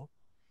show,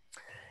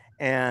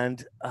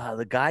 and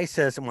the guy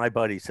says, my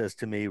buddy says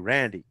to me,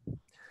 Randy,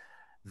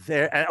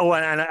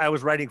 and I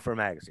was writing for a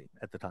magazine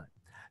at the time.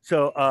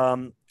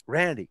 So,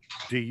 Randy,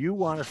 do you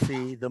want to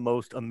see the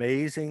most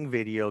amazing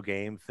video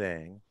game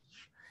thing?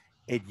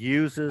 It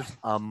uses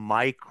a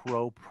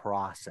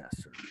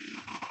microprocessor.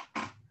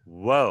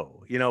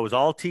 Whoa, it was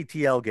all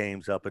TTL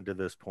games up until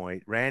this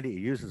point. Randy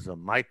uses a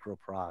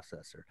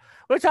microprocessor,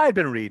 which I'd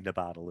been reading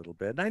about a little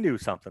bit, and I knew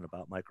something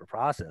about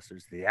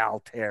microprocessors, the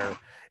Altair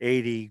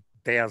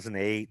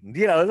 8008,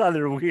 and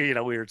other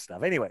weird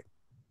stuff. Anyway,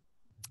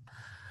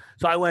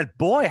 so I went,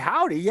 boy,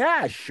 howdy,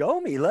 yeah,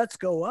 show me, let's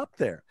go up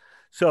there.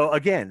 So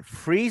again,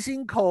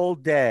 freezing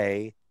cold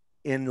day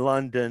in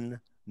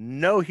London,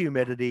 no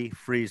humidity,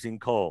 freezing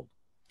cold.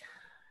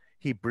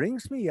 He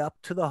brings me up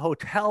to the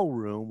hotel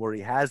room where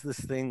he has this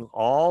thing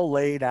all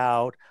laid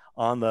out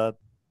on the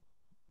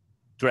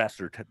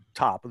dresser,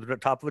 top of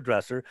a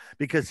dresser,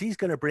 because he's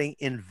going to bring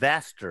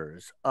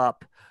investors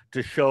up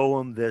to show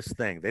them this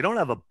thing. They don't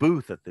have a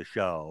booth at the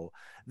show.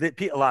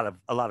 A lot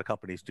of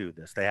companies do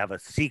this. They have a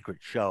secret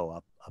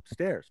show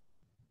upstairs.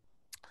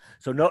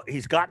 So no,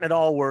 he's gotten it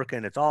all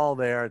working. It's all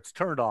there. It's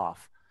turned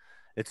off.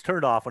 It's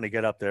turned off when I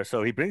get up there.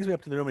 So he brings me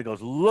up to the room. He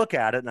goes, look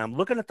at it. And I'm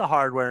looking at the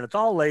hardware, and it's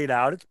all laid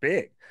out. It's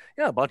big.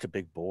 A bunch of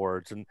big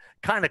boards and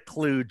kind of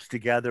kludged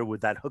together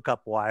with that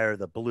hookup wire,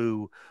 the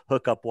blue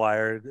hookup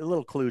wire, a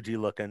little kludgy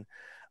looking.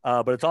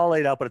 But it's all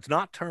laid out, but it's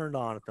not turned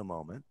on at the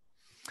moment.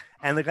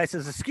 And the guy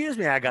says, excuse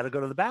me, I got to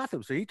go to the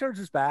bathroom. So he turns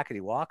his back and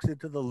he walks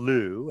into the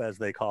loo, as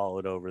they call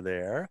it over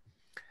there.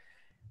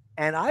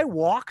 And I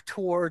walk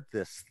toward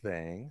this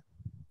thing.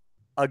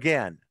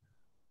 Again,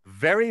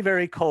 very,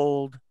 very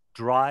cold,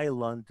 dry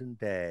London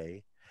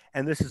day,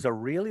 and this is a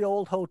really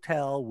old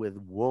hotel with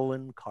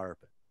woolen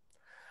carpet.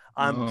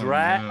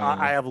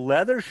 I have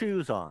leather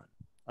shoes on,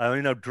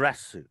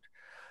 dress suit.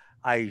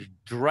 I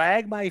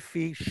drag my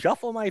feet,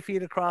 shuffle my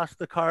feet across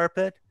the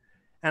carpet,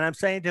 and I'm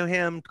saying to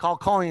him,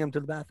 calling him to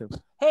the bathroom,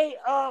 hey,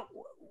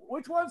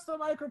 which one's the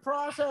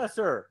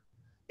microprocessor?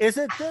 Is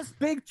it this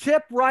big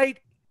chip right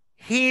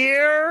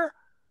here?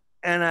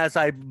 And as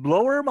I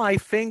lower my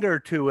finger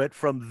to it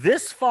from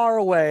this far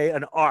away,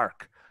 an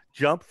arc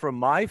jumped from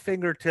my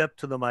fingertip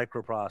to the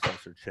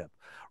microprocessor chip,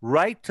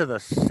 right to the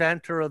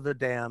center of the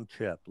damn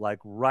chip, like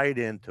right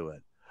into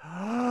it.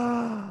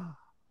 Oh,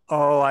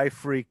 I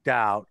freaked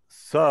out.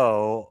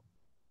 So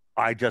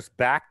I just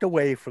backed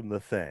away from the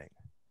thing.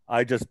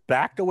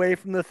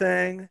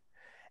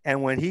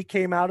 And when he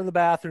came out of the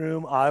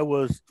bathroom, I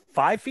was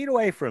 5 feet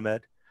away from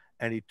it.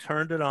 and he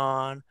turned it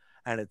on,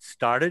 and it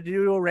started to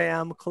do a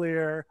RAM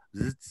clear,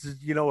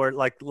 or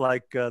like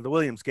the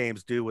Williams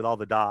games do with all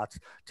the dots.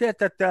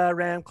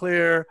 RAM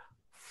clear,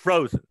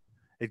 frozen.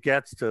 It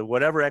gets to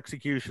whatever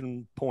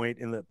execution point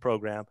in the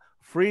program,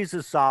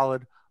 freezes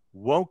solid,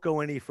 won't go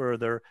any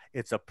further.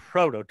 It's a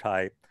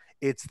prototype.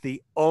 It's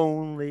the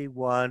only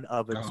one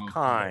of its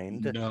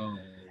kind. No.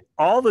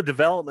 All the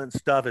development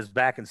stuff is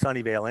back in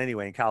Sunnyvale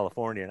anyway, in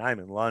California, and I'm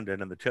in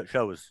London, and the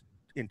show is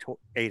in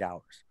 8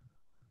 hours.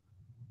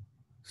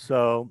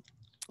 So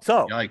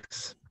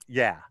Yikes.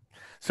 yeah.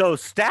 So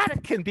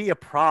static can be a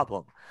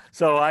problem.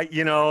 So I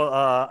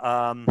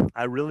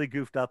really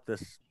goofed up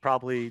this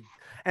probably,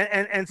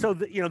 and so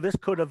this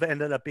could have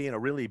ended up being a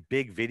really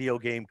big video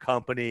game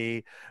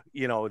company,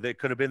 that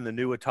could have been the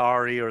new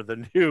Atari or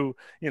the new,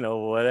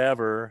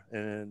 whatever,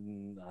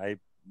 and I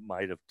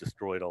might have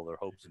destroyed all their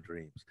hopes and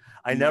dreams.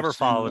 I never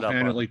followed up.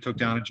 Single-handedly took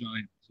down a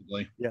giant.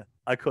 Yeah,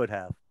 I could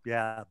have.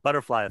 Yeah,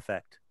 butterfly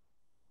effect.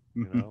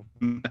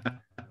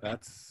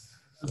 That's.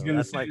 I was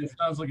gonna say, it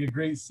sounds like a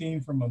great scene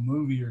from a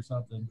movie or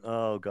something.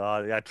 Oh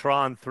God, yeah,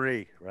 Tron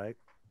 3, right?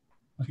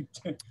 Like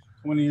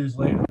 20 years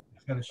later,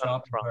 it's got a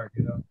shopping cart,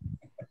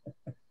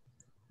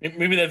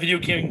 Maybe that video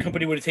game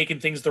company would have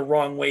taken things the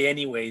wrong way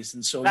anyways,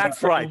 and so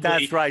that's right.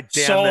 Damn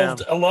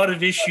solved them. a lot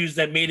of issues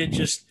that made it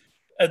just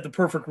the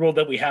perfect world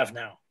that we have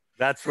now.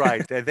 That's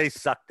right. They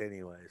sucked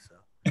anyway. So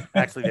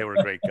actually, they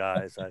were great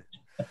guys.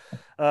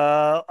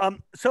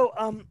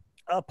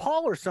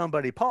 Paul or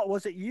somebody. Paul,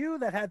 was it you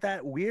that had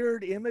that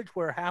weird image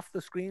where half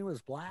the screen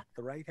was black,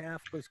 the right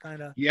half was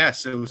kind of?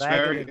 Yes, it was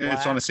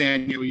it's on a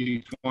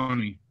Sanyo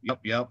E20.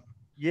 Yep.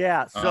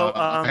 Yeah. So,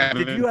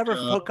 did you ever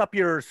hook up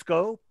your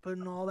scope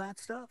and all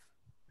that stuff?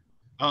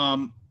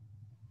 I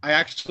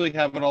actually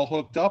have it all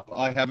hooked up.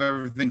 I have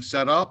everything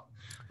set up.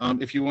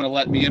 If you want to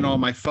let me in on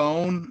my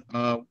phone,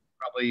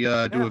 probably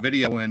do a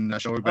video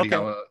and show everybody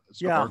how it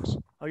works.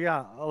 Oh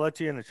yeah, I'll let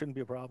you in. It shouldn't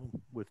be a problem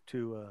with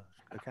 2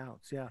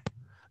 accounts.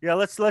 Yeah,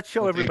 let's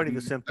show everybody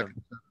the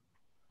symptom.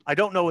 I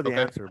don't know the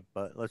answer,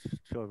 but let's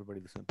show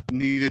everybody the symptom.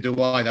 Neither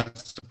do I.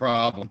 That's the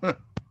problem.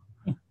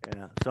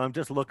 Yeah, so I'm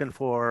just looking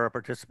for a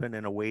participant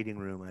in a waiting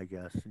room, I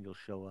guess, and you'll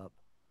show up.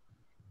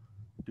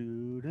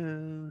 You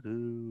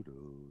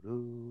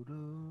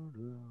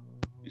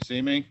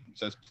see me? It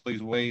says,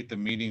 please wait. The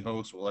meeting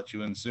host will let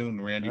you in soon.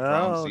 Randy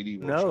Fromm, CD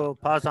Workshop. No,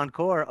 pause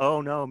encore.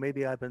 Oh, no,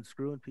 maybe I've been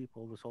screwing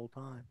people this whole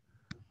time.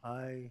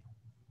 I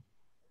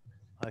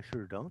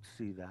sure don't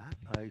see that.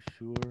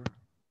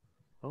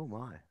 Oh,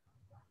 my.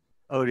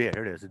 Oh, yeah,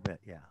 here it is.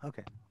 Admit. Yeah,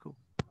 okay, cool.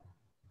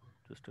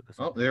 Just took a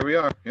second. Oh, there we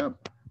are. Yep.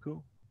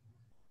 Cool.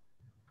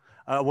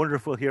 I wonder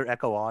if we'll hear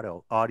echo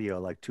audio,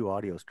 like 2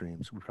 audio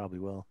streams. We probably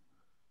will.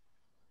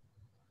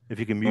 If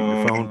you can mute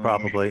your phone,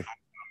 probably.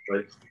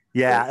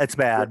 Yeah, it's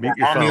bad. Mute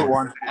your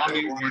phone. I'll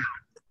mute one.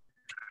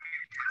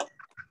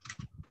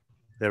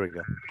 There we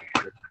go.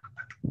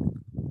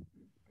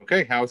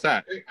 Okay, how's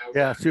that?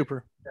 Yeah,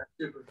 super.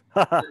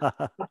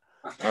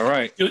 All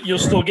right. You'll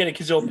still get it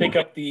because it'll pick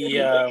up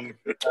the.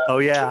 Oh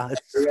yeah,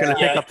 it's going to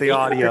pick up the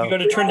audio. You're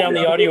going to turn down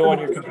the audio on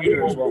your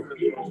computer as well.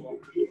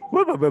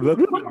 I've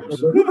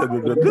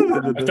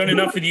done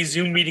enough of these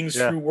Zoom meetings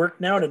through work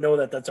now to know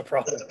that that's a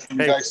problem. You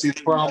guys see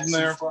the problem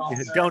there?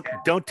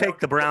 Don't take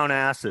the brown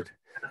acid.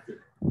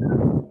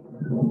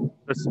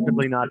 It's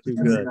simply not too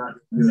good.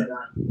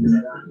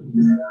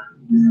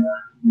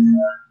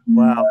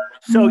 Wow.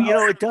 So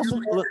it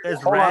doesn't look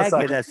as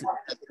ragged as.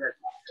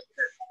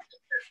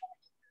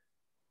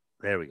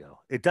 There we go.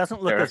 It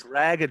doesn't look as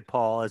ragged,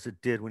 Paul, as it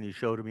did when you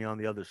showed me on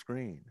the other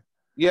screen.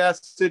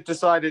 Yes, it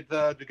decided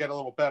to get a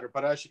little better,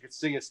 but as you can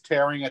see, it's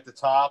tearing at the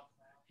top.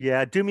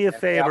 Yeah, do me a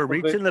favor.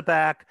 Reach in the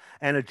back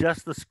and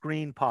adjust the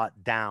screen pot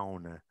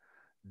down,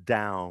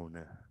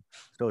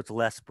 so it's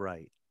less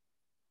bright.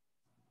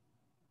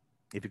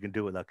 If you can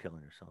do it without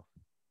killing yourself.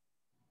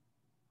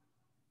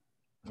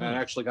 That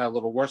actually got a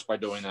little worse by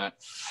doing that.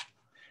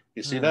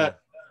 You see that?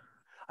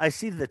 I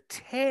see the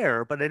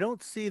tear, but I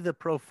don't see the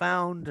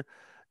profound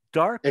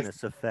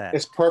darkness effect.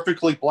 It's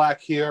perfectly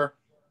black here,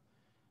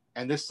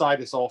 and this side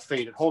is all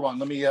faded. Hold on,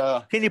 let me.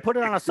 Can you put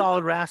it on a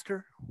solid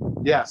raster?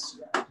 Yes.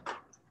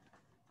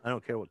 I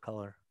don't care what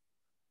color.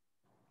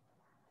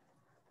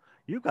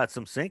 You've got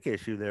some sync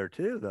issue there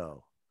too,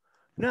 though.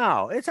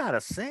 No, it's out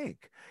of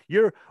sync.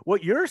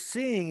 What you're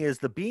seeing is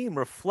the beam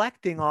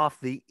reflecting off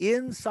the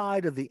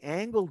inside of the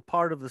angled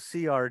part of the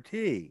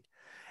CRT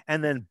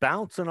and then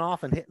bouncing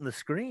off and hitting the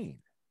screen.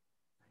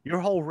 Your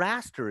whole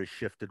raster is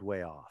shifted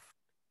way off.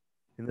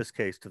 In this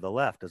case, to the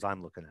left, as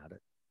I'm looking at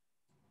it.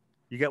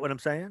 You get what I'm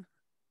saying?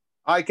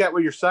 I get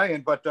what you're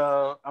saying, but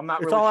I'm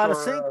not it's really all sure. Out of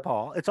sync,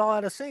 Paul. It's all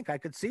out of sync. I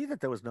could see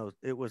that it was not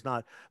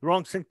the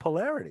wrong sync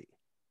polarity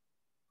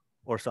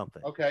or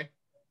something. Okay.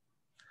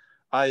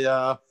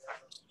 I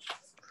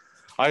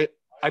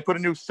put a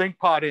new sync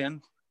pot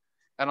in,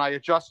 and I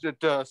adjusted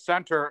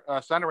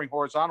centering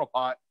horizontal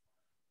pot,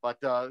 but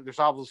there's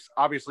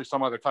obviously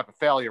some other type of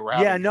failure.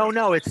 Yeah,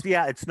 no,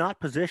 it's not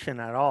position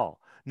at all.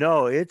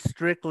 No, it's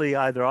strictly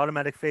either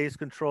automatic phase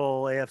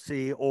control,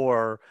 AFC,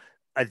 or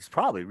it's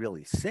probably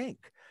really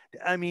sync.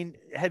 I mean,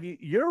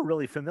 you're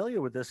really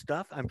familiar with this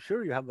stuff. I'm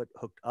sure you have it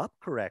hooked up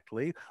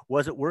correctly.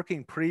 Was it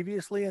working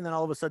previously and then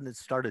all of a sudden it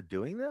started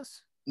doing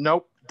this?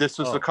 Nope. This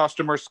is Oh. the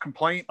customer's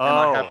complaint, and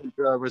I haven't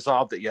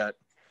resolved it yet.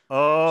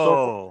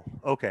 Oh,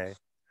 okay.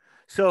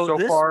 So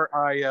far,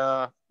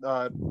 I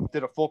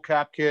did a full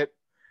cap kit.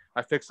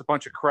 I fixed a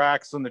bunch of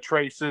cracks in the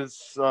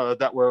traces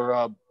that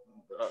were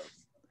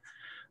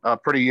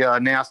pretty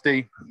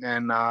nasty,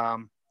 and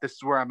this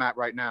is where I'm at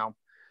right now.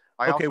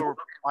 I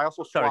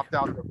also swapped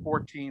out the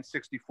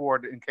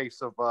 1464 in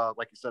case of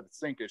like you said, a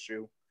sink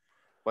issue,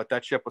 but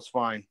that chip was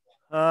fine.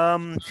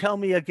 Tell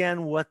me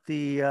again what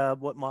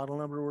model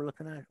number we're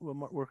looking at.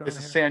 It's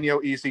a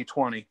Sanyo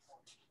EZ20.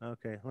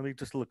 Okay, let me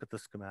just look at the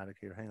schematic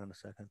here. Hang on a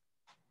second.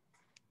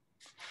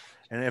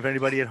 And if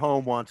anybody at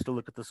home wants to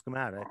look at the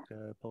schematic,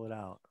 pull it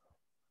out.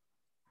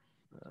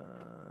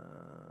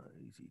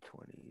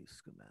 EZ20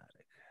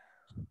 schematic.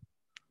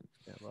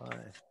 Stand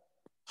by.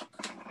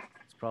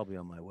 It's probably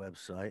on my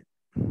website.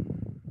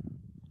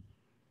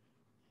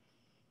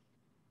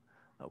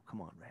 Oh,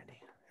 come on, Randy.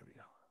 Here we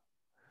go.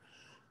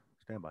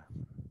 Stand by.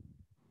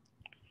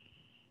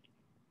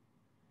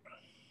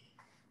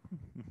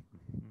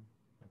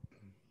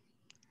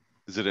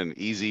 Is it an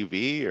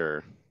EZV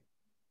or?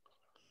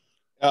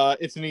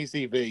 It's an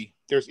EZV.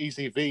 There's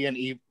EZV and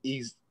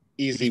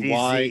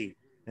EZY.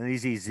 And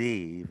EZZ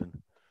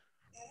even.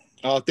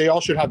 They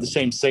all should have the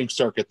same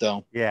circuit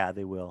though. Yeah,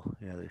 they will.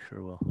 Yeah, they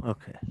sure will.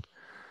 Okay.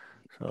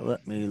 So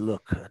let me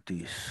look at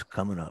these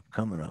coming up.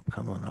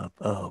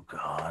 Oh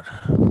God.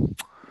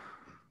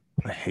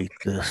 I hate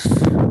this.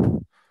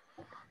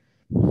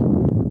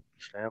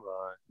 Stand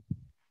by.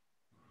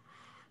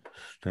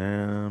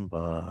 Stand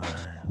by.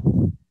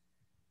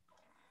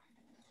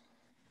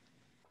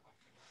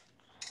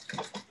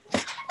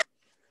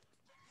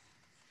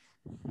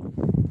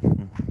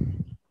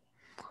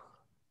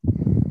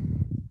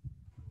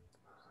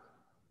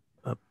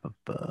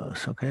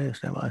 Okay,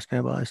 stand by.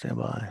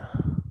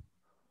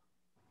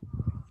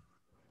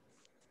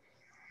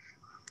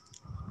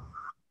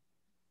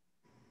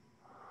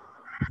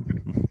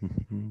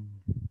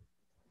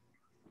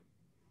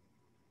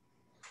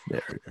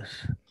 There it is.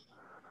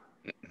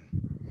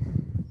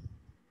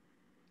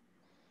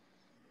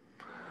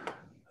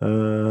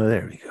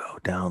 There we go.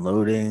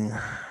 Downloading.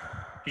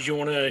 Did you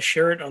want to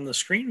share it on the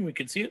screen? We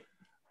could see it.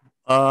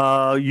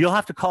 You'll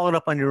have to call it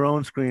up on your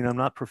own screen. I'm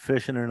not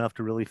proficient enough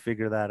to really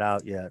figure that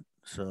out yet.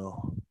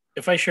 So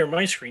if I share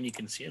my screen, you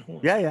can see it.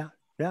 Yeah.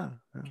 Can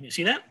you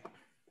see that?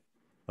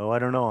 Oh, I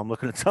don't know. I'm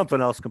looking at something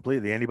else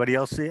completely. Anybody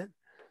else see it?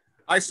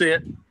 I see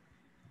it.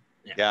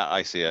 Yeah,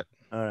 I see it.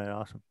 All right,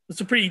 awesome.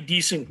 It's a pretty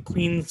decent,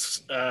 clean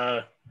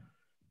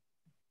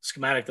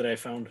schematic that I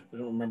found. I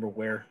don't remember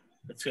where.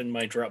 It's in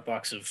my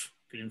Dropbox of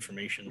good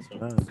information. So.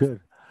 Good.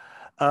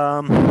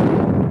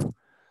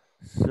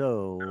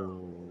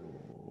 So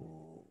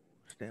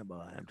stand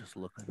by. I'm just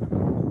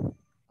looking.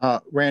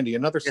 Randy,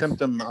 another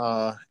symptom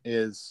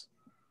is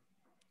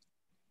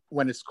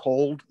when it's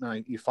cold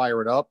and you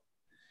fire it up,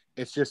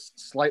 it's just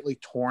slightly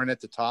torn at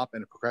the top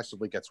and it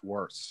progressively gets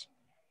worse.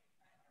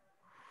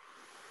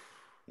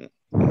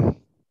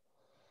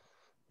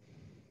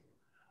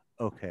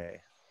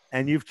 Okay.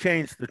 And you've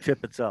changed the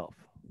chip itself.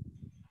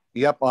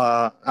 Yep.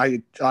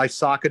 I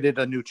socketed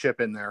a new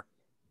chip in there.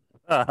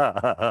 Yeah,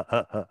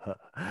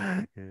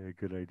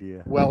 good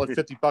idea. Well, at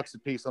 $50 a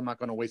piece, I'm not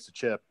going to waste a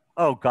chip.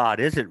 Oh God,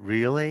 is it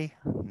really?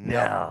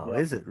 No, Yep.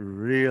 Is it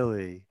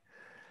really?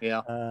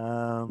 Yeah.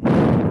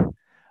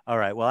 All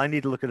right. Well, I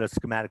need to look at a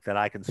schematic that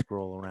I can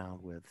scroll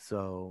around with.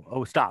 So,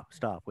 stop.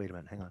 Wait a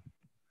minute. Hang on.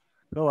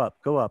 Go up.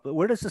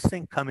 Where does the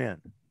sync come in?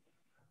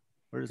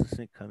 Where does the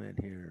sync come in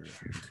here?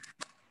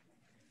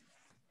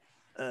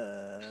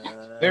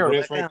 There it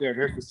is, right there.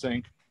 There's the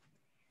sync.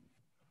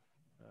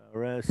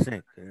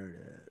 Sync. There it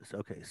is.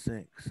 Okay,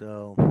 sync.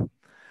 So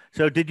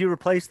did you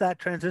replace that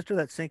transistor,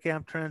 that sync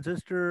amp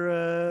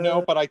transistor?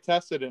 No, but I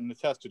tested it and it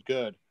tested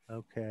good.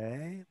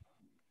 Okay.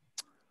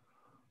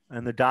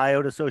 And the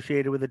diode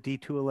associated with a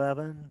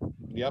D211?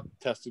 Yep,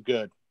 tested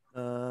good.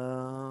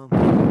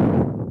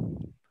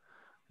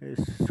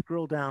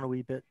 Scroll down a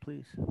wee bit,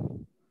 please.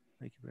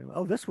 Thank you very much.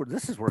 Oh, this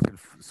is working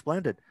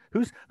splendid.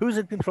 Who's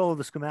in control of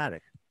the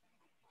schematic?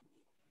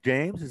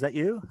 James, is that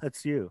you?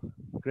 That's you.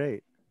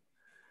 Great.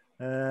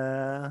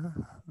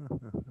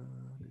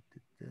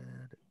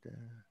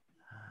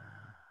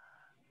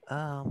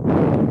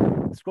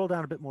 Scroll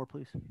down a bit more,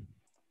 please.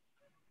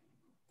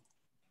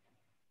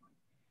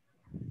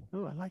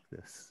 Oh, I like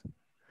this.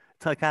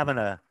 It's like having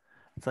a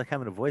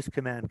voice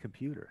command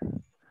computer.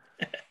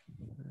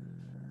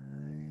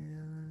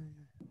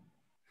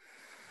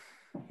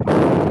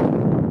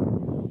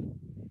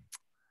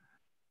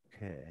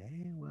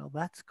 Okay, well,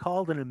 that's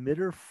called an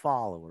emitter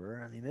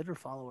follower, and the emitter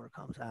follower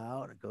comes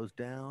out, it goes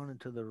down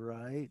and to the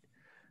right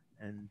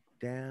and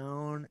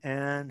down.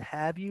 And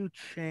have you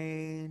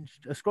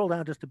changed? Scroll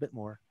down just a bit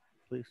more,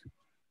 please.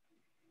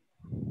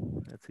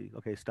 Let's see.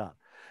 Okay, stop.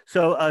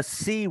 So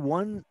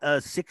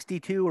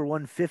C162 or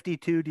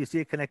 152, do you see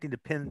it connecting to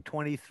pin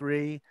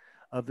 23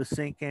 of the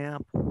sync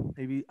amp?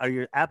 Maybe are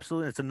you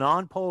absolutely? It's a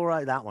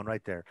non-polarized. That one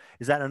right there.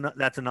 Is that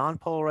that's a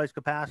non-polarized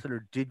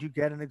capacitor? Did you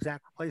get an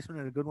exact replacement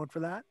and a good one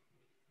for that?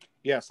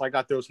 Yes, I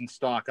got those in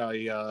stock.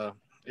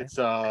 It's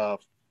a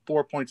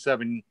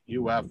 4.7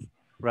 UF,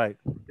 Right.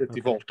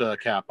 50 volt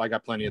cap. I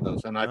got plenty of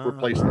those, and I've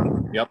replaced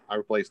them. Yep, I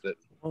replaced it.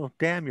 Well,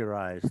 damn your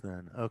eyes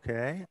then.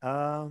 Okay.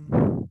 I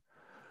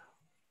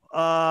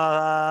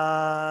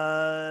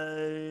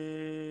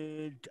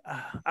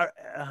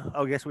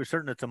guess we're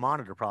certain it's a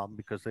monitor problem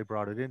because they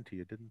brought it into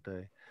you, didn't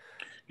they?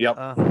 Yep.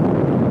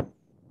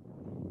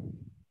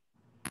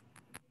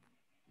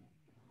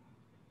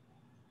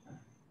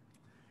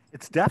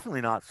 It's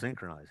definitely not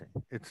synchronizing.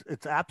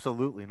 It's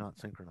absolutely not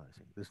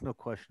synchronizing. There's no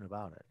question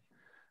about it.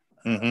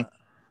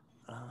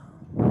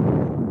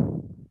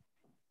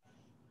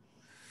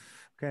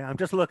 Okay, I'm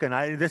just looking.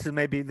 This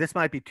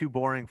might be too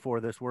boring for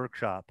this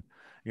workshop.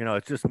 You know,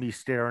 it's just me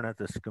staring at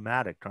the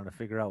schematic, trying to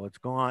figure out what's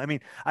going on. I mean,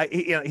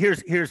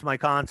 here's my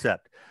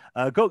concept.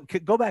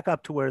 Go back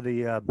up to where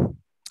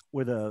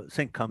the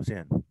sync comes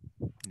in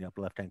the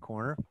upper left-hand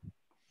corner.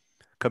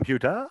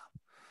 Computer.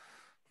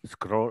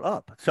 Scroll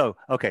up. So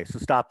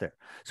stop there.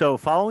 So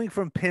following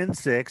from pin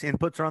 6,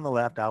 inputs are on the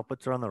left,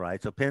 outputs are on the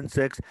right. So pin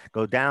 6,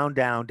 go down,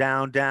 down,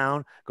 down,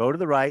 down, go to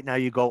the right. Now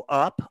you go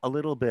up a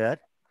little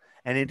bit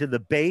and into the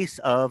base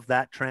of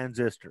that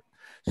transistor.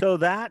 So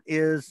that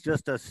is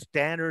just a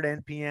standard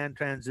NPN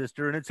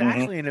transistor, and it's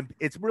actually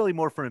it's really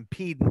more for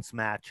impedance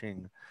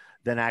matching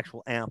than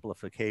actual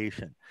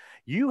amplification.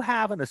 You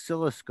have an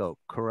oscilloscope,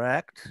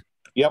 correct?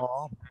 Yep.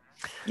 Paul?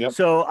 Yep.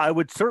 So I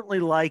would certainly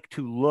like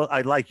to look.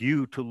 I'd like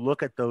you to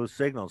look at those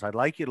signals. I'd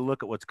like you to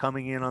look at what's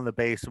coming in on the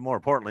base, and more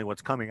importantly,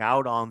 what's coming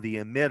out on the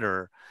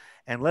emitter.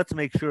 And let's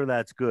make sure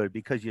that's good,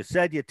 because you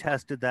said you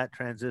tested that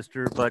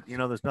transistor, but you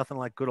know, there's nothing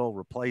like good old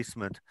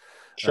replacement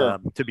to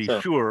be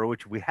sure,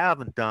 which we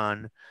haven't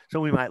done. So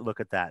we might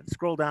look at that. And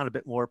scroll down a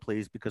bit more,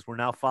 please, because we're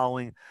now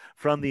following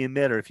from the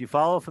emitter. If you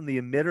follow from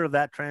the emitter of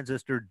that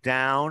transistor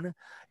down,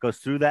 goes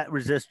through that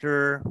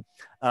resistor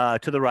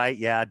to the right.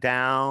 Yeah,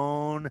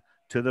 down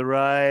to the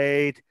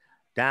right.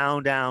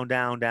 Down, down,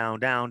 down, down,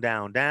 down,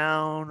 down,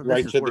 down.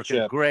 Right this to is the working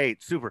chip.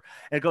 great. Super.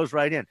 And it goes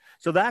right in.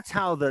 So that's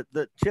how the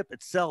chip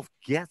itself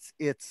gets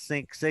its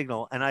sync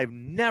signal. And I've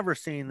never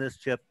seen this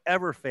chip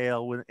ever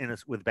fail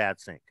with bad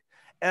sync.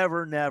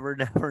 Ever, never,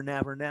 never,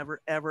 never,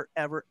 never, ever,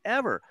 ever,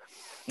 ever.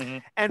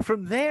 And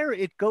from there,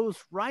 it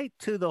goes right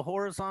to the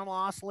horizontal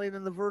oscillator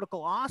and the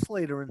vertical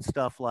oscillator and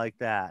stuff like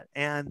that.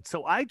 And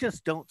so I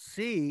just don't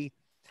see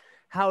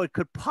how it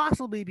could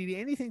possibly be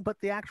anything but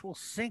the actual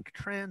sync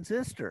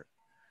transistor.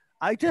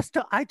 I just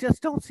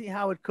don't see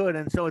how it could.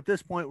 And so at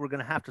this point, we're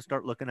going to have to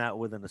start looking at it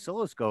with an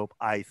oscilloscope,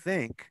 I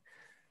think.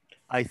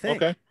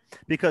 Okay.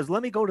 Because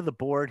let me go to the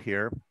board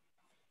here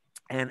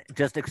and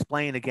just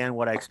explain again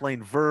what I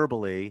explained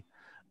verbally,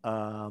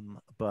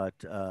 but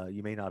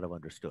you may not have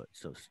understood.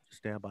 So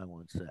stand by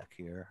one sec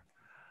here.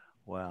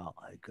 Well,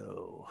 I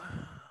go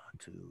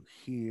to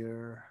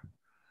here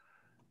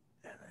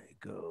and I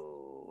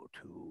go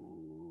to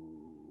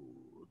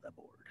the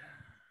board.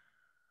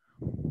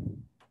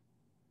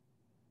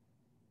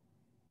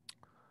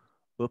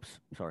 Oops,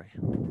 sorry.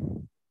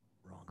 Wrong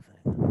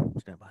thing.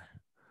 Stand by.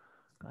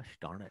 Gosh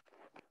darn it.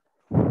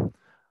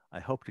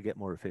 I hope to get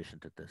more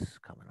efficient at this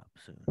coming up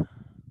soon.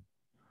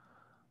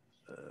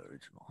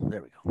 Original.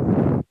 There we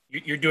go.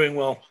 You're doing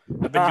well.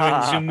 I've been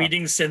doing Zoom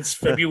meetings since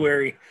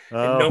February,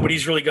 and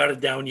nobody's really got it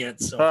down yet.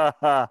 So,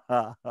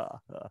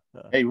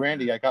 hey,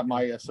 Randy, I got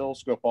my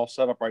oscilloscope all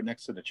set up right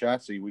next to the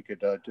chassis. We could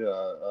probe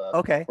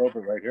it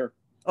right here.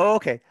 Oh,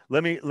 okay.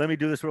 Let me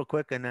do this real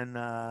quick, and then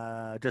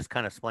just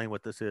kind of explain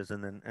what this is,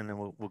 and then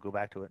we'll go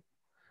back to it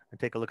and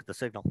take a look at the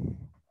signal.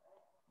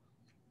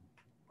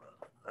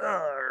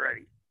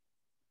 Alrighty.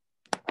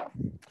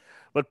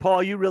 But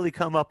Paul, you really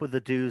come up with the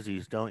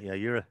doozies, don't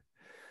you?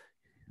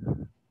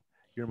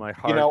 You're my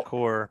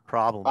hardcore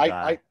problem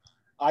guy.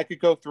 I could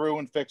go through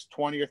and fix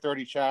 20 or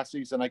 30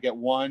 chassis, and I get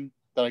one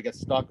that I get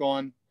stuck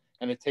on,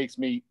 and it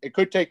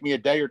could take me a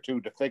day or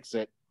two to fix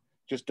it,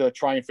 just to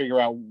try and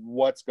figure out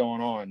what's going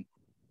on.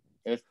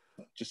 It's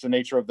just the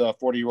nature of the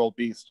 40-year-old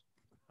beast.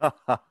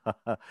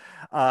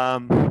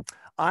 I'm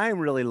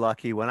really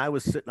lucky. When I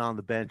was sitting on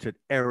the bench at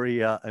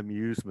Area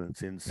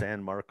Amusements in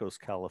San Marcos,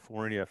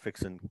 California,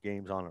 fixing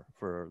games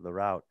for the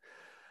route,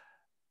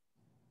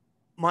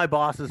 my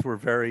bosses were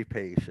very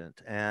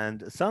patient.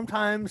 And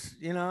sometimes,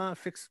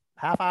 fix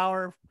half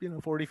hour,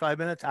 45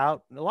 minutes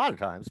out a lot of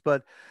times.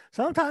 But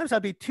sometimes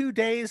I'd be 2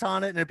 days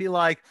on it and it'd be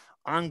like,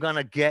 I'm going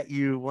to get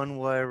you one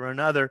way or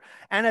another.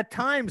 And at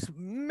times,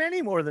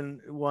 many more than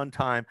one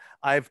time,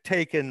 I've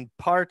taken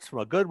parts from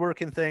a good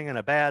working thing and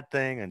a bad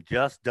thing and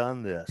just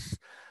done this.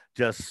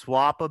 Just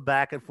swap them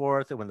back and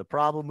forth. And when the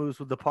problem moves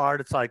with the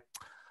part, it's like,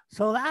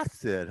 so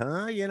that's it,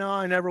 huh?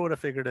 I never would have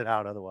figured it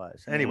out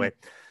otherwise. Anyway,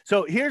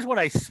 so here's what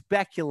I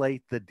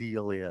speculate the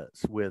deal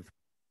is with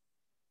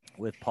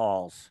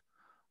Paul's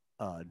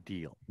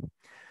deal.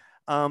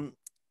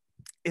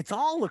 It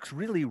all looks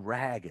really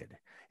ragged.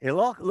 It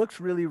looks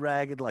really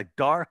ragged, like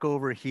dark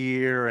over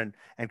here and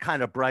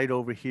kind of bright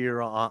over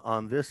here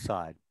on this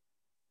side.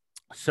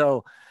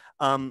 So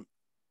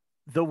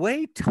the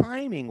way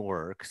timing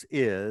works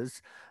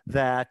is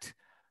that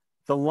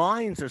the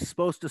lines are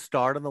supposed to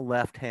start on the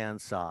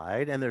left-hand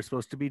side, and they're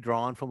supposed to be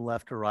drawn from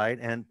left to right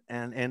and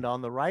end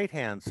on the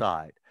right-hand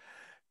side.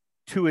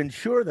 To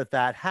ensure that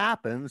that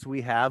happens,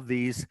 we have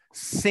these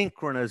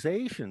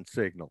synchronization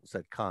signals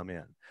that come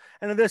in.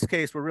 And in this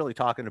case, we're really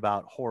talking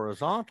about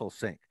horizontal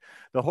sync.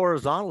 The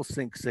horizontal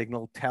sync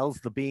signal tells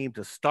the beam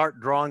to start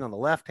drawing on the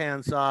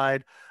left-hand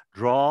side,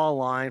 draw a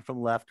line from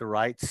left to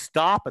right,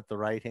 stop at the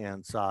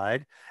right-hand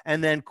side,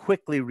 and then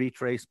quickly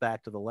retrace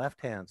back to the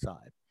left-hand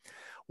side.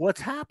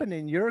 What's happened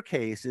in your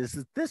case is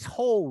that this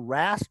whole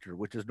raster,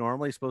 which is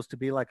normally supposed to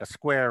be like a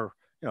square,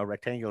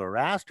 rectangular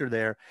raster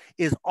there,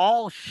 is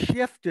all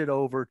shifted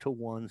over to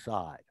one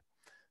side.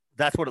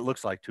 That's what it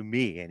looks like to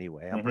me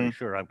anyway. I'm pretty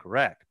sure I'm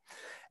correct.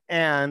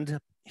 And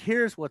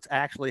here's what's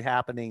actually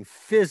happening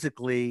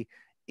physically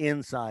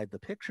inside the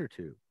picture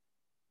tube.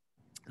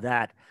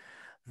 That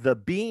the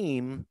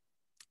beam,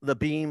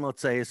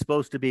 let's say, is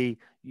supposed to be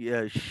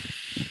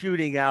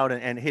shooting out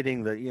and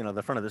hitting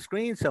the front of the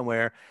screen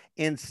somewhere.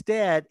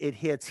 Instead, it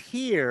hits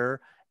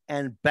here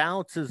and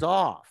bounces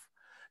off.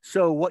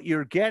 So what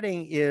you're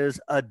getting is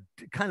a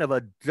kind of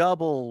a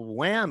double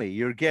whammy.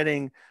 You're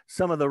getting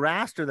some of the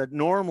raster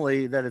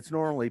that it's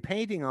normally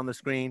painting on the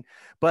screen,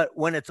 but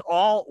when the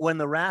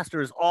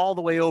raster is all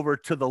the way over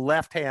to the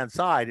left-hand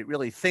side, it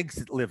really thinks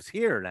it lives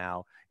here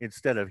now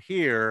instead of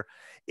here.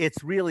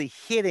 It's really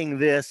hitting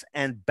this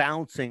and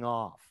bouncing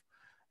off.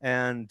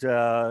 And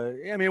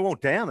it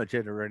won't damage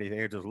it or anything.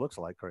 It just looks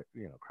like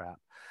crap.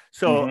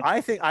 So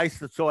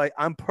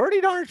I'm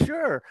pretty darn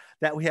sure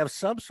that we have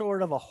some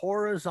sort of a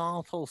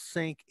horizontal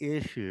sync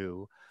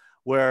issue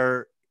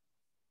where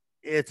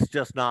it's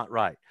just not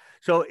right.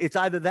 So it's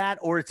either that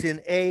or it's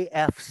in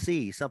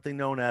AFC, something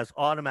known as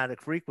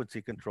automatic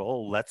frequency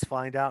control. Let's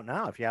find out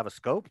now. If you have a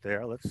scope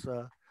there, let's.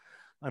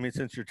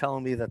 Since you're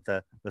telling me that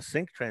the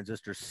sync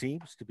transistor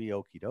seems to be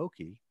okie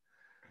dokie.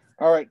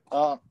 All right.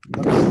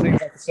 Let me see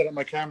if I can set up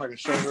my camera to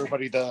show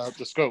everybody the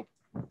scope.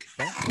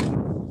 Okay.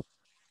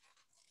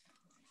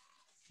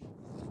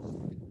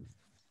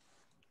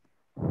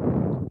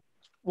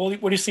 Well,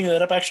 what do you think of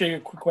that up? Actually, a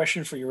quick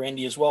question for you,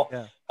 Randy, as well.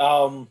 Yeah.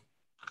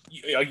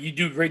 You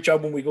do a great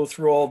job when we go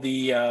through all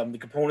the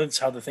components,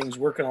 how the things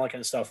work, and all that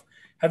kind of stuff.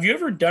 Have you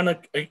ever done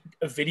a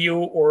video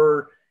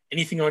or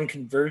anything on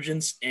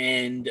convergence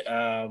and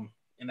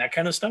that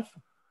kind of stuff?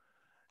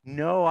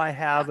 No, I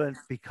haven't,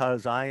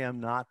 because I am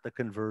not the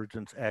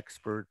convergence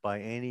expert by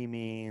any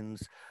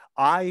means.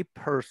 I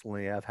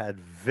personally have had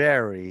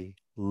very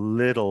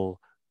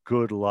little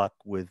good luck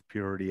with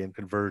purity and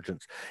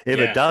convergence. If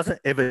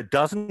it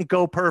doesn't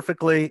go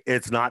perfectly,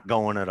 it's not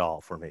going at all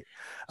for me.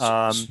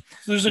 So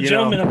there's a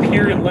gentleman up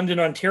here in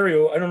London,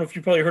 Ontario. I don't know if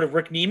you've probably heard of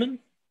Rick Neiman.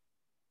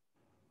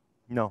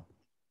 No.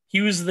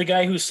 He was the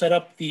guy who set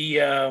up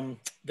the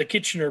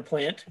Kitchener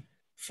plant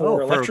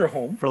for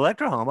Electrohome. For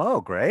Electrohome.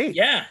 Oh, great.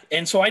 Yeah.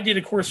 And so I did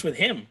a course with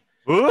him.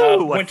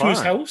 Ooh, went to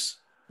his house.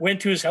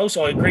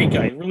 Oh, a great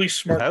guy. Really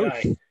smart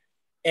guy.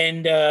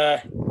 And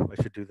I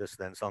should do this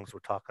then, as long as we're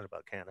talking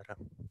about Canada.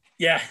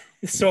 Yeah.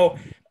 So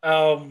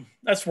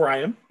that's where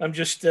I am. I'm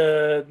just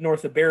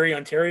north of Barrie,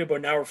 Ontario, about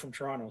an hour from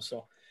Toronto.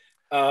 So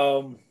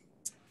I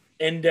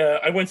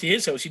went to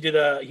his house. He did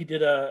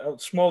a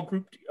small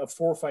group of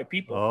 4 or 5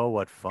 people. Oh,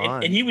 what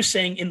fun. And he was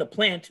saying in the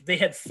plant, they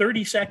had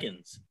 30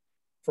 seconds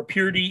for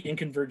purity and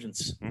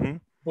convergence. Mm-hmm.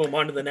 Boom,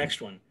 on to the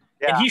next one.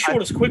 Yeah, and he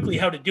showed us quickly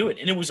how to do it.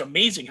 And it was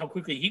amazing how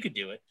quickly he could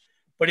do it.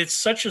 But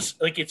it's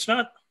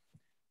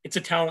it's a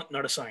talent,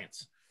 not a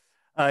science.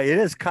 It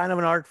is kind of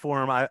an art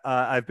form.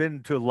 I've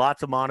been to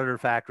lots of monitor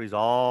factories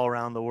all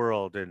around the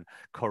world, in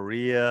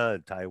Korea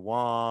and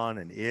Taiwan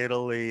and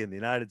Italy and the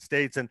United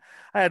States. And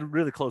I had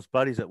really close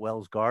buddies at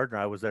Wells Gardner.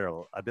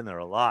 I've been there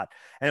a lot.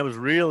 And it was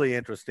really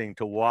interesting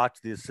to watch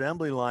the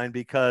assembly line,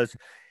 because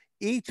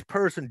each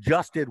person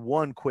just did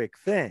one quick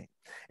thing.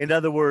 In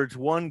other words,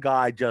 one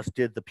guy just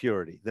did the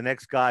purity. The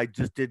next guy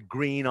just did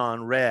green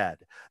on red.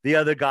 The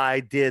other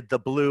guy did the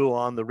blue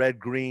on the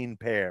red-green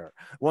pair.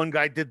 One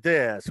guy did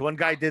this. One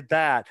guy did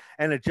that.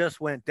 And it just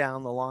went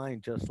down the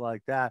line just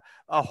like that.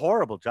 A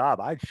horrible job.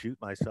 I'd shoot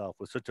myself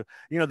with such a,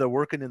 they're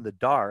working in the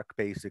dark,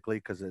 basically,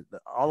 because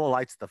all the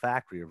lights at the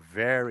factory are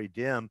very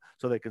dim,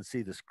 so they can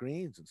see the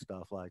screens and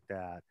stuff like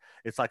that.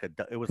 It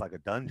was like a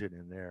dungeon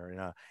in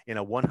there in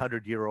a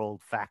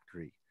 100-year-old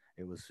factory.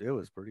 It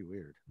was pretty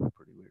weird.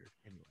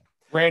 Anyway.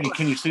 Randy,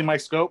 can you see my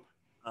scope?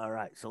 All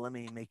right, so let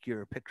me make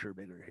your picture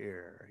bigger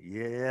here.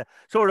 Yeah,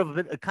 sort of a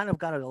bit. It kind of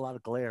got a lot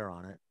of glare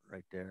on it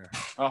right there.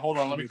 Hold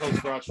on, let me close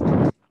the garage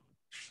door.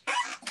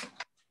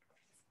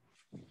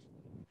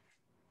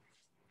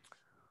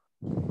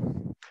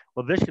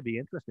 Well, this should be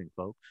interesting,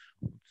 folks.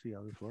 Let's see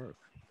how this works.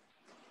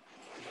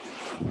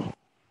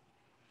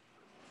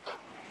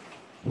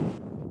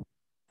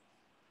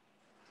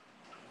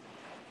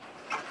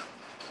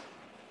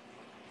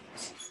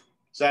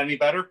 Is that any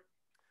better?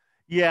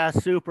 Yeah,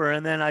 super.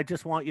 And then I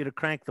just want you to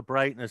crank the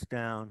brightness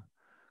down,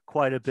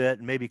 quite a bit,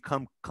 and maybe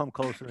come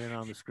closer in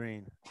on the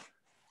screen.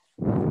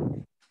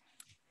 The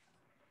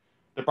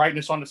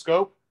brightness on the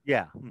scope?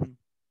 Yeah.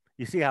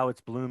 You see how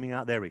it's blooming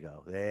out? There we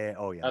go. There.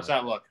 Oh, yeah. How's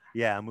that look?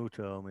 Yeah,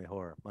 mucho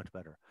mejor. Much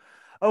better.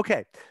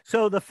 Okay.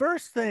 So the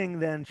first thing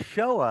then,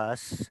 show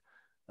us,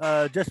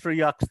 just for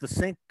yucks, the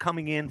sync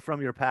coming in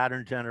from your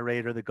pattern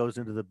generator that goes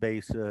into the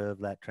base of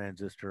that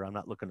transistor. I'm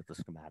not looking at the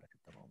schematic at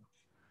the moment.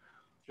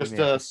 Just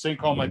a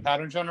sync on my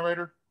pattern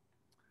generator?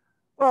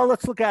 Well,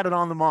 let's look at it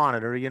on the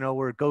monitor, you know,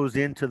 where it goes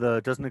into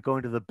the, doesn't it go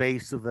into the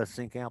base of the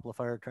sync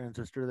amplifier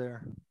transistor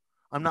there?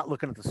 I'm not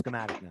looking at the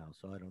schematic now,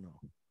 so I don't know.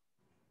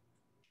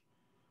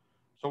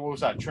 So what was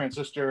that,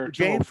 transistor 204?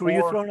 James, were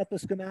you throwing up the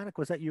schematic?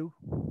 Was that you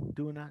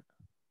doing that?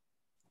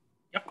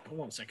 Yep.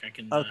 Hold on a sec. I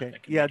can. Okay. I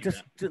can Yeah, redo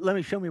just let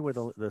me show me where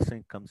the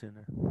sync comes in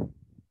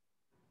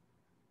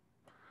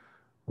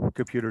there.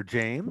 Computer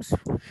James,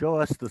 show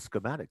us the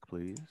schematic,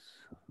 please.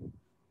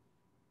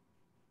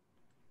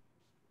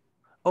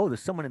 Oh,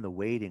 there's someone in the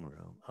waiting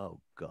room. Oh,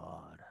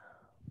 God.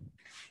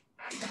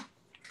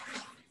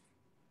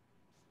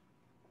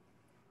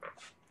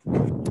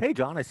 Hey,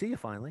 John, I see you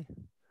finally.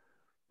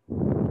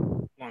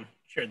 Come on,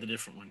 share the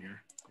different one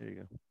here. There you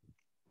go.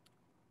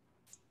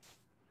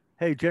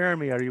 Hey,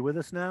 Jeremy, are you with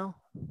us now?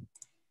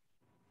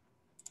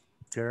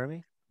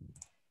 Jeremy?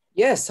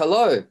 Yes,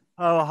 hello.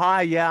 Oh,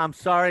 hi. Yeah, I'm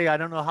sorry. I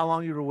don't know how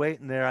long you were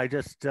waiting there. I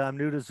just, I'm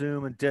new to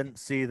Zoom and didn't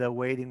see the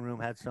waiting room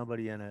had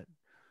somebody in it.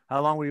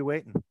 How long were you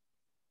waiting?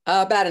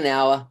 About an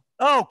hour.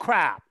 Oh,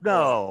 crap.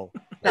 No,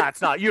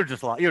 that's not, you're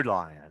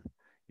lying.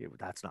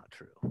 That's not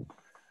true.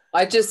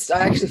 I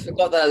actually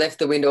forgot that I left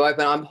the window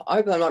open. I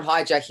hope I'm not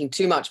hijacking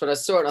too much, but I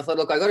saw it and I thought,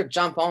 look, I got to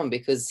jump on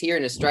because here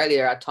in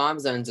Australia, our time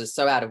zones are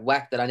so out of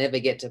whack that I never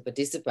get to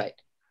participate.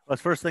 Well,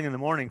 it's first thing in the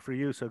morning for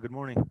you, so good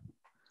morning.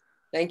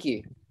 Thank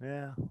you.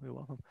 Yeah, you're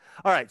welcome.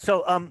 All right,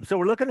 so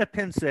we're looking at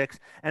pin 6,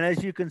 and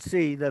as you can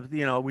see,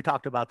 we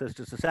talked about this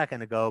just a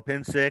second ago.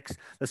 Pin 6,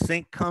 the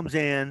sync comes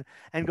in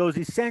and goes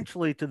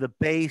essentially to the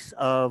base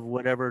of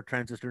whatever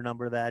transistor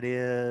number that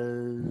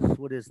is.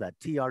 What is that?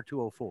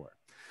 TR204.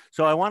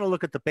 So I want to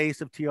look at the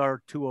base of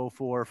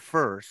TR204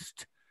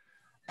 first,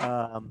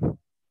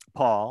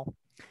 Paul,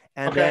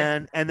 and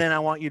Okay. then I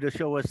want you to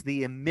show us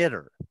the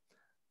emitter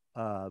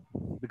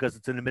because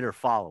it's an emitter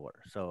follower.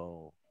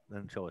 So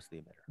then show us the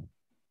emitter.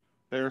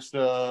 There's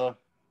the,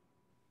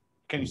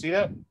 can you see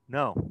that?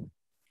 No.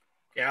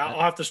 Yeah,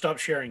 I'll have to stop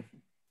sharing.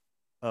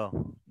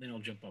 Oh. Then I'll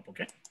jump up,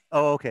 okay?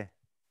 Oh, okay.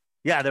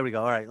 Yeah, there we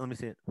go. All right, let me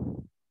see it.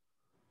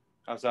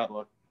 How's that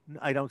look?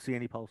 I don't see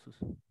any pulses.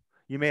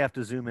 You may have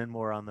to zoom in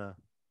more on the.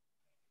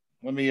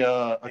 Let me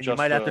And adjust. you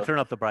might have to turn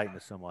up the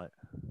brightness somewhat,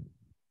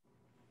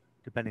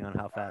 depending on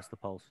how fast the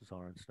pulses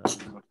are and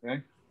stuff.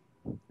 Okay.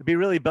 It'd be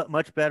really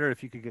much better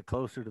if you could get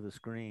closer to the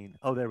screen.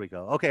 Oh, there we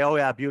go. Okay. Oh,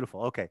 yeah,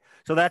 beautiful. Okay,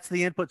 so that's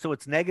the input. So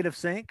it's negative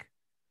sync.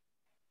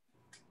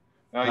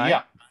 Right?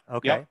 Yeah.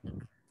 Okay. Yep.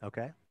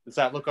 Okay. Does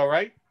that look all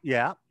right?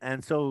 Yeah,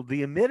 and so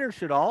the emitter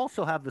should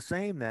also have the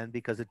same then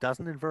because it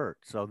doesn't invert.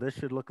 So this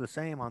should look the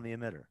same on the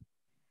emitter.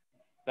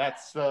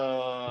 That's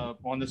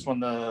on this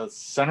one, the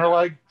center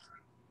leg.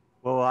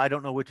 Well, I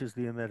don't know which is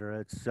the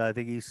emitter. It's I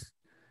think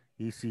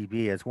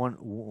ECB. It's one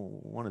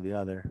or the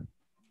other.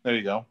 There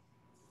you go.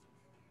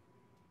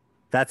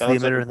 That's That the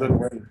looks like a emitter. good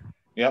way.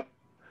 Yep.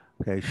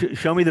 Okay,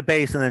 show me the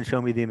base and then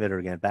show me the emitter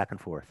again, back and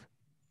forth.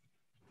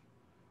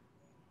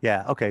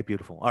 Yeah, okay,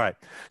 beautiful. All right,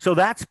 so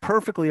that's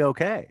perfectly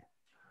okay.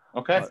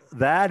 Okay.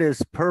 That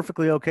is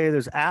perfectly okay.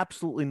 There's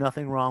absolutely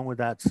nothing wrong with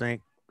that sync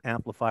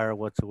amplifier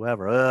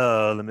whatsoever.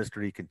 Oh, the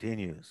mystery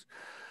continues.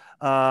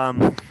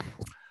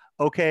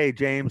 Okay,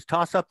 James,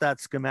 toss up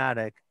that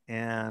schematic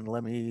and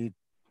let me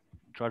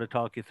try to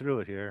talk you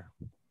through it here.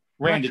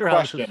 Randy, Sure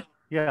question.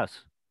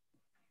 Yes.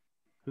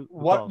 Who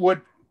What calls?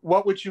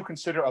 would you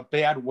consider a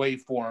bad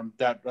waveform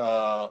that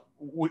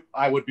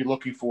I would be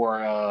looking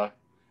for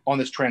on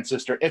this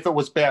transistor? If it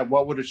was bad,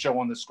 what would it show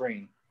on the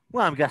screen?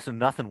 Well, I'm guessing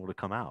nothing would have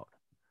come out.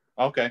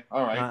 Okay,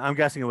 all right. I'm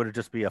guessing it would have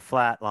just be a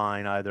flat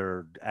line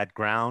either at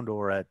ground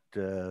or at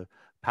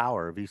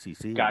power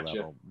VCC Gotcha.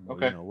 level.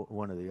 Okay. You know,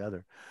 one or the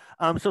other.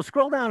 So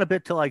scroll down a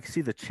bit till I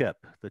see the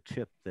chip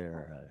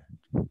there.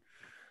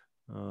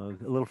 A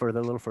little further,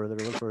 a little further, a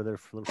little further.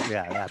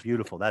 Yeah,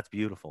 beautiful. That's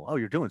beautiful. Oh,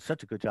 you're doing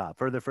such a good job.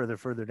 Further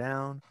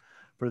down,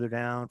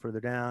 further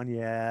down.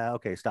 Yeah.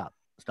 Okay, stop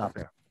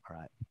there. All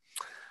right.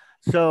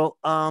 So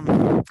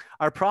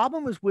our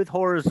problem is with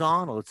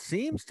horizontal. It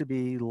seems to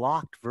be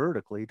locked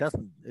vertically.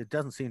 It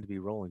doesn't seem to be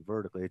rolling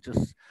vertically. It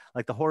just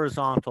like the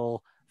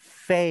horizontal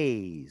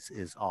phase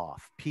is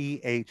off.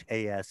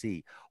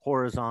 PHASE.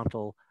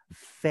 Horizontal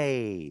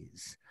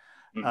phase.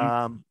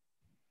 Mm-hmm.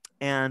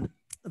 And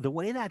the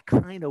way that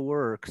kind of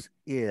works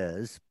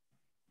is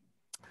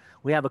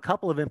we have a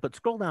couple of inputs.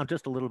 Scroll down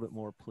just a little bit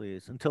more,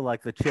 please, until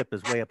like the chip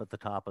is way up at the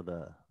top of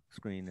the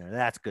screen there.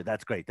 That's good.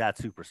 That's great.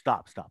 That's super.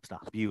 Stop.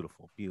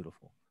 Beautiful.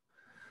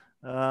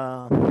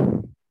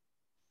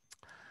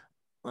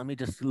 Let me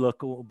just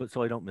look, but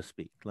so I don't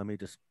misspeak. Let me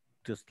just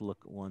look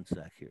at 1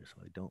 sec here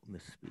so I don't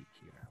misspeak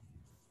here.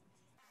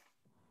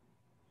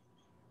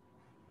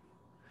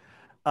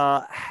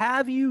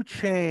 Have you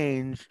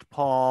changed,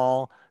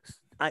 Paul?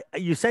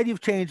 You said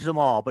you've changed them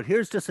all, but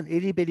here's just an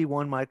itty bitty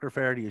 1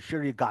 microfarad. Are you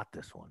sure you got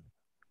this one?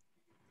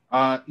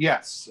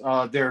 Yes.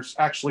 There's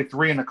actually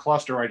 3 in a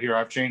cluster right here.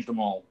 I've changed them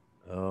all.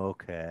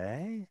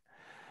 Okay.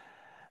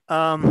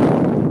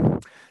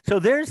 So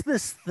there's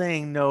this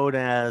thing known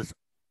as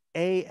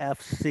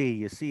AFC.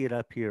 You see it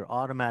up here,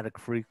 automatic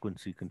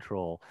frequency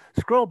control.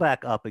 Scroll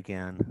back up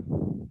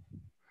again,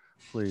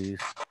 please.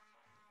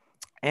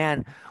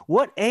 And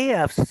what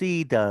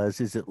AFC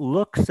does is it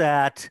looks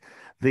at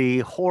the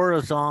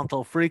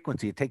horizontal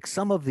frequency. It takes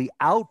some of the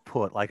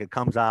output, like it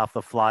comes off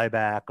the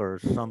flyback or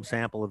some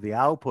sample of the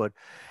output,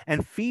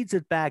 and feeds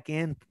it back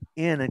in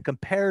and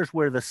compares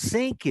where the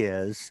sync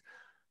is,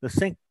 the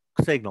sync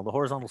signal, the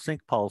horizontal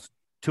sync pulse,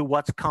 to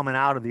what's coming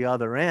out of the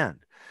other end.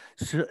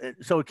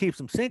 So it keeps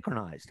them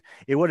synchronized.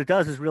 What it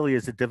does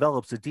is it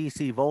develops a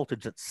DC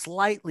voltage that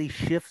slightly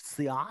shifts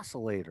the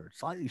oscillator,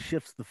 slightly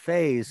shifts the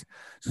phase,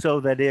 so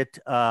that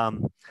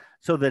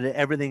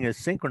everything is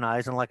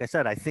synchronized. And like I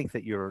said, I think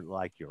that you're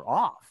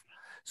off.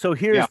 So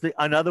here's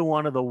another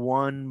one of the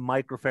 1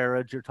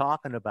 microfarads you're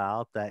talking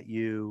about that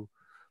you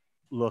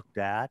looked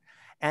at.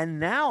 And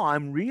now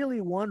I'm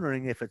really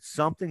wondering if it's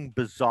something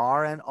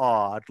bizarre and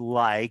odd,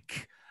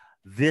 like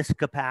this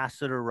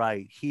capacitor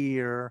right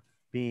here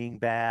being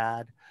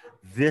bad,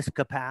 this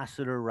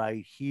capacitor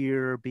right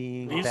here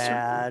being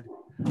bad.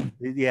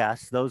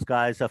 Yes, those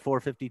guys,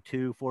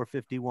 452,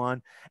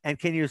 451. And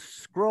can you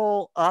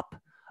scroll up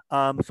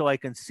so I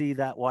can see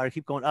that wire?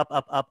 Keep going up,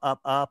 up, up, up,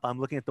 up. I'm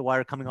looking at the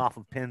wire coming off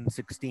of pin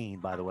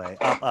 16, by the way.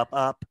 Up, up,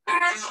 up.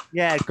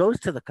 Yeah, it goes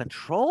to the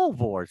control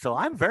board. So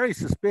I'm very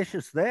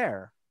suspicious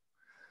there.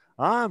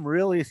 I'm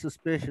really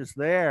suspicious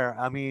there.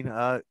 I mean,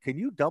 can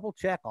you double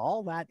check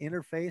all that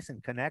interface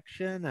and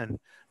connection and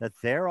that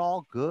they're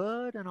all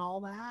good and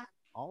all that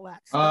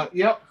stuff?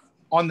 Yep.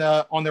 On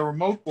the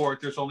remote board,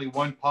 there's only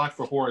 1 pot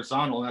for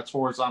horizontal, and that's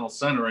horizontal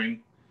centering.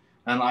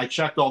 And I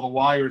checked all the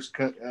wires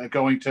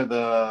going to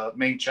the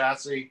main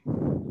chassis,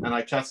 and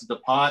I tested the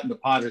pot, and the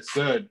pot is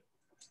good.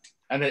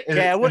 And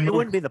it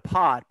wouldn't be the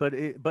pot, but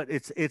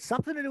it's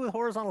something to do with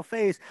horizontal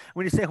phase.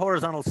 When you say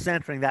horizontal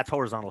centering, that's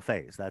horizontal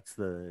phase. That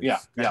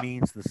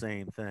means the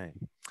same thing.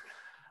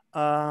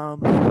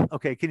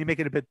 Okay, can you make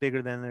it a bit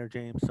bigger than there,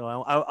 James? So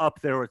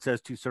up there where it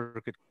says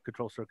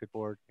control circuit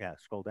board. Yeah,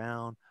 scroll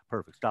down.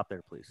 Perfect. Stop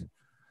there, please.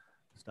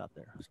 Stop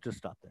there. Just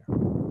stop there.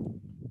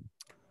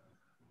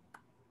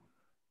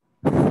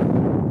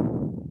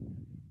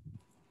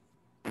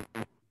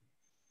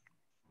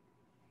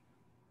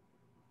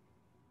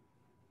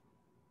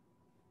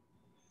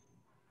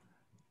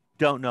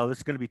 Don't know. This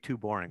is going to be too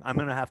boring. I'm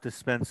going to have to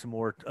spend some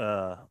more.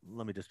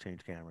 Let me just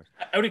change cameras.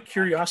 Out of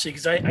curiosity,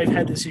 because I've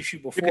had this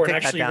issue before, and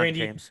actually, down, Randy,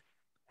 James.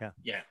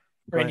 Yeah,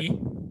 Randy,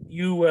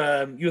 you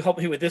helped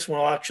me with this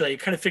one. Actually, I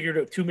kind of figured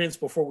out 2 minutes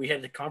before we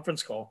had the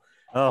conference call.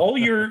 Oh. All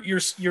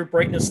your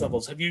brightness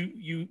levels, have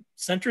you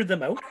centered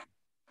them out?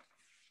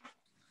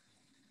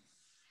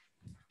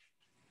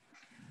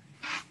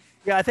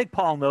 Yeah, I think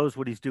Paul knows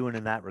what he's doing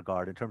in that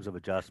regard in terms of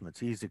adjustments.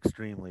 He's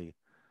extremely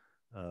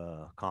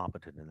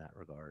competent in that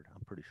regard.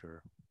 I'm pretty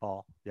sure.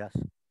 Paul, yes.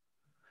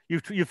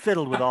 You've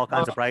fiddled with all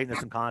kinds of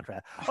brightness and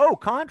contrast. Oh,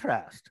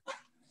 contrast.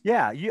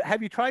 Yeah.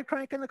 Have you tried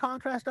cranking the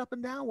contrast up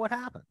and down? What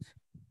happens?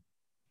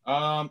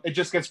 It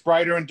just gets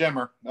brighter and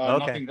dimmer.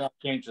 Okay. Nothing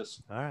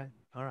changes. All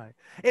right.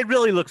 It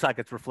really looks like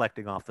it's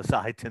reflecting off the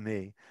side to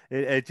me.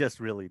 It just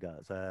really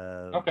does.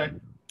 Okay.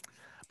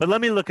 But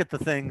let me look at the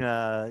thing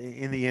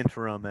in the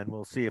interim, and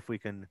we'll see if we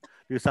can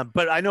do something.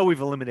 But I know we've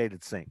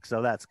eliminated sync,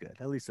 so that's good.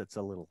 At least it's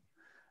a little.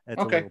 It's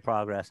a little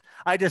progress.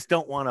 I just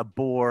don't want to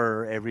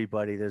bore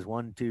everybody. There's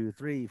 1, 2,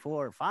 3,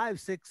 4, 5,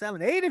 6,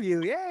 7, 8 of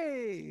you.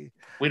 Yay!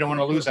 We don't want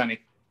to lose any.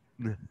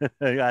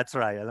 That's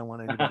right. I don't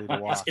want anybody to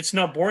walk. It's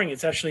not boring.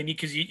 It's actually neat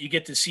because you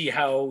get to see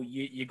how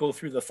you go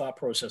through the thought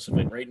process of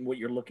it, right? And what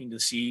you're looking to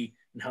see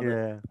and how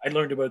I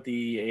learned about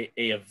the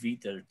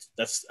AFV.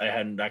 I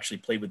hadn't actually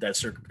played with that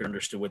circuit or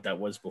understood what that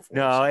was before.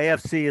 No,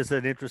 AFC is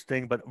an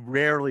interesting but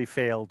rarely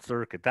failed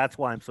circuit. That's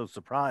why I'm so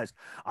surprised.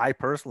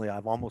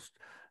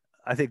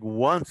 I think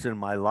once in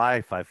my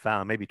life I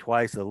found, maybe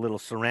twice, the little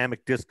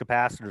ceramic disc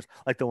capacitors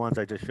like the ones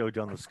I just showed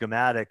you on the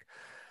schematic.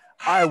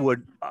 I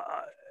would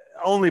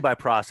only by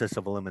process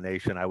of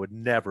elimination. I would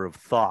never have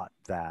thought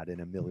that in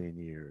a million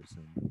years.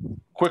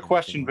 Quick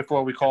question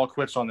before we call it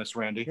quits on this,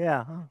 Randy.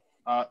 Yeah.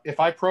 If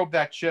I probe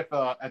that chip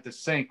at the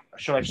sink,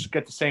 should I just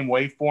get the same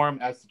waveform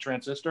as the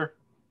transistor?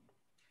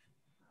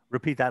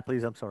 Repeat that,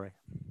 please. I'm sorry.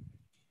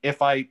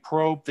 If I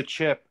probe the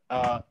chip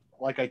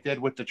like I did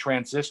with the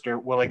transistor,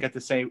 will I get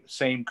the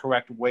same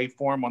correct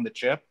waveform on the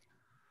chip?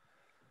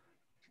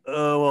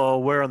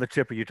 Well, where on the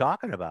chip are you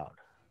talking about?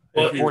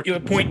 Well, you're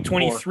at point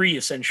 23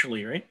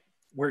 essentially, right?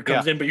 Where it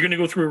comes in, but you're going to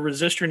go through a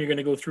resistor and you're going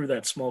to go through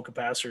that small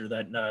capacitor,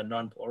 that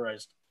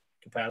non-polarized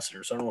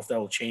capacitor. So I don't know if that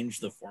will change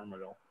the form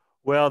at all.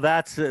 Well,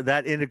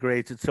 that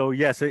integrates it. So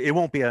yes, it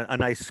won't be a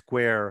nice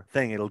square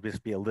thing. It'll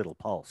just be a little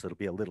pulse. It'll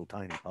be a little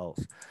tiny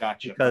pulse.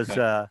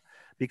 Gotcha.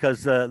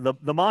 because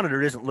the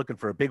monitor isn't looking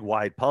for a big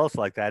wide pulse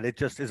like that. It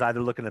just is either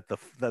looking at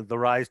the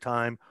rise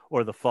time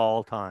or the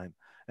fall time.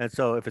 And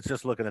so if it's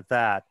just looking at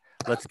that,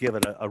 let's give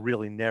it a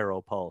really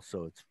narrow pulse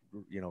so it's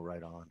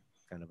right on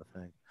kind of a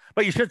thing.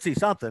 But you should see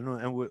something,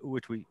 and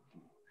which we.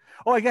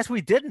 Oh, I guess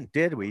we didn't,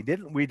 did we?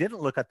 We didn't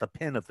look at the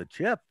pin of the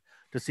chip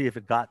to see if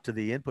it got to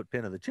the input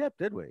pin of the chip,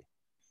 did we?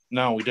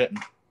 No, we didn't.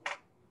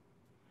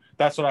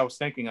 That's what I was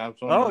thinking.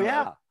 Oh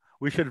yeah,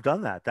 we should have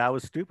done that. That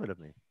was stupid of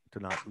me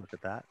to not look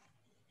at that.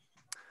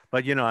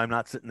 But I'm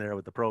not sitting there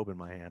with the probe in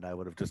my hand. I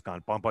would have just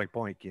gone boink, boink,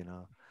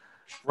 boink.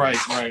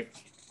 Right.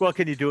 Well,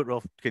 can you do it,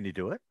 Rolf? Can you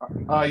do it?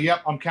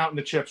 Yep, I'm counting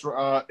the chips.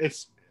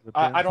 It's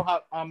I don't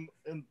have. I'm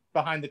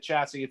behind the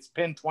chassis. It's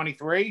pin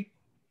 23.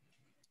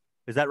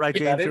 Is that right,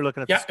 James? You're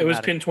looking at it was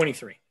pin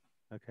 23.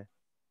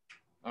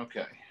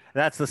 Okay.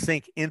 That's the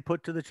sync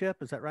input to the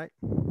chip. Is that right?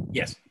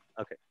 Yes.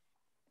 Okay.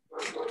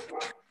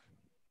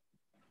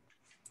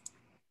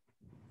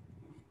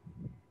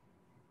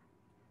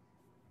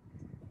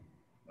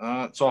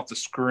 It's off the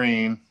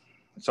screen.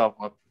 It's off.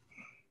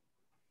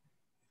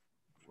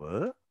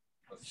 What?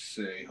 Let's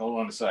see.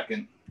 Hold on a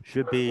second.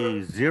 Should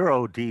be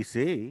 0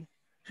 DC.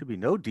 Should be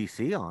no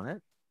DC on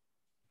it.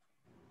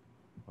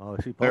 Oh,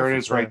 I see. There it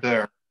is, right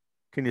there.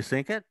 Can you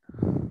sync it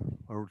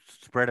or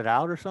spread it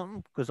out or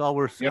something? Because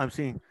I'm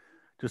seeing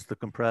just the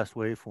compressed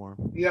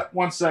waveform. Yeah,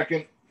 1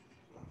 second.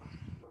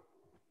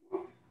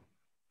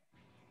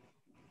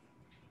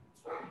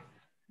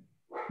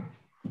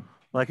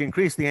 Like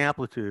increase the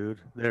amplitude.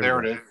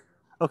 There it is.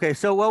 Okay,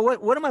 so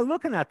what am I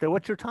looking at there?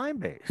 What's your time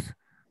base?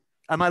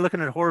 Am I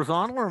looking at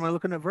horizontal or am I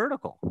looking at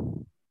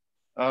vertical?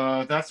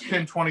 That's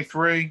pin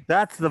 23.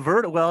 That's the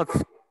vertical. Well,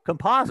 it's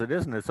composite,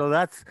 isn't it? So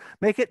that's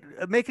make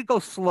it go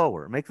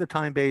slower. Make the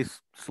time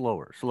base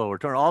slower.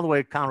 Turn all the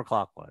way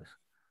counterclockwise.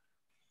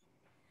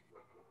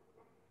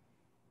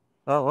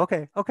 Oh,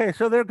 okay.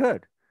 So they're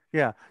good.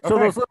 Yeah. So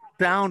those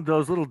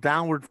little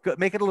downward,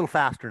 make it a little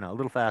faster now,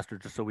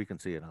 just so we can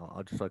see it.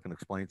 I'll just so I can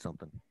explain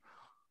something.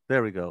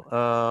 There we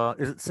go.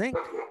 Is it synced?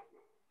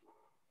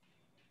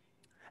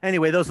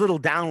 Anyway, those little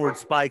downward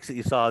spikes that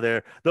you saw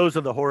there, those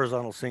are the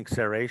horizontal sync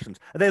serrations.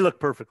 They look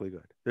perfectly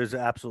good. There's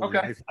absolutely,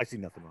 I see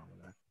nothing wrong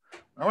with that.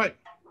 All right.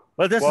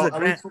 But this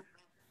is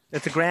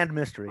it's a grand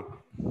mystery.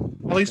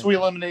 At least we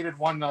eliminated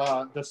one,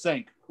 the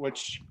sync,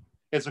 which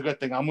is a good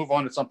thing. I'll move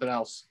on to something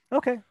else.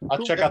 Okay.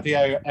 I'll check out the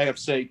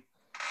AFC.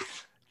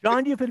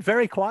 John, you've been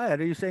very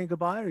quiet. Are you saying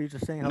goodbye or are you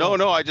just saying hello?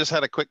 No, I just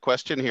had a quick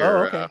question here.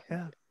 Oh, okay.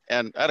 Yeah.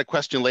 And I had a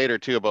question later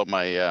too about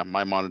my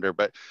my monitor,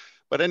 but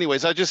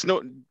anyways, I just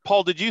know,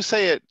 Paul, did you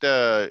say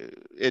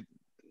it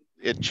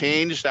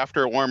changed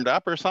after it warmed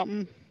up or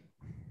something?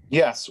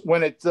 Yes,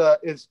 when it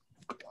is,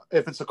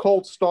 if it's a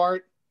cold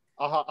start,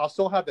 I'll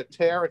still have the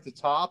tear at the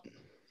top,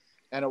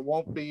 and it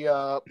won't be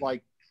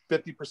like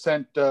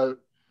 50%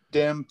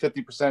 dim,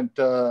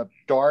 50%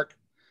 dark.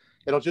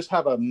 It'll just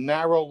have a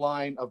narrow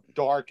line of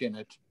dark in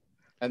it,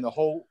 and the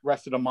whole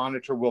rest of the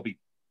monitor will be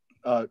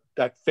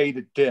that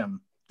faded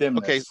dimness.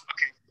 Okay.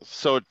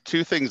 So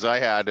two things I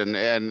had, and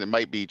it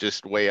might be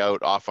just way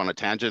out off on a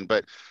tangent,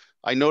 but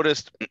I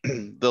noticed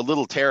the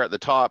little tear at the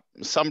top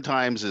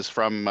sometimes is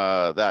from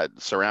that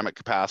ceramic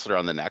capacitor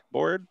on the neck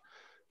board.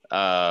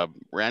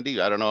 Randy,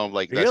 I don't know,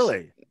 like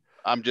really?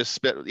 I'm just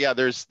yeah,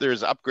 there's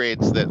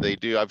upgrades that they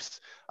do.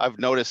 I've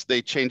noticed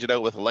they change it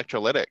out with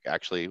electrolytic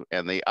actually,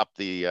 and they up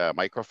the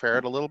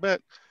microfarad a little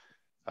bit.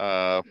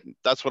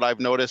 That's what I've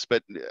noticed,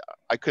 but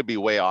I could be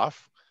way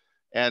off.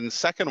 And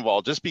second of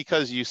all, just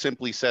because you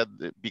simply said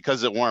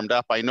because it warmed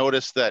up, I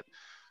noticed that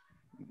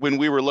when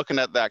we were looking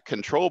at that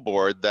control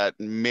board that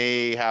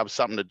may have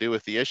something to do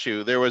with the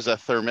issue, there was a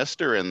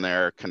thermistor in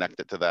there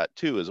connected to that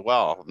too as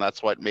well. And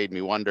that's what made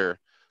me wonder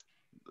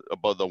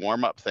about the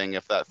warm-up thing,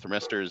 if that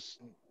thermistor is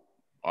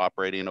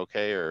operating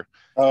okay or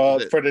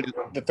for the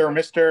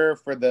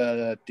thermistor for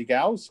the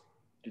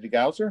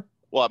degausser.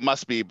 Well, it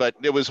must be, but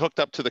it was hooked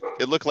up to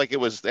it looked like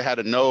it had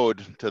a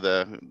node to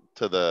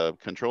the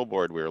control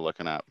board we were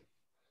looking at.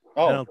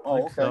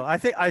 Okay. So. I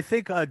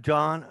think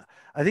John,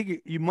 I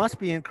think you must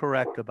be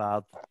incorrect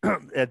about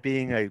it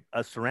being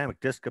a ceramic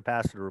disc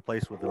capacitor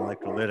replaced with an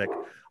electrolytic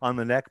on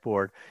the neck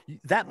board.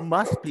 That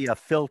must be a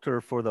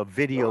filter for the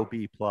Video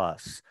B+.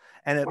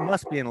 And it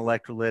must be an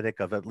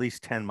electrolytic of at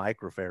least 10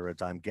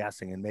 microfarads, I'm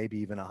guessing, and maybe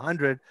even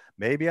 100.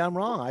 Maybe I'm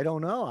wrong. I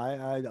don't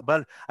know.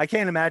 But I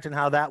can't imagine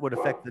how that would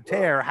affect the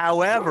tear.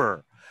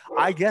 However,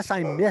 I guess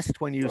I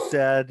missed when you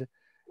said,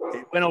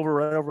 it went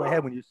right over my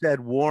head when you said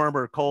warm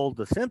or cold,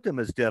 the symptom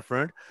is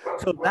different.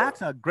 So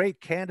that's a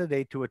great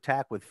candidate to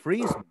attack with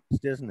freeze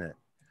mist, isn't it?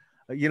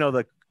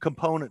 The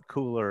component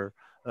cooler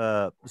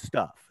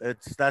stuff.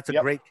 That's a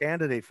great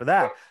candidate for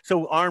that.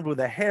 So armed with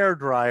a hair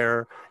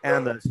dryer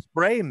and the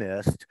spray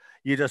mist,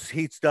 you just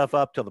heat stuff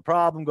up till the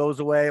problem goes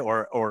away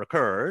or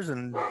occurs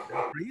and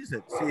freeze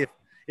it. See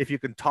if you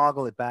can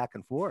toggle it back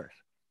and forth.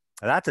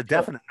 That's a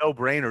definite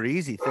no-brainer,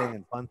 easy thing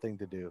and fun thing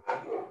to do.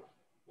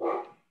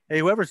 Hey,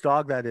 whoever's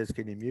dog that is,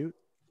 can you mute?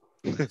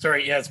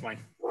 Sorry, yeah, it's mine.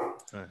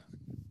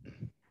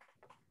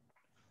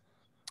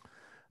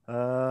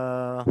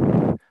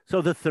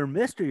 So the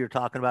thermistor you're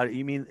talking about,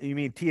 you mean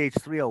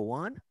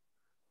TH301?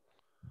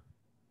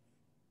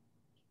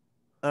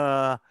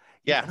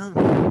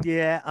 Yeah.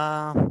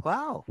 Yeah.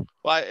 Wow.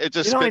 Well, it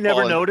just I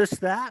never spitballing.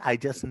 noticed that. I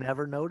just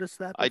never noticed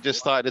that I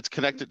just thought it's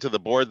connected to the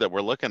board that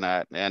we're looking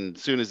at, and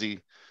as soon as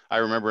I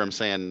remember him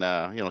saying,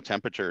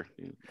 temperature.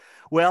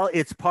 Well,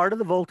 it's part of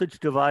the voltage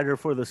divider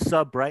for the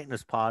sub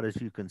brightness pod, as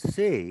you can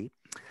see.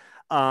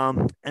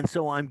 And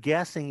so I'm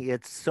guessing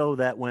it's so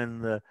that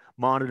when the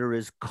monitor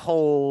is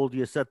cold,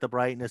 you set the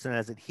brightness, and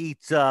as it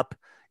heats up,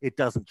 it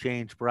doesn't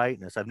change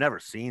brightness. I've never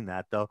seen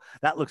that, though.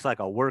 That looks like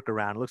a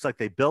workaround. It looks like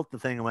they built the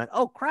thing and went,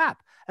 oh,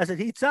 crap. As it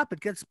heats up,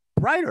 it gets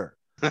brighter.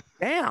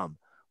 Damn.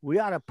 We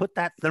ought to put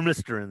that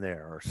thermistor in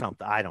there or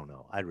something. I don't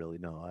know. I really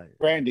know.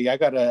 Randy, I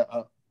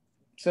got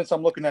since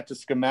I'm looking at the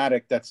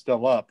schematic that's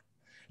still up,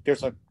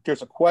 there's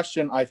a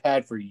question I've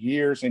had for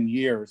years and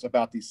years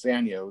about these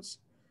Sanyos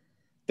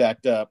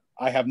that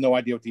I have no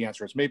idea what the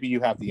answer is. Maybe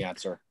you have the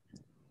answer.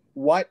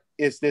 What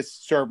is this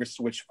service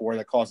switch for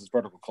that causes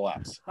vertical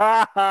collapse?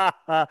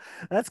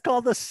 That's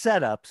called the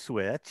setup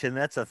switch, and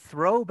that's a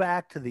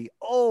throwback to the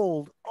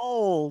old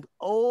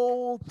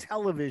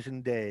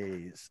television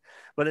days.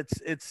 But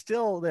it's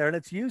still there, and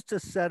it's used to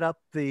set up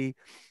the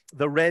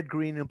red,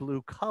 green, and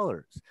blue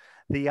colors.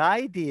 The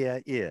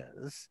idea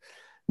is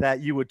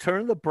that you would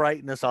turn the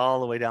brightness all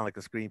the way down, like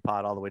the screen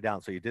pot all the way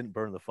down, so you didn't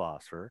burn the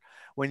phosphor.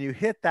 When you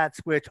hit that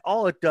switch,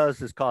 all it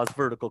does is cause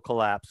vertical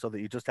collapse so that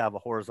you just have a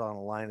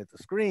horizontal line on the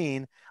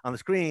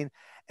screen.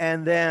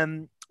 And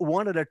then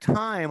one at a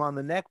time on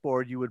the neck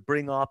board, you would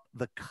bring up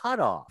the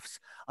cutoffs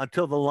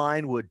until the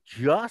line would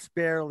just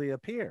barely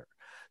appear.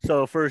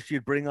 So first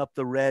you'd bring up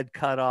the red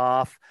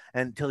cutoff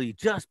until you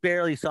just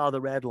barely saw the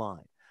red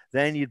line.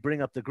 Then you'd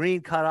bring up the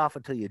green cutoff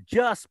until you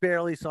just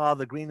barely saw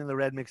the green and the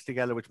red mixed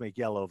together, which make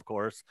yellow, of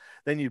course.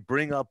 Then you'd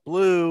bring up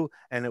blue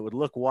and it would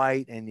look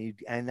white, and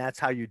that's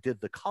how you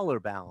did the color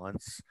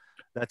balance.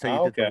 That's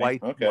how you did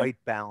the white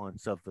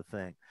balance of the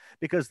thing.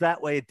 Because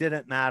that way it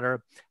didn't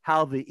matter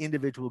how the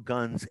individual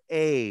guns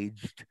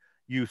aged.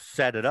 You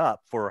set it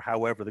up for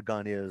however the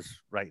gun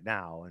is right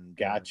now. And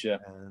gotcha.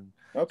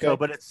 Okay. So,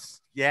 but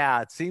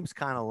it seems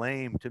kind of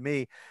lame to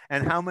me.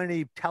 And how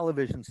many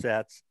television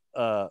sets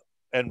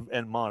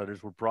and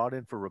monitors were brought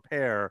in for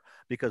repair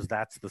because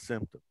that's the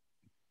symptom.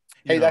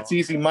 Hey, that's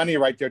easy money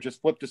right there.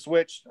 Just flip the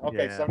switch.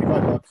 Okay, yeah.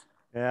 $75.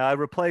 Yeah, I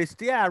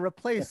replaced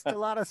a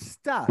lot of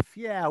stuff.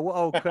 Yeah.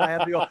 Well, could I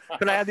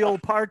have the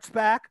old parts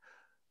back?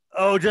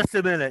 Oh, just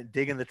a minute.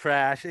 Digging the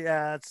trash.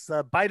 Yeah, it's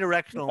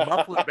bidirectional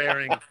muffler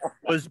bearing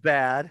was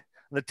bad.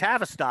 The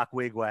Tavistock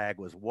wigwag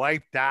was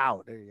wiped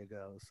out. There you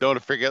go. So,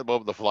 don't forget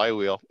about the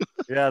flywheel.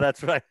 Yeah,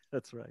 that's right.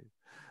 That's right.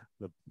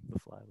 The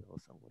flywheel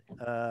assembly.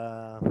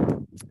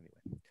 Anyway.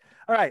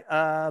 All right.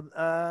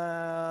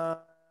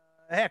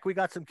 Heck, we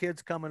got some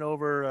kids coming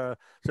over,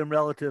 some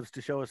relatives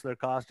to show us their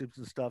costumes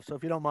and stuff. So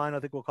if you don't mind, I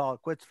think we'll call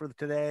it quits for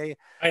today.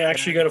 I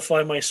actually got to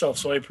fly myself,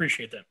 so I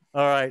appreciate that.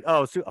 All right.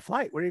 Oh, so a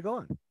flight. Where are you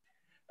going?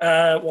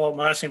 Well,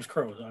 my last name's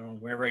Crows. I don't know,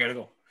 wherever I got to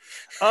go.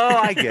 Oh,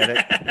 I get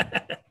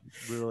it.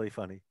 Really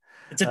funny.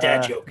 It's a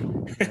dad joke.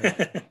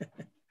 Yeah.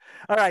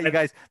 All right, you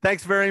guys.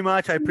 Thanks very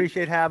much. I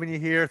appreciate having you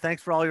here.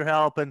 Thanks for all your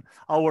help, and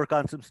I'll work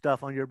on some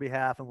stuff on your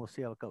behalf, and we'll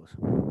see how it goes.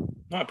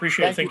 I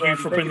appreciate it. Thank you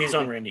for putting these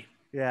on, Randy.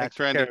 Yeah. Thanks,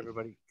 Randy. Take care,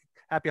 everybody.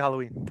 Happy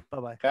Halloween.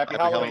 Bye-bye. Happy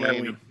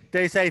Halloween.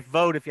 Stay safe.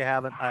 Vote if you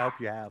haven't. I hope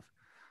you have.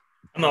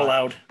 I'm not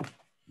allowed.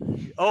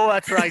 Oh,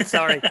 that's right.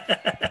 Sorry.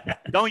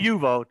 Don't you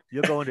vote.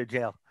 You'll go into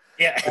jail.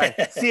 Yeah.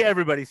 Right. See you,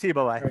 everybody. See you.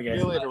 Bye-bye. See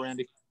you later,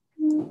 Randy.